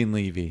he's Eugene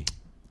Levy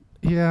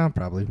Yeah,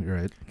 probably. You're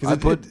right.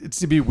 because it's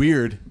to be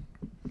weird.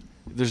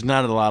 There's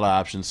not a lot of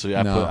options, so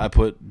No. I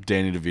put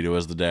Danny DeVito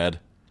as the dad.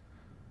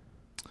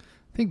 I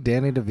think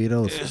Danny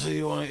DeVito is. So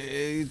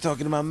you're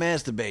talking about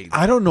masturbating?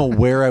 I don't know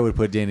where I would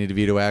put Danny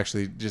DeVito.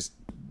 Actually, just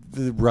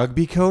the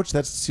rugby coach.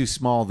 That's too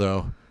small,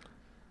 though.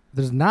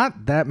 There's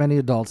not that many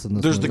adults in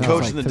this. There's the movie. coach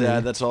It's and like the 3.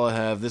 dad. That's all I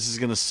have. This is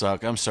gonna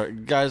suck. I'm sorry,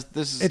 guys.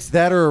 This is. It's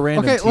that or a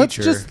random Okay,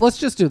 teacher. let's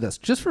just do this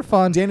just for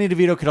fun. Danny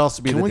DeVito could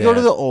also be Can the we dad. go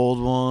to the old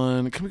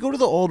one? Can we go to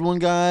the old one,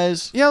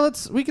 guys? Yeah,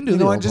 we can do You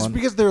the know what? old Just one.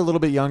 because they're a little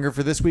bit younger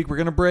for this week, we're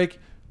gonna break.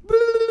 We're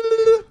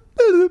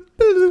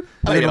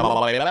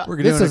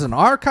gonna This do is an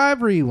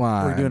archive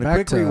rewind. We're doing a Back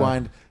quick to-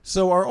 rewind.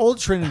 So our old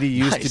Trinity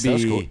used Nice, to that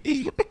was be,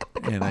 cool.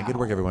 and good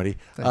work, everybody.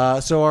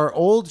 So our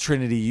old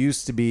Trinity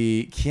used to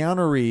be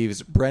Keanu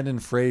Reeves, Brendan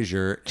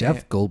Fraser,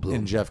 Jeff Goldblum.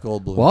 and Jeff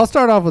Goldblum. Well, I'll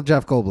start off with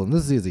Jeff Goldblum.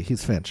 This is easy.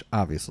 He's Finch,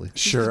 obviously.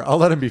 Sure, I'll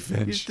let him be He's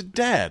Finch. the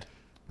dad.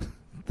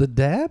 The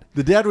dad?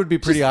 The dad would be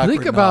pretty Just awkward.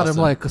 think and about him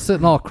awesome. like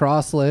sitting all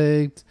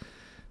cross-legged,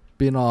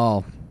 being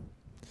all.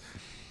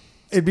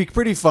 It'd be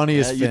pretty funny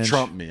Yeah, as you Finch.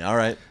 trump me. All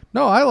right.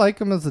 No, I like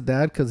him as a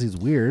dad because he's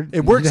weird.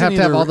 It works. You have in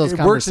to either, have all those it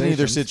works in either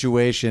conversations.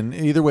 situation.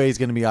 Either way, he's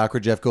going to be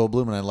awkward, Jeff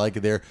Goldblum, and I like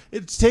it there.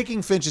 It's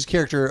taking Finch's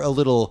character a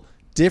little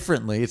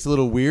differently. It's a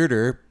little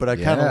weirder, but I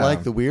kind of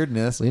like the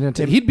weirdness.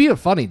 He'd be a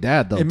funny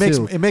dad though. It makes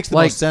the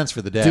most sense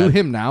for the dad. Do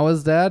him now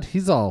as dad.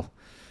 He's all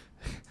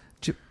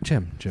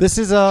Jim. This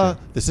is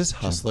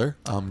Hustler,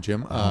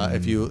 Jim.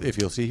 If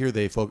you'll see here,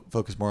 they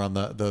focus more on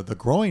the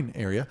groin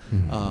area.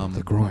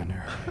 The groin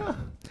area.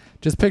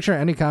 Just picture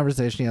any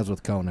conversation he has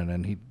with Conan,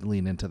 and he'd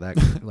lean into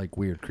that like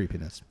weird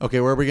creepiness. Okay,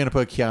 where are we gonna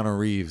put Keanu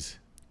Reeves?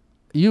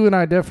 You and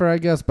I differ, I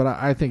guess, but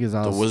I think he's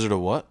Oz. The Wizard of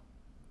what?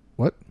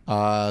 What?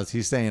 Oz.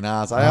 He's saying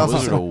Oz.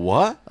 Wizard of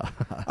what?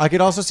 I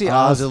could also see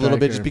Oz a little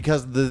bit Striker.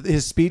 just because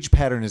his speech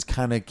pattern is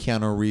kind of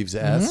Keanu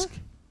Reeves-esque.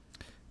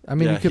 I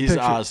mean, Yeah, you could he's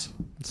picture. Oz.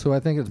 So I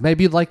think it's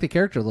maybe you'd like the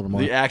character a little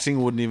more. The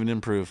acting wouldn't even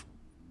improve.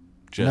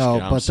 Jessica, no,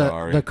 I'm but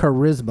sorry. the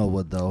charisma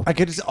would though. I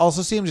could just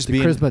also see him just The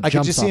being. charisma I could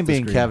jumps just see him off the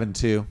being screen. Kevin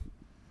too.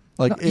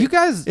 Like No, you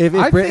guys, if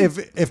I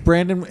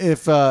Brandon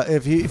if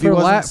he For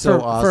wasn't so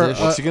Ozish,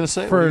 What's he gonna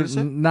say? What For are you gonna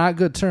say? not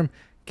good term,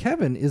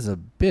 Kevin is a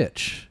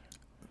bitch.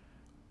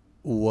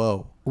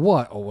 whoa,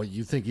 What? Oh, what,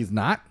 you think he's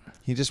not?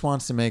 he just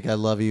wants to make "I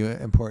love you"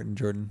 important,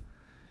 Jordan.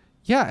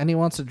 Yeah, and he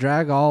wants to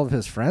drag all of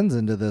his friends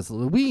into this.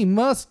 We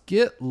must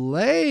get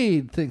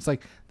laid. Things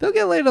like they'll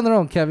get laid on their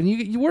own. Kevin,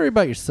 you worry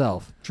about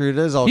yourself. True, it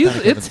is all. It's kind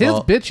of Kevin's his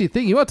fault. bitchy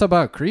thing. You want to talk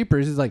about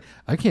creepers? He's like,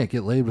 I can't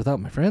get laid without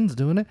my friends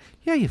doing it.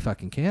 Yeah, you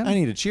fucking can. I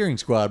need a cheering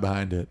squad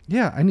behind it.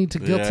 Yeah, I need to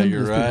guilt Yeah, him.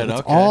 you're It's right. It's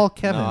Okay. all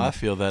Kevin. No, I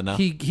feel that now.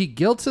 He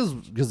guilts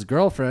his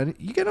girlfriend.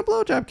 You get a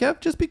blowjob,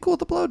 Kev. Just be cool with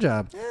the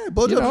blowjob. Yeah,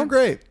 blowjobs are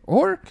great.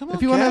 Or Come if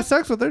on, you want to Kev. have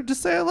sex with her,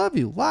 just say I love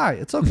you. Lie.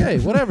 It's okay.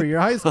 Whatever.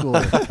 You're high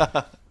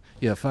schooler.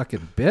 You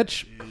fucking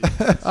bitch.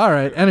 All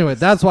right. Anyway,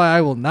 that's why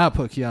I will not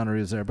put Keanu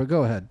Reeves there. But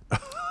go ahead.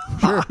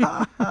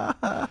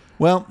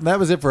 Well, that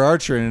was it for our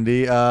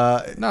Trinity.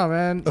 No,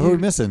 man. Who are we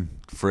missing?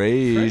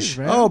 Frasier.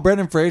 man. Oh,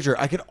 Brendan Fraser.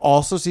 I could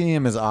also see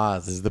him as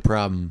Oz. Is the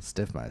problem?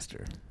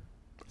 Stiffmeister.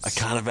 I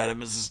kind of had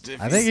him as a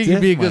stiff. I think he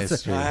could be a good.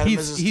 Stiffmeister. I had him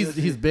as a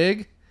stiffy. He's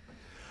big.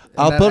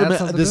 I'll That put adds him.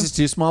 something This to is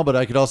too small, but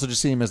I could also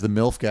just see him as the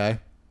MILF guy.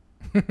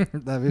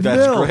 That'd be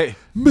That's fun. great.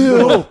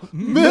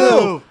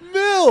 MILF.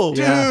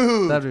 Yeah,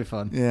 Dude. that'd be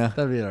fun. Yeah.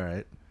 That'd be all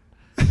right.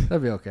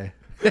 That'd be okay.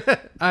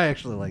 I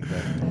actually like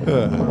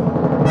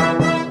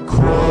that.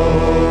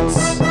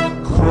 Quotes.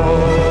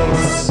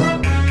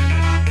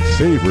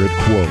 Favorite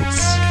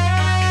quotes.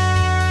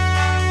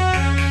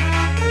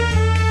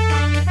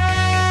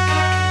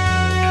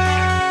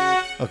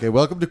 Okay,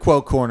 welcome to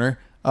Quote Corner.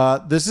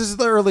 This is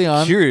the early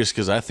on. Curious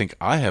because I think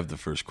I have the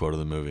first quote of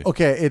the movie.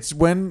 Okay, it's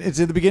in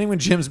the beginning when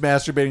Jim's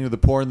masturbating to the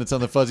porn that's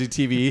on the fuzzy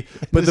TV,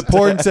 but the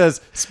porn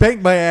says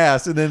 "spank my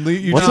ass," and then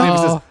Eugene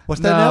says,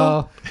 "What's that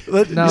now?"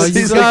 No, you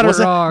He's got like, it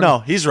wrong. No,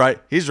 he's right.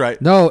 He's right.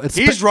 No, it's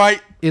he's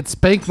right. It's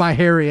spank my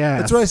hairy ass.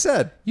 That's what I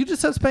said. You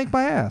just said spank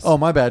my ass. Oh,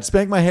 my bad.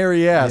 Spank my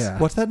hairy ass. Yeah.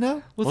 What's that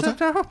now? What's that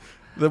now?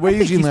 The way I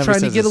think Eugene he's Levy trying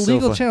to says get is so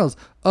illegal fun. channels.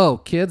 Oh,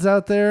 kids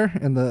out there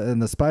in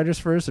the spiders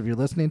first, if you're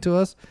listening to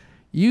us,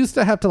 you used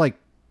to have to like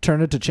turn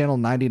it to channel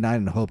 99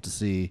 and hope to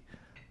see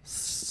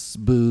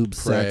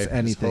boobs, Pray, sex, just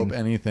anything. hope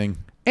anything.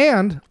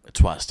 And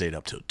That's why I stayed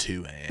up till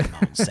 2 a.m.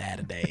 on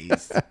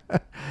Saturdays.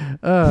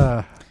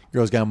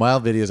 Girls Gone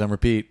Wild videos on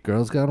repeat.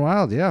 Girls Gone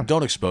Wild, yeah.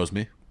 Don't expose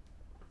me.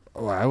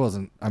 Oh, I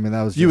wasn't. I mean,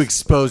 that was You just,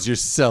 expose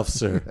yourself,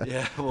 sir.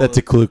 Yeah, well, That's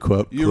a clue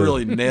quote. You Clue.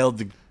 really nailed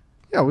the.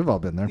 yeah, we've all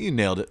been there. You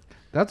nailed it.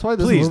 That's why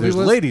this Please, movie there's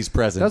was. ladies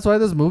present. That's why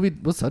this movie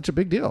was such a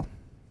big deal.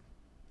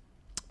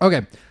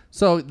 Okay,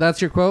 so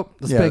that's your quote.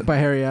 The Yeah. spank my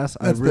hairy ass.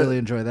 I That's really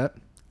enjoy that.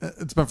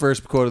 It's my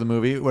first quote of the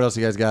movie. What else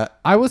you guys got?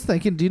 I was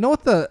thinking, do you know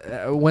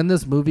what when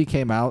this movie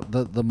came out,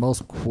 the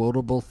most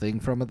quotable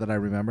thing from it that I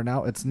remember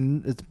now? It's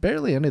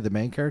barely any of the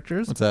main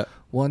characters. What's that?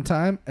 One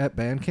time at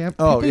band camp,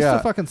 Oh, people yeah.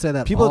 still fucking say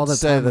that People all the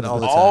say time. that all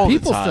the time.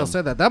 People All the still time.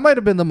 say that. That might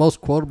have been the most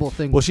quotable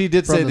thing. Well, she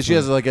did from say that this she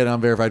has movie. like an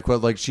unverified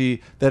quote. Like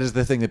that is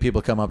the thing that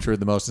people come up to her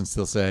the most and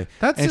still say.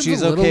 That and seems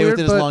she's a little okay weird,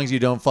 with it as but- long as you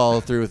don't follow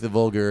through with the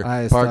vulgar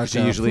I part. 'Cause stuck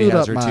she a usually flute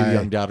has up her two my-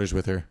 young daughters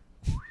with her.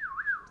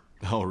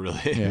 Oh, really?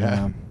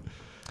 Yeah.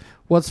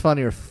 What's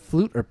funnier,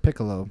 flute or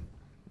piccolo?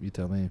 You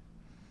tell me.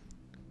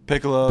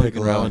 Piccolo,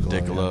 Piccolo, and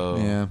Diccolo.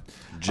 Yeah.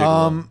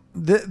 Gigolo.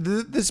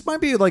 This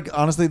might be like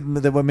honestly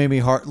what made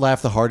me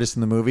laugh the hardest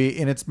in the movie,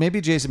 and it's maybe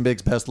Jason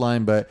Biggs' best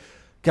line. But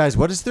guys,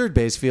 what does third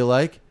base feel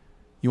like?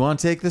 You want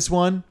to take this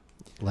one?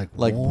 Like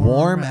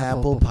warm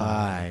apple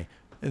pie.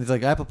 And it's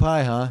like apple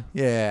pie, huh?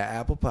 Yeah,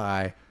 apple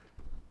pie.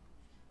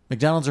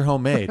 McDonald's are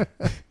homemade.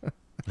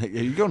 Are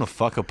you going to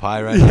fuck a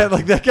pie right now? Yeah,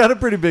 like that got a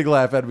pretty big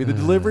laugh out of me. The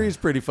delivery is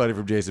pretty funny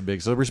from Jason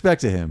Biggs, so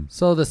respect to him.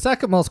 So the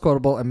second most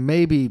quotable, and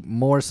maybe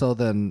more so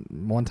than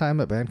one time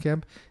at band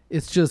camp,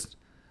 it's just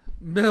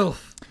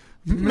MILF.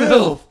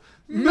 MILF.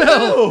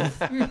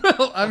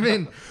 MILF. I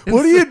mean,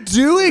 What are you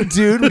doing,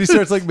 dude? When he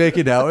starts like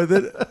making out with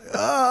it.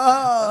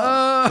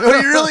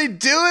 Are you really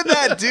doing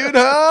that, dude,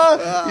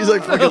 huh? He's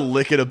like fucking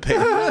licking a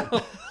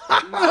paper.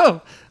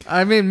 no.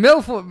 I mean,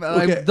 MILF,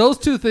 like, Okay. those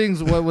two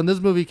things, when this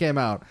movie came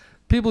out,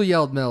 people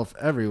yelled MILF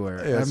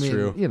everywhere. Yeah, that's I mean,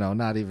 true. you know,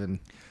 not even.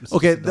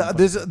 Okay,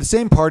 the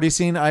same party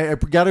scene. I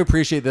got to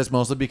appreciate this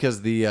mostly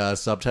because the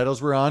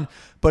subtitles were on.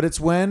 But it's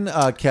when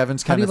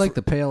Kevin's How kind do of you like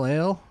the pale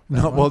ale?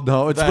 no, well,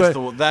 no, it's That's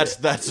when, that's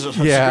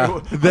yeah,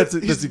 that's a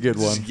good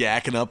He's one.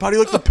 yakking up. How do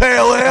you like the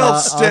pale ale,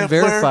 Stifler?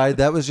 Unverified.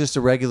 That was just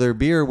a regular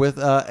beer with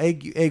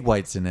egg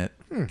whites in it.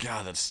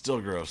 God, that's still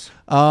gross.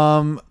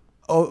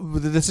 Oh,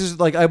 this is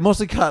like I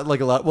mostly cut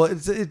like a lot. Well,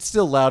 it's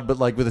still loud, but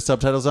like with the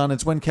subtitles on,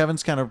 it's when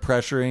Kevin's kind of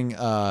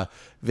pressuring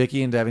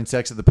Vicky into having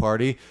sex at the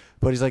party.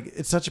 But he's like,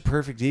 "It's such a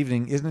perfect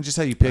evening, isn't it? Just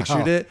how you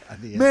pictured it,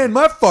 man.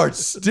 My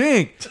farts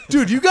stink,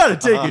 dude. You got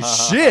to take a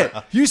shit.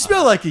 You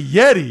smell like a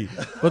Yeti."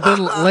 But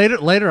then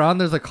later on,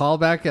 there's a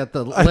callback at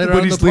the later when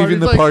on he's the party, leaving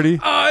the like, party.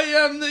 I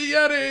am the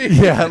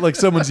Yeti. Yeah, like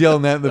someone's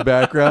yelling that in the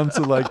background.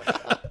 So like,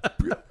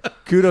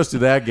 kudos to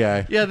that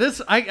guy. Yeah,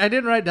 I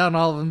didn't write down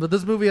all of them, but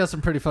this movie has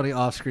some pretty funny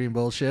off-screen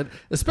bullshit,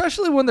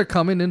 especially when they're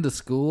coming into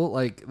school,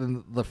 like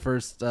in the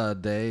first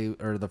day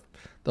or the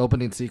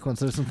opening sequence.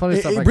 There's some funny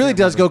stuff. It really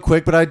does go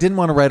quick, but I didn't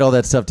want to write all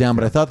that stuff down.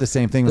 But I thought the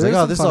same thing. I was like,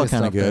 oh, this is all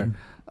kind of good.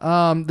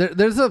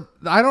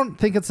 I don't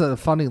think it's a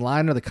funny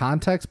line or the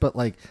context, but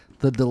like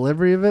the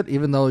delivery of it,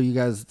 even though you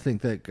guys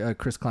think that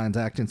Chris Klein's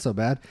acting so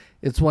bad,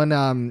 it's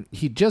when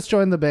he just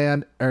joined the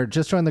band or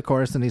just joined the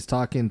chorus, and he's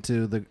talking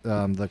to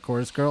the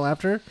chorus girl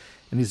after,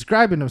 and he's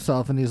describing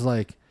himself, and he's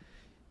like,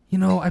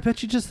 I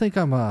bet you just think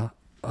I'm a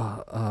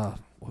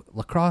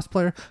lacrosse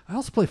player. I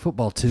also play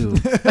football too.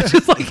 I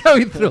just like how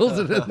he throws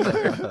it in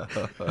there.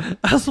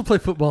 I also play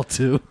football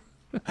too.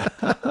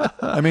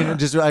 I mean,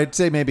 I'd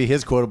say maybe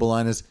his quotable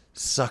line is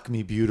 "Suck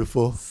me,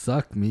 beautiful."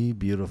 Suck me,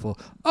 beautiful.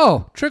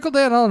 Oh, trickle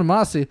down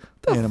animosity.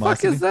 The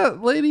fuck is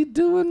that lady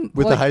doing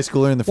with the high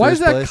schooler in the why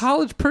first place? Why place? is that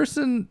college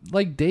person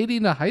like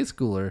dating a high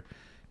schooler?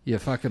 You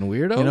fucking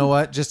weirdo. You know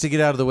what? Just to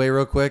get out of the way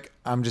real quick,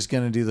 I'm just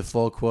gonna do the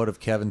full quote of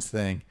Kevin's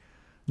thing.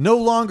 No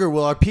longer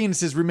will our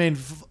penises remain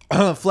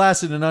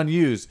flaccid and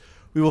unused.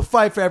 We will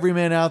fight for every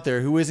man out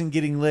there who isn't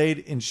getting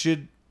laid and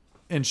should.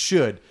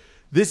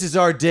 This is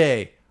our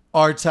day,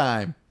 our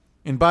time.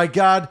 And by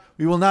God,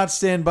 we will not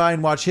stand by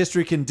and watch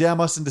history condemn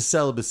us into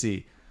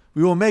celibacy.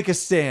 We will make a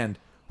stand.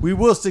 We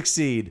will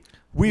succeed.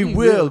 We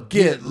will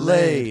get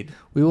laid.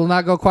 We will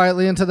not go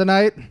quietly into the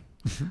night.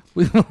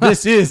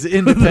 This is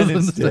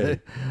Independence Day.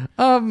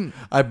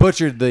 I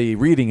butchered the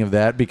reading of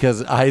that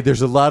because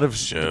there's a lot of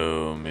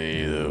show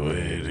me the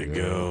way to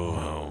go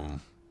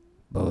home.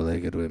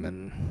 Bow-legged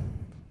women.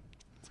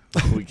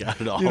 We got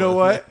it all. You know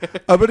what?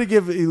 I'm going to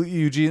give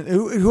Eugene.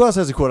 Who else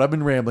has a quote? I've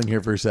been rambling here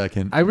for a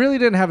second. I really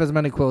didn't have as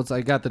many quotes.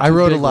 I got the. I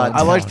wrote a lot.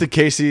 I liked the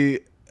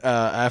Casey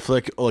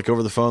Affleck like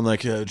over the phone,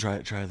 like try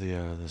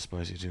the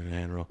spicy tuna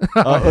hand roll.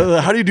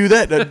 How do you do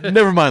that?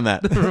 Never mind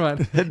that. Never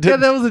mind. Yeah,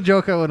 that was a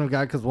joke I wouldn't have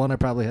got because one, I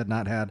probably had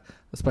not had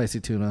a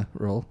spicy tuna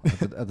roll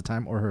at the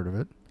time or heard of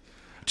it.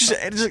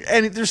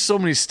 And there's so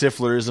many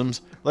Stiflerisms.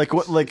 Like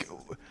what? Like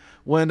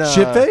when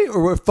shitface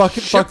or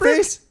fucking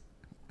fuckface.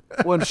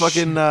 When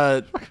fucking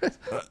there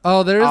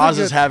is Oz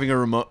is having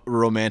a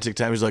romantic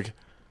time. He's like,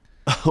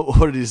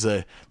 what did he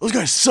say? Those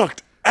guys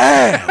sucked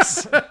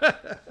ass.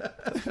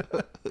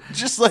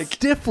 Just like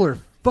Stifler.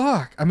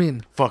 Fuck. I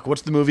mean, fuck.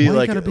 What's the movie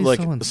like?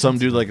 Like so some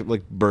dude like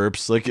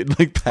burps like it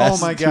like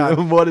passes. Oh my god!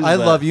 To him. What is I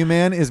that? Love You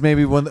Man is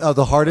maybe one of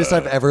the hardest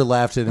I've ever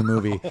laughed in a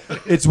movie.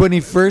 It's when he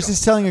first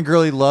is telling a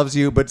girl he loves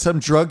you, but some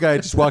drug guy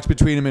just walks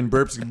between him and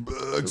burps.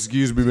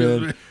 Excuse me,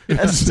 man.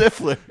 That's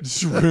Stifler.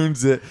 Just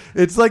ruins it.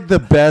 It's like the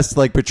best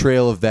like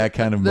portrayal of that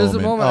kind of There's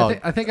moment. a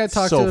moment. I think I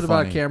talked so to it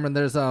about funny. Cameron.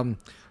 There's when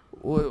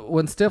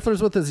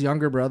Stifler's with his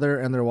younger brother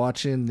and they're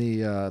watching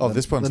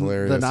this one's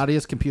hilarious. The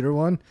Nadia's computer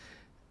one.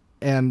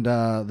 And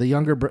the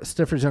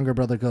Stifler's younger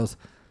brother goes,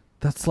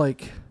 "That's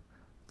like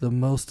the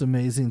most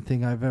amazing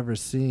thing I've ever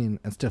seen."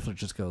 And Stifler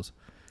just goes,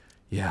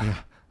 "Yeah,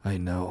 I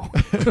know."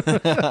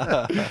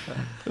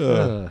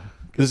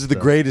 This is the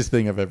greatest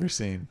thing I've ever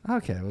seen.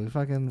 Okay, we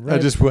fucking. I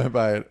just went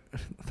by it.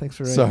 Thanks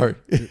for sorry.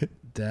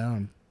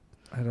 Down.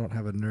 I don't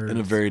have a nerd. In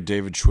a very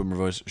David Schwimmer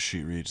voice,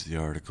 she reads the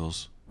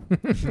articles.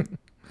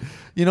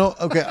 You know,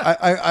 okay,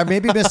 I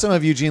maybe missed some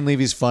of Eugene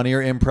Levy's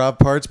funnier improv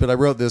parts, but I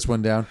wrote this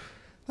one down.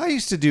 I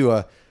used to do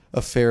a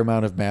fair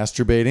amount of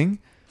masturbating.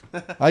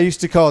 I used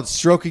to call it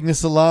stroking the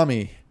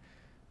salami,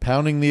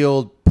 pounding the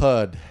old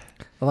pud.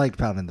 I liked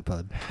pounding the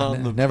pud.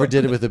 Never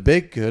did it with a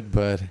big good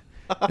bud.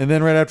 And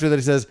then right after that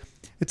he says,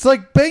 it's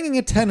like banging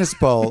a tennis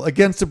ball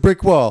against a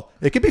brick wall.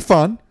 It can be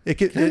fun. It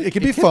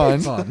can be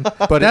fun.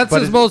 But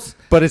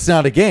it's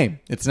not a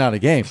game. It's not a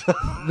game.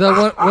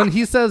 When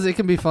he says it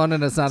can be fun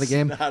and it's not a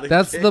game,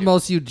 that's the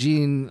most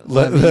Eugene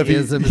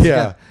Levy-ism.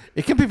 Yeah.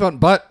 It can be fun,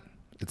 but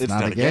it's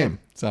not a game.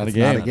 It's not a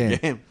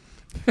game.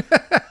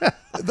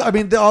 I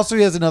mean, also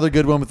he has another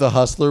good one with the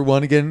hustler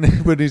one again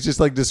when he's just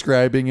like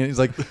describing it. He's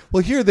like,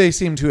 well, here they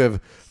seem to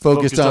have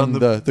focused on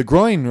the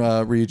groin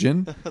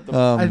region.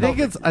 I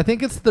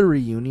think it's the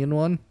reunion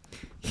one.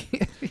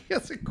 He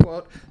has a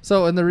quote.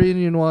 So in the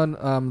reunion one,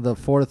 the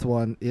fourth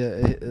one,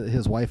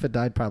 his wife had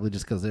died probably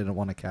just because they didn't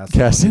want to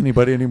cast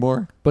anybody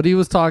anymore. But he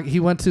was talking. He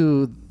went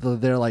to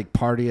their like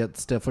party at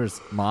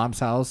Stifler's mom's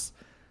house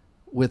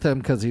with him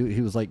because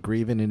he was like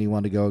grieving and he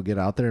wanted to go get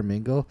out there and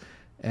mingle.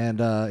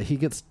 And he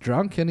gets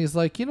drunk, and he's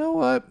like, you know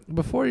what?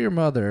 Before your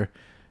mother,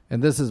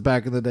 and this is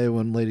back in the day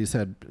when ladies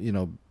had,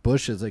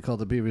 bushes. They called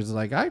the beavers. He's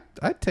like, I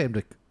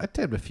tamed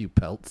a few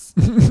pelts.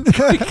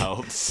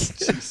 Pelts.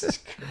 Jesus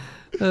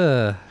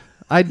Christ.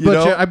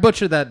 I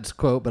butchered that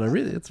quote, but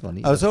it's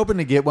funny. I was hoping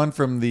to get one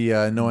from the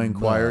annoying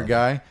choir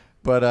guy,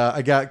 but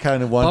I got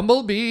kind of one.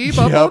 Bumblebee. It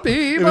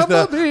was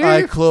the,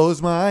 I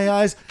close my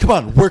eyes. Come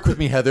on, work with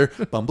me, Heather.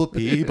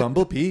 Bumblebee.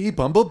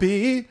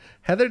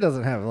 Heather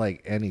doesn't have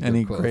like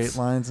any quotes. Great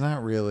lines.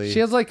 Not really. She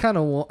has like kind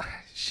of.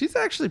 She's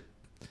actually.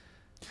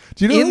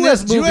 Do you know in who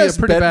this has, movie a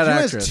pretty bad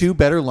actress? Who has two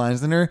better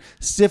lines than her?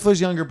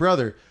 Stifler's younger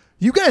brother.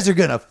 You guys are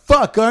gonna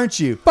fuck, aren't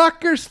you?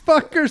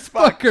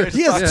 Fuckers.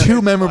 He has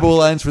two memorable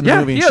lines from the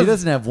movie, and she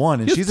doesn't have one,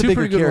 and she's a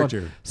bigger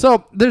character.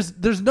 So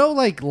there's no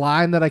like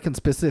line that I can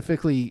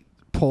specifically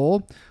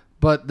pull,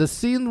 but the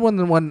scene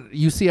when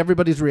you see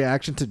everybody's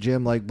reaction to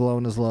Jim like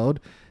blowing his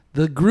load,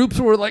 the groups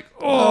were like,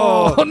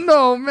 "Oh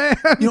no, man!"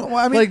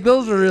 Like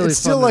those are really. It's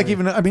still fun like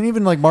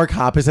even like Mark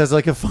Hoppus has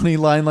like a funny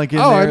line like in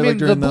there. I mean like,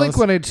 the during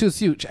Blink-182 is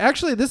huge.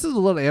 Actually, this is a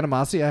little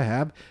animosity I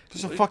have.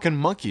 There's a fucking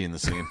monkey in the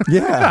scene.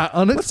 Yeah,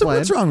 unexplained.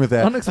 What's wrong with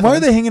that? Unexplained. Why are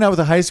they hanging out with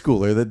a high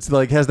schooler that's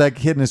like has that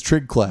kid in his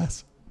trig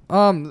class?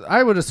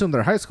 I would assume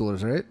they're high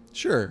schoolers, right?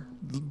 Sure.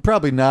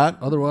 Probably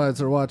not. Otherwise,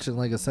 they're watching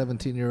like a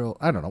 17-year-old.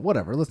 I don't know.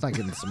 Whatever. Let's not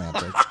get into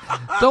semantics.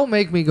 Don't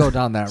make me go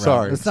down that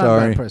route. It's not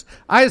sorry. bad press.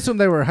 I assume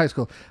they were in high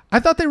school. I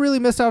thought they really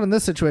missed out in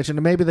this situation,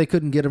 and maybe they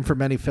couldn't get him for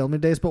many filming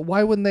days. But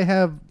why wouldn't they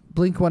have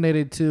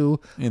Blink-182,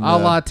 a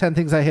la 10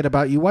 Things I Hate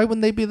About You? Why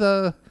wouldn't they be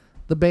the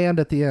band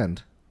at the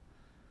end?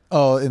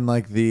 Oh, in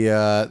like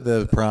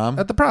the prom?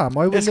 At the prom.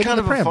 Why wouldn't It's they kind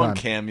be of the a prom fun band?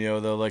 cameo,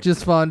 though. Like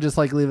just fun, just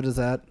like leave it as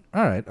that.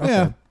 All right. Okay.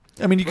 Yeah.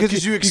 I mean,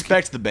 because you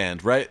expect the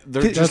band, right?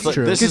 They're just like,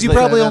 true. Because you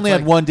probably only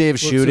had one day of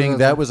shooting.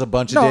 That was a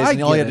bunch of days,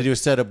 and all you had to do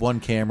was set up one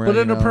camera. But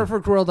in a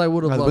perfect world, I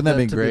would have loved Wouldn't that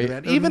them be to great? be the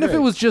band. Even if it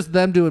was just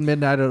them doing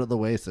Midnight at the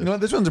Oasis. You know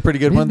what? This one's a pretty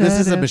good one. This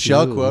is a Midnight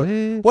Michelle at the quote.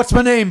 Oasis. What's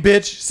my name,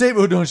 bitch? Say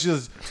no. She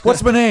says,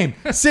 "What's my name?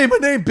 Say my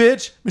name,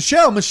 bitch.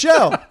 Michelle."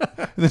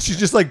 And then she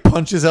just like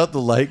punches out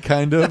the light,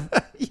 kind of.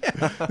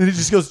 Yeah. And he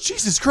just goes,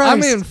 "Jesus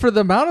Christ!" I mean, for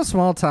the amount of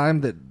small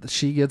time that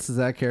she gets as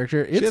that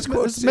character,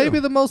 it's maybe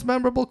the most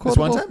memorable quote. This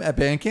one time at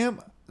band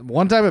camp.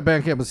 One time at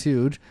band camp was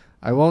huge.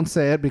 I won't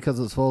say it because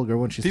it's vulgar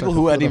when she's people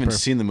who hadn't even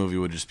seen the movie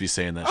would just be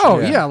saying that. Oh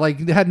shit. yeah,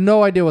 like had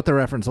no idea what the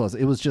reference was.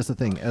 It was just a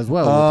thing as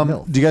well. With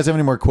MILF. Do you guys have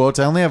any more quotes?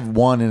 I only have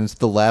one, and it's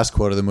the last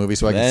quote of the movie,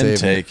 so I can save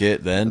take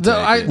it. Then take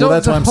it. Well,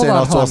 that's what I'm saying.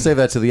 I'll save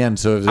that to the end.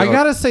 So I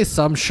gotta say,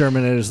 some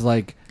Shermanators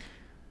like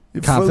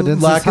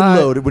confidence lock is high. and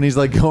loaded when he's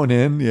like going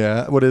in.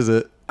 Yeah, what is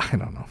it? I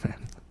don't know,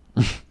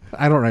 man.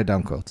 I don't write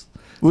down quotes.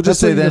 We'll just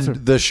say That's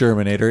then the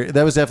Shermanator.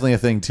 That was definitely a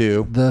thing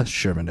too. The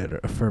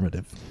Shermanator,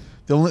 affirmative.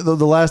 The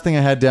last thing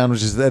I had down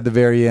was just at the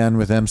very end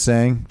with them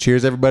saying,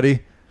 "Cheers,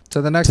 everybody."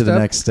 To the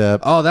next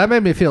step. Oh, that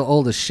made me feel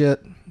old as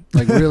shit.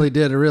 Like really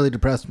did. It really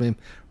depressed me.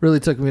 Really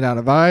took me down.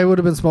 If I would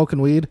have been smoking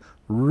weed,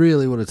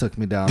 really would have took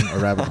me down a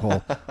rabbit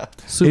hole.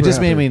 It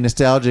just made me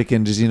nostalgic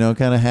and just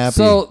kind of happy.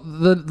 So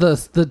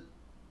the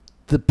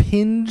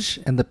pinch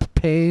and the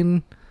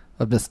pain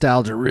of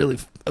nostalgia really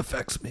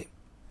affects me.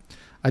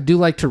 I do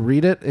like to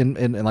read it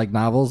in like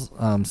novels.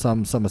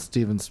 Some of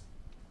Steven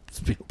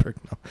Spielberg,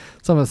 no.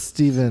 Some of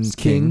Stephen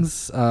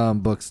King's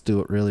books do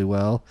it really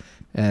well,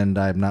 and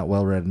I'm not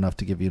well read enough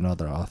to give you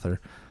another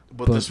author.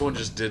 But this one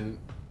just didn't.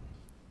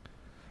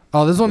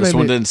 Oh, this one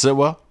didn't sit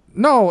well.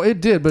 No, it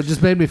did, but it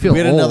just made me feel. We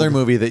had old. another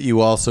movie that you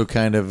also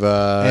kind of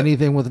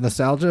anything with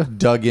nostalgia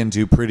dug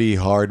into pretty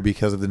hard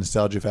because of the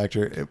nostalgia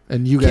factor.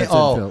 And you guys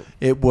didn't feel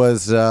it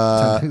was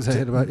 10 Things I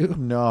Hate About You.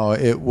 No,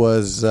 it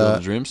was Field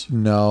of Dreams.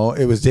 No,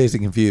 it was Dazed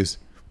and Confused.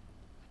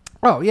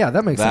 Oh yeah,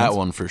 that makes sense. That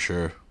one for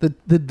sure.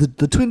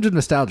 The twinge of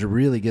nostalgia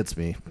really gets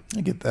me. I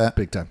get that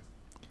big time.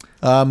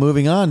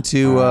 Moving on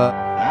to.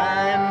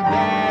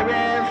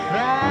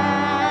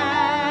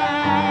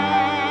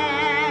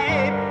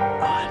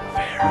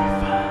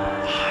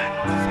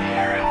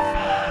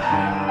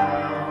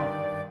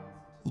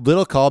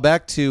 Little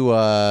callback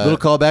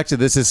to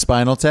This Is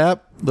Spinal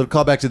Tap. Little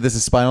callback to This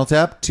Is Spinal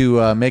Tap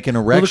to make an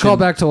erection. Little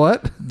callback to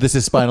what? This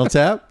Is Spinal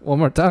Tap. One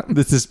more time.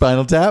 This Is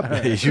Spinal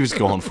Tap. He was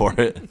going for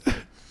it.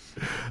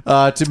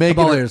 To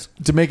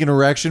make an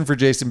erection for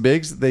Jason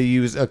Biggs, they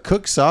use a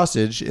cooked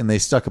sausage and they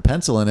stuck a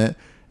pencil in it,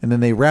 and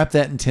then they wrapped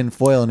that in tin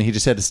foil, and he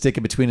just had to stick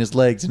it between his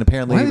legs. And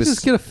apparently, why he did was he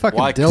just get a fucking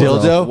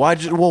dildo?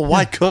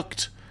 Why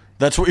cooked?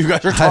 That's what you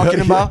guys are talking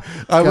about.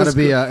 I was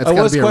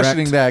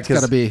questioning that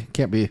because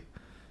can't be.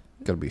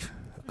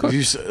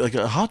 You say, like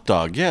a hot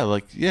dog,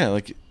 like.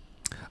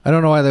 I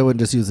don't know why they wouldn't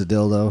just use a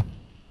dildo.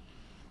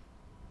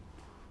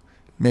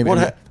 Maybe.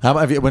 When's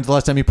the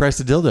last time you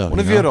priced a dildo? What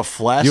if you had a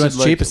flaccid, you went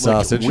cheap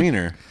sausage,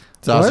 wiener,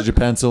 sausage, a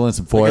pencil, and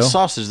some foil? Like a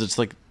sausage that's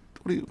like,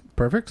 what do you?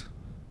 Perfect.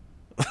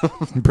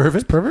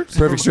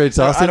 Perfect straight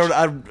sausage.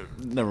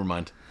 Never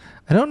mind.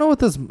 I don't know what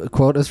this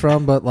quote is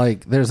from, but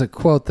like, there's a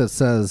quote that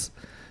says,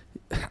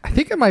 I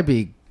think it might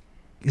be,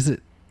 is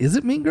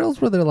it Mean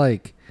Girls where they're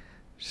like,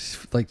 She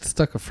like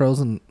stuck a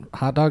frozen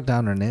hot dog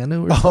down her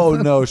nanu. Or Oh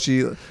something?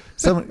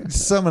 no,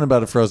 something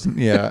about a frozen.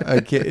 Yeah,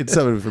 I can't. It's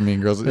something for Mean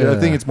Girls. Yeah. I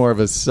think it's more of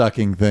a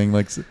sucking thing.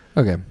 Like,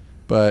 Okay.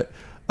 but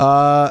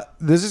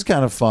this is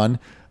kind of fun.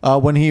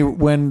 When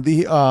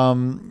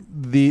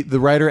the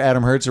writer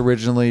Adam Hertz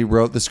originally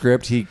wrote the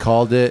script, he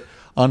called it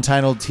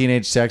untitled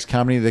teenage sex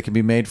comedy that can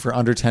be made for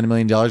under $10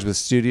 million, with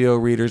studio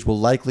readers will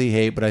likely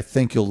hate, but I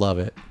think you'll love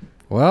it.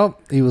 Well,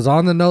 he was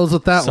on the nose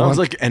with that one. Sounds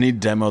like any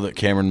demo that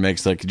Cameron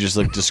makes, like just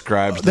like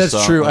describes. That's the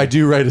song. true. I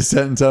do write a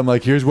sentence. I'm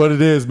like, here's what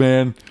it is,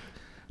 man.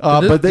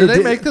 Did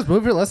they make this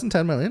movie for less than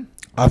 $10 million?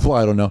 I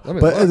don't know,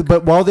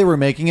 but while they were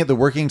making it, the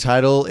working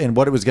title and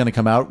what it was going to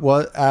come out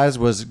was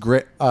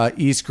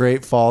East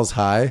Great Falls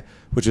High,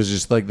 which was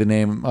just like the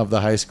name of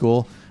the high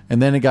school,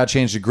 and then it got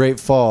changed to Great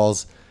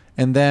Falls,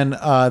 and then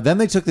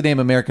they took the name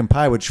American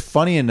Pie. Which,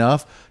 funny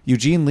enough,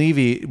 Eugene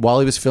Levy, while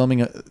he was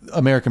filming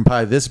American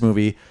Pie, this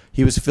movie,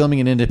 he was filming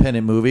an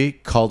independent movie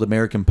called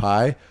American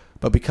Pie,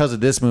 but because of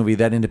this movie,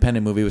 that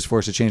independent movie was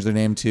forced to change their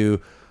name to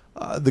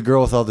The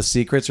Girl with All the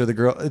Secrets, or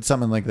it's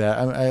something like that.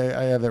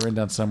 I have that written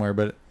down somewhere,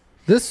 but.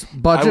 This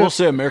budget. I will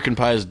say American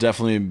Pie is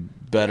definitely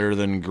better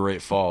than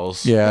Great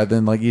Falls. Yeah,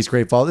 than like East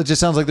Great Falls. It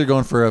just sounds like they're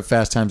going for a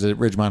Fast Times at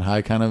Ridgemont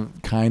High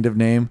kind of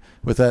name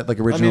with that like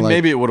original. I mean,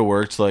 maybe it would have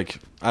worked. Like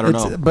I don't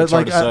know, but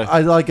like I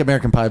like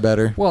American Pie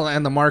better. Well,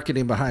 and the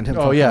marketing behind him.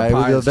 Oh yeah,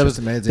 Pie that was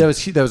amazing. That was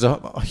huge.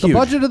 The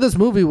budget of this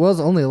movie was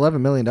only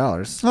 $11 million.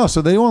 Oh,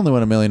 so they only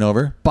went $1 million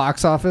over.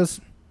 Box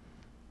office,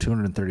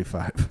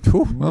 235.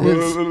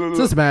 It's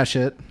a smash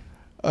hit.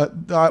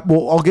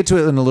 Well, I'll get to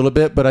it in a little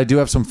bit, but I do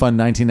have some fun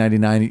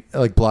 1999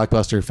 like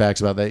blockbuster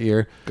facts about that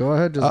year. Go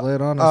ahead, just lay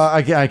it on us.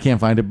 I can't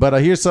find it, but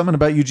here's something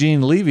about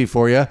Eugene Levy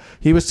for you.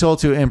 He was told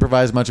to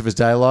improvise much of his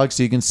dialogue,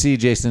 so you can see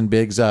Jason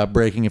Biggs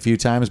breaking a few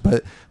times,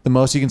 but the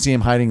most you can see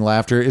him hiding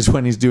laughter is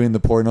when he's doing the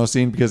porno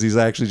scene, because he's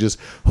actually just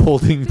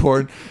holding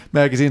porn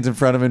magazines in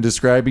front of him,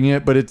 describing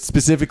it, but it's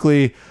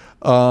specifically...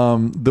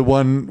 the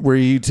one where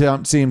you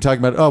see him talking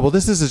about, oh well,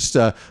 this is just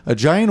a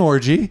giant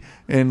orgy,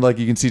 and like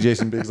you can see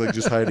Jason Biggs like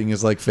just hiding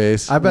his like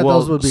face. I bet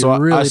those would be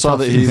really. I saw tough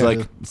that to he do.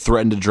 like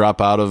threatened to drop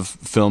out of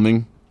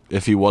filming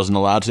if he wasn't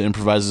allowed to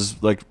improvise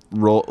his like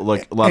role,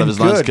 like a lot of his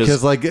lines,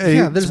 because like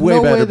there's it's way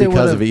no way better they because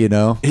would've of it. You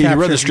know, he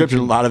read the script and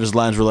a lot of his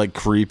lines were like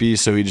creepy,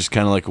 so he just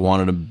kind of like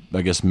wanted to,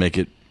 I guess, make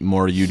it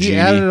more Eugene. He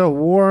added a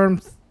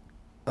warmth,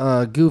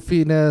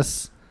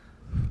 goofiness.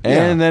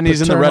 And then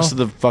he's in the rest of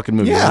the fucking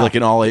movies. Yeah. He's like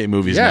in all 8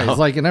 movies now. Yeah, he's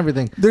like in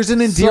everything. There's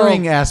an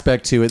endearing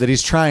aspect to it that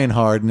he's trying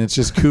hard, and it's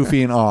just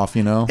goofy and off,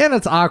 you know. And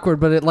it's awkward,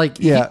 but it like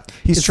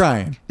he's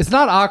trying. It's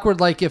not awkward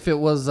like if it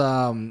was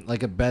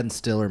like a Ben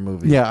Stiller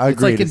movie. Yeah, I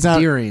agree. It's like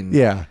endearing.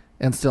 Yeah.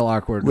 And still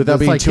awkward Without It's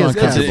being like too his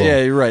uncomfortable. kind of-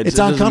 Yeah, you're right. It's It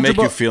doesn't make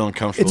uncomfortable. you feel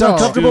uncomfortable. It's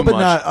uncomfortable, Too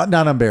but much.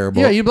 not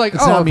unbearable. Yeah, you'd be like,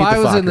 It's oh, not if Meet I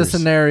the was in this Fockers.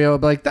 scenario,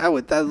 I'd be like, that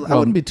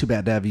wouldn't be too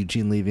bad to have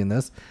Eugene Levy in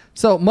this.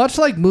 So much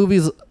like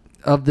movies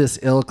of this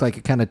ilk, like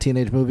a kind of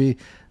teenage movie,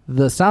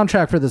 the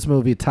soundtrack for this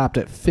movie topped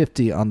at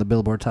 50 on the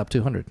Billboard Top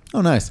 200.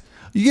 Oh, nice.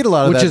 You get a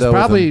lot of Which that, is though, with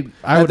probably, them.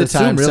 I At would the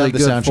assume, time, really the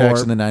good soundtracks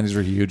for- in the 90s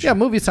were huge. Yeah,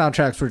 movie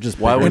soundtracks were just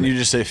Why bigger. wouldn't you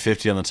just say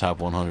 50 on the top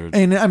 100?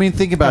 And I mean,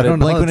 think about I it. don't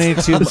know.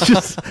 Blink-182.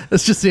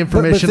 It's just the But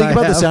information think I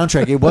about have. the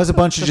soundtrack. It was a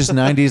bunch of just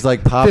 90s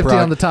like pop 50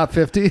 rock. on the top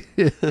 50.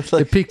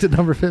 It peaked at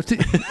number 50.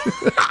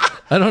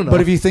 I don't know. But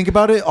if you think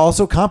about it,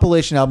 also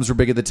compilation albums were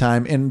big at the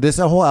time, and this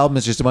whole album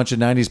is just a bunch of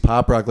 90s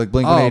pop rock, like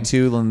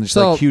Blink-182, and just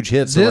like huge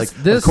hits. So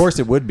of course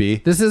it would be.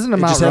 This isn't a It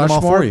Mount just had them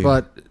all for Rushmore, you.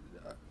 but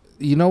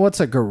you know what's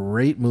a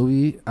great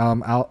movie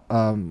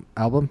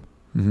album?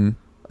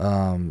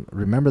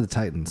 Remember the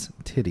Titans,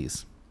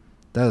 Titties.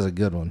 That is a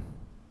good one.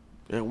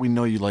 Yeah, we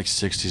know you like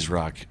 60s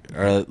rock.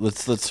 All right,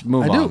 let's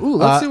move I on. do. Ooh,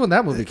 let's see when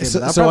that movie came out.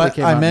 That So probably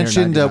came out I near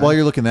mentioned 99. while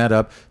you're looking that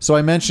up. So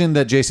I mentioned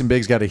that Jason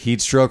Biggs got a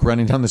heat stroke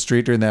running down the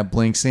street during that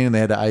Blink scene, and they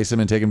had to ice him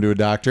and take him to a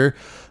doctor.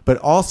 But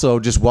also,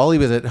 just while he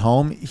was at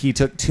home, he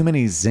took too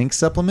many zinc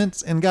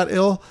supplements and got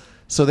ill.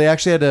 So they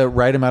actually had to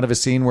write him out of a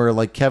scene where,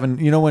 like, Kevin,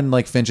 you know, when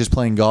like Finch is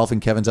playing golf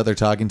and Kevin's out there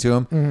talking to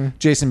him. Mm-hmm.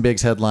 Jason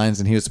Biggs headlines,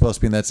 and he was supposed to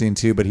be in that scene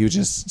too, but he was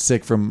just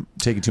sick from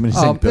taking too many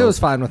zinc It pills. was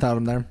fine without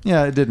him there.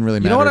 Yeah, it didn't really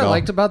matter. You know what at I all.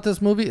 liked about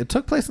this movie? It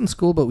took place in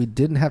school, but we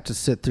didn't have to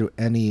sit through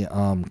any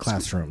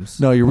classrooms.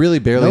 No, you're really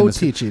barely No in the,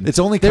 teaching. It's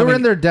only they coming, were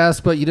in their desks,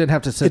 but you didn't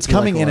have to sit. It's through,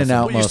 coming like, a in and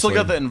lesson. out. Well, you still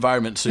got mostly. the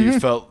environment, so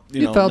you felt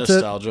You felt it.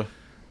 nostalgia.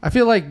 I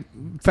feel like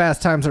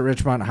Fast Times at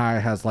Ridgemont High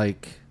has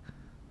like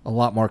a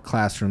lot more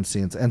classroom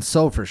scenes, and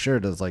so for sure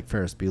does like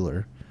Ferris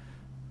Bueller.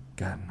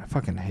 God, I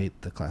fucking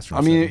hate the classroom.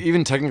 I mean, setting.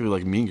 even technically,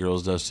 like Mean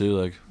Girls does too.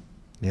 Like,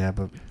 yeah,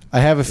 but I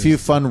have a few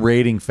fun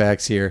rating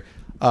facts here.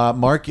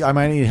 Mark, I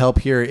might need help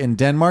here. In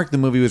Denmark, the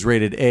movie was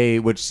rated A,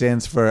 which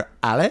stands for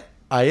Alle.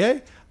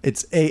 Aye.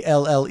 It's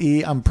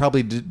ALLE. I'm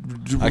probably.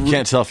 I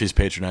can't tell if he's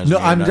patronizing. No,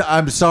 me or not.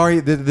 I'm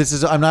sorry. This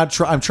is. I'm not.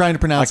 I'm trying to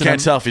pronounce it. I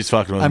can't tell if he's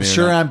fucking with I'm me.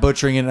 sure or not. I'm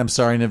butchering it. I'm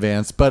sorry in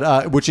advance.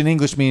 But which in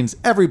English means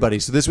everybody.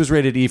 So this was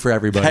rated E for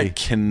everybody. That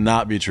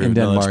cannot be true. In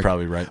No, Denmark. that's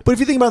probably right. But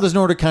if you think about those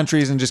Nordic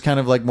countries and just kind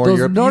of like more Those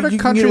Europe, Nordic you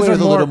can get countries away with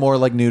are a little more- more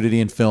like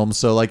nudity in films.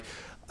 So like,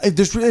 and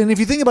if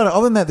you think about it,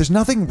 other than that, there's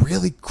nothing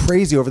really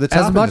crazy over the top.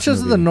 as in much this as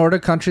movie. the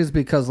Nordic countries,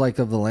 because like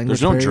of the language.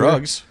 There's no barrier.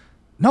 drugs.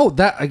 No,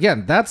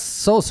 that's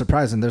so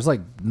surprising. There's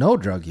like no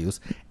drug use,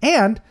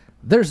 and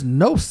there's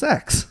no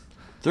sex.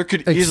 There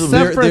could Except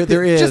easily for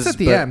there is just at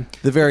the but end.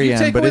 the very If you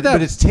end, take away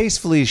but it's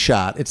tastefully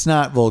shot. It's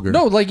not vulgar.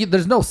 No, like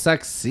there's no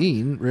sex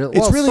scene. Really,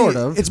 it's really sort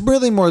of. It's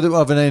really more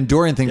of an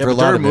enduring thing Yeah, for a but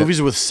there lot are of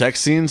movies with sex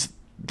scenes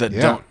that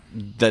Yeah.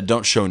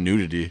 don't show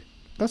nudity.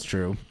 That's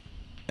true.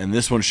 And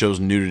this one shows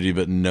nudity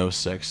but no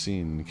sex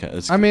scene.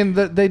 I mean,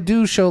 they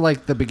do show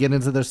like the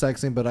beginnings of their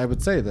sex scene, but I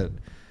would say that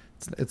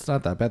it's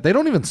not that bad. They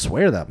don't even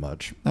swear that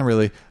much. Not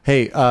really.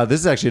 Hey, this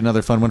is actually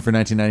another fun one for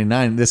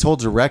 1999. This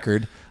holds a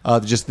record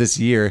just this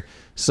year.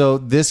 So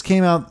this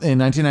came out in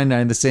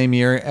 1999, the same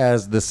year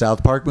as the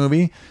South Park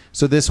movie.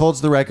 So this holds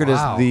the record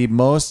Wow. as the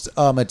most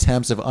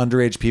attempts of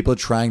underage people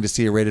trying to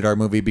see a rated R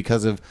movie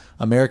because of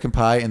American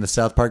Pie and the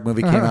South Park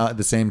movie came out at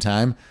the same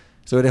time.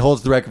 So it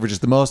holds the record for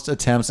just the most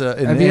attempts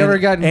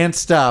and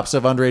stops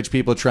of underage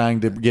people trying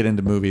to get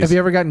into movies. Have you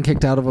ever gotten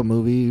kicked out of a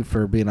movie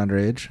for being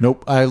underage?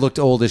 Nope. I looked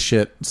old as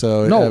shit.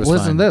 So No, I was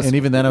listen fine. to this. And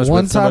even then I was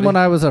one with time somebody. when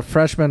I was a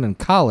freshman in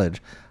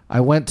college,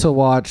 I went to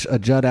watch a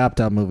Judd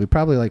Apatow movie,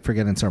 probably like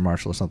Forgetting Sarah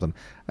Marshall or something.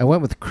 I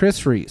went with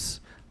Chris Reese.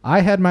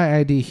 I had my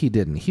ID. He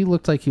didn't. He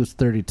looked like he was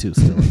 32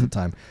 still at the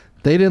time.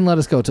 They didn't let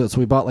us go to it, so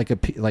we bought like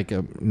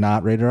a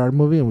not rated R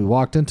movie, and we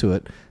walked into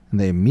it, and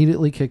they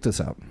immediately kicked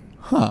us out.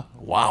 Huh.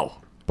 Wow.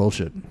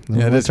 Bullshit. Yeah, Then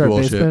we went that's to our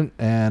bullshit. basement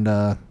and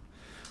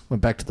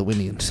went back to the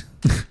Winnie and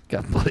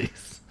got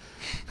buddies.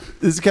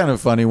 This is kind of a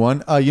funny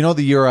one. You know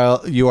the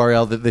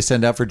URL that they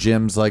send out for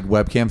Jim's like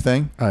webcam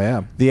thing? Oh,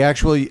 yeah. The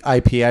actual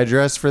IP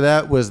address for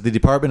that was the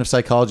Department of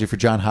Psychology for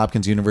Johns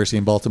Hopkins University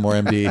in Baltimore,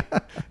 MD.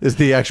 Is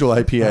the actual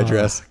IP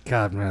address. Oh,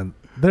 God, man.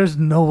 There's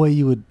no way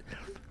you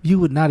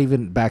would not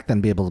even back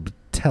then be able to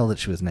tell that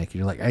she was naked.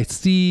 You're like, I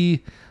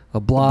see a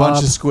blob. A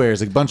bunch of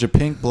squares, a bunch of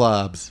pink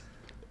blobs.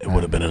 It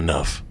would have been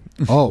enough.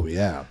 Oh,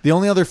 yeah. The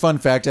only other fun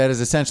fact I had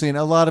is essentially in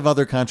a lot of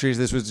other countries,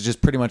 this was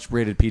just pretty much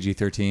rated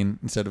PG-13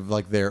 instead of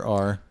like there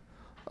are.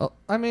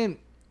 I mean,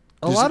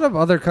 a Just- lot of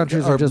other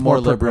countries are just more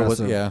liberal with-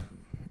 progressive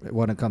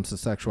when it comes to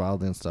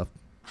sexuality and stuff.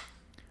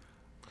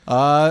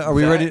 Are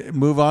we ready to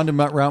move on to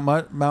Mount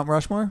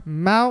Rushmore?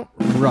 Mount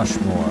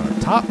Rushmore,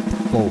 top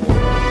 4.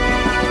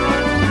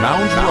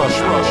 Mount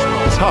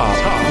Rushmore, top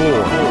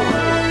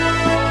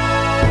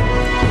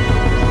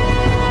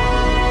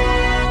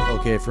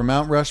 4. Okay, for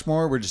Mount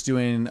Rushmore, we're just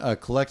doing a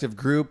collective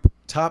group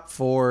top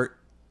 4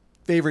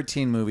 favorite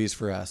teen movies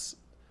for us.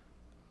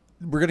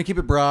 We're gonna keep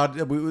it broad.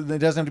 It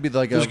doesn't have to be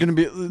like There's a. going to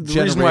be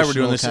the reason why we're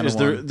doing this generational is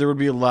kinda one. there would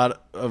be a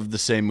lot of the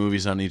same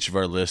movies on each of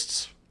our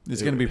lists.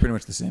 It's going to be pretty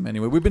much the same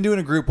anyway. We've been doing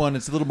a group one.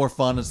 It's a little more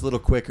fun. It's a little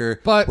quicker.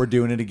 But we're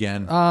doing it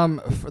again.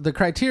 For the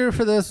criteria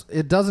for this,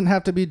 it doesn't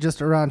have to be just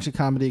a raunchy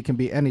comedy. It can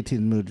be any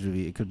teen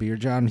movie. It could be your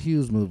John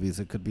Hughes movies.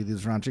 It could be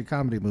these raunchy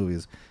comedy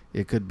movies.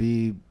 It could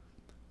be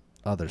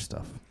other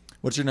stuff.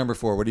 What's your number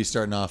 4? What are you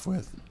starting off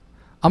with?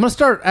 I'm gonna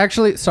start.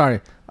 Actually, sorry.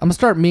 I'm gonna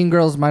start Mean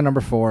Girls. My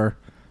number 4.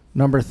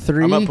 Number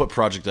 3. I'm going to put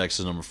Project X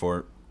as number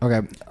 4.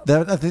 Okay.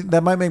 I think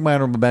that might make my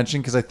honorable mention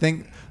because I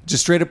think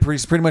just straight up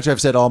pretty much I've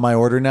said all my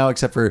order now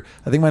except for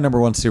I think my number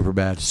 1's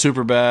Superbad.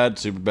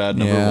 Superbad,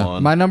 number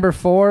 1. My number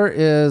 4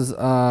 is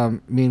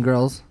Mean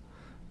Girls.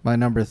 My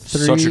number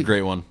 3. Such a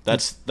great one.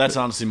 That's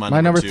honestly my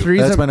number number 2. 3.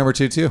 That's my number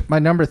 2 too. My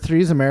number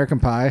 3 is American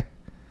Pie.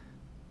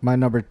 My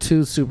number 2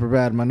 is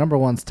Superbad. My number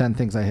 1's 10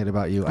 Things I Hate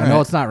About You. I know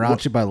it's not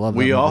raunchy, but I love that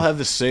We all movie. have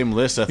the same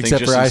list, I think,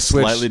 Except just for in I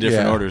switched- slightly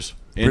different yeah. orders.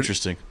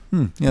 Interesting.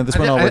 Yeah, this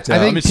one all worked I out.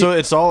 think I mean, so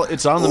it's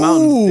on the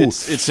mountain. Ooh.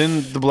 It's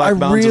in the Black I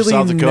Mountains really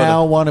of South Dakota.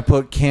 now want to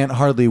put Can't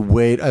Hardly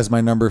Wait as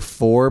my number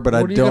 4, but I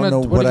What are you don't gonna- know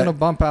what what are you I gonna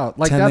bump out?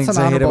 Like, 10 that's Things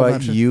an I Hate honorable About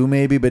mention. You,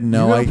 maybe, but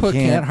no, You're I gonna put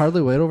can't. Can't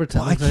Hardly Wait over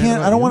 10 Well, I Things Hate can't.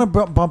 About I don't You? want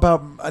to bump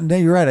out. No,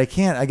 you're right. I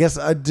can't. I guess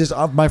I just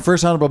my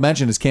first honorable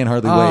mention is Can't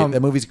Hardly Wait.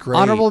 That movie's great.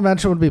 Honorable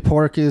mention would be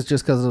Porky's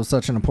just because it was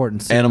such an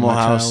important scene Animal in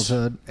my House.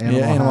 childhood.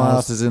 Animal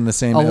House is in the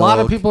same. A lot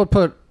of ilk. people would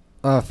put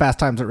Fast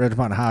Times at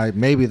Ridgemont High.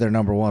 Maybe they're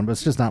number 1, but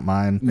it's just not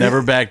mine.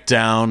 Never Back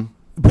Down.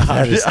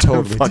 That is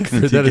totally fucking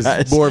different. with you That is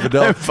guys. more of a I'm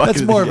that's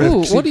fucking more of with an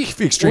you. Ooh, what do you-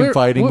 extreme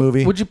fighting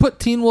movie. Would you put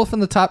Teen Wolf in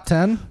the top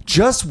 10?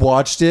 Just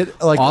watched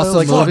it like Awesome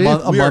like movie.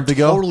 a We are month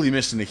ago. totally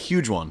missing a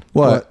huge one.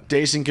 What?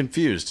 Dazed and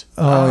Confused.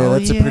 Oh, yeah,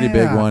 that's a pretty big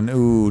yeah. one.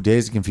 Ooh,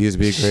 Dazed and Confused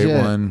would be a great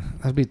Shit. one.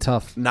 That'd be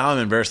tough. Now I'm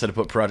embarrassed that I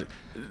put Project.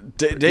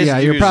 Dazed Yeah,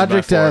 and your Confused is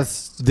Project my 4.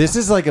 S. This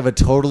is like of a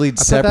totally I put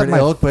that separate in my-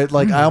 ilk, but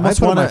like I almost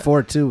put it in want my to.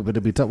 4 too, but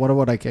it'd be tough. What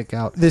would I kick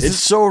out? This It's is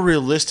so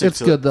realistic.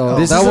 It's good though.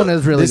 This That is one a-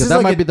 is really this good. is That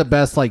like might a- be the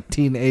best like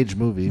teenage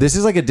movie. This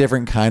is like a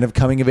different kind of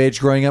coming of age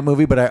growing up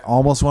movie, but I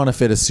almost want to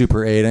fit a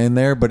Super 8 in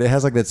there. But it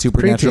has like that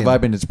supernatural Preteen.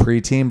 vibe and it's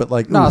preteen. But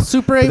like No, ooh.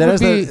 Super But 8 that would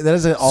is be that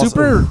is also,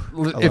 Super.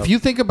 ooh, I If love you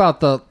think about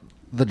the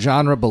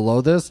genre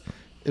below this,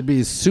 it'd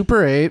be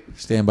Super 8,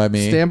 Stand by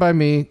Me, Stand by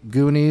Me,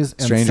 Goonies,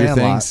 and Stranger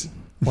Sandlot. Things.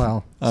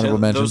 Well, honorable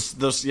mention.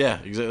 Those yeah,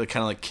 exactly.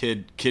 Kind of like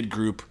kid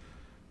group,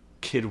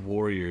 Kid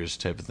Warriors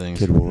type of things.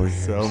 Kid Warriors.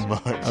 So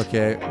much.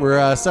 Okay,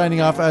 we're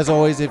signing off as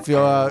always. If you,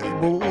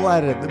 we'll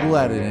add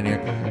it in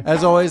here.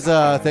 As always,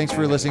 thanks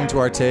for listening to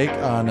our take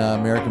on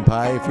American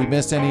Pie. If we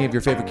missed any of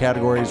your favorite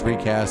categories,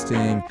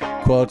 recasting,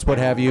 quote quotes, what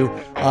have you.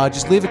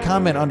 Just leave a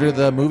comment under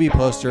the movie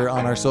poster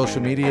on our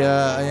social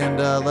media and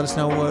let us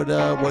know what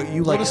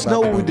you like. Let us know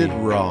what we did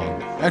wrong.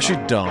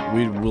 Actually, don't.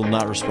 We will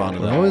not respond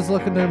to that. We're always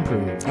looking to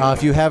improve.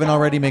 If you haven't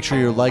already, make sure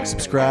you like,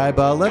 subscribe,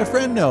 let a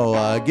friend know.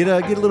 Get a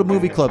little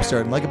movie club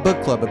started, like a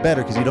book club, but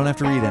better because you don't have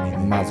to read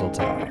anything. Mazel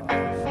tov.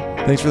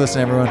 Thanks for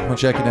listening, everyone. We'll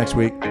check you next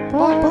week.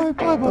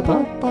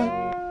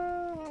 Bye.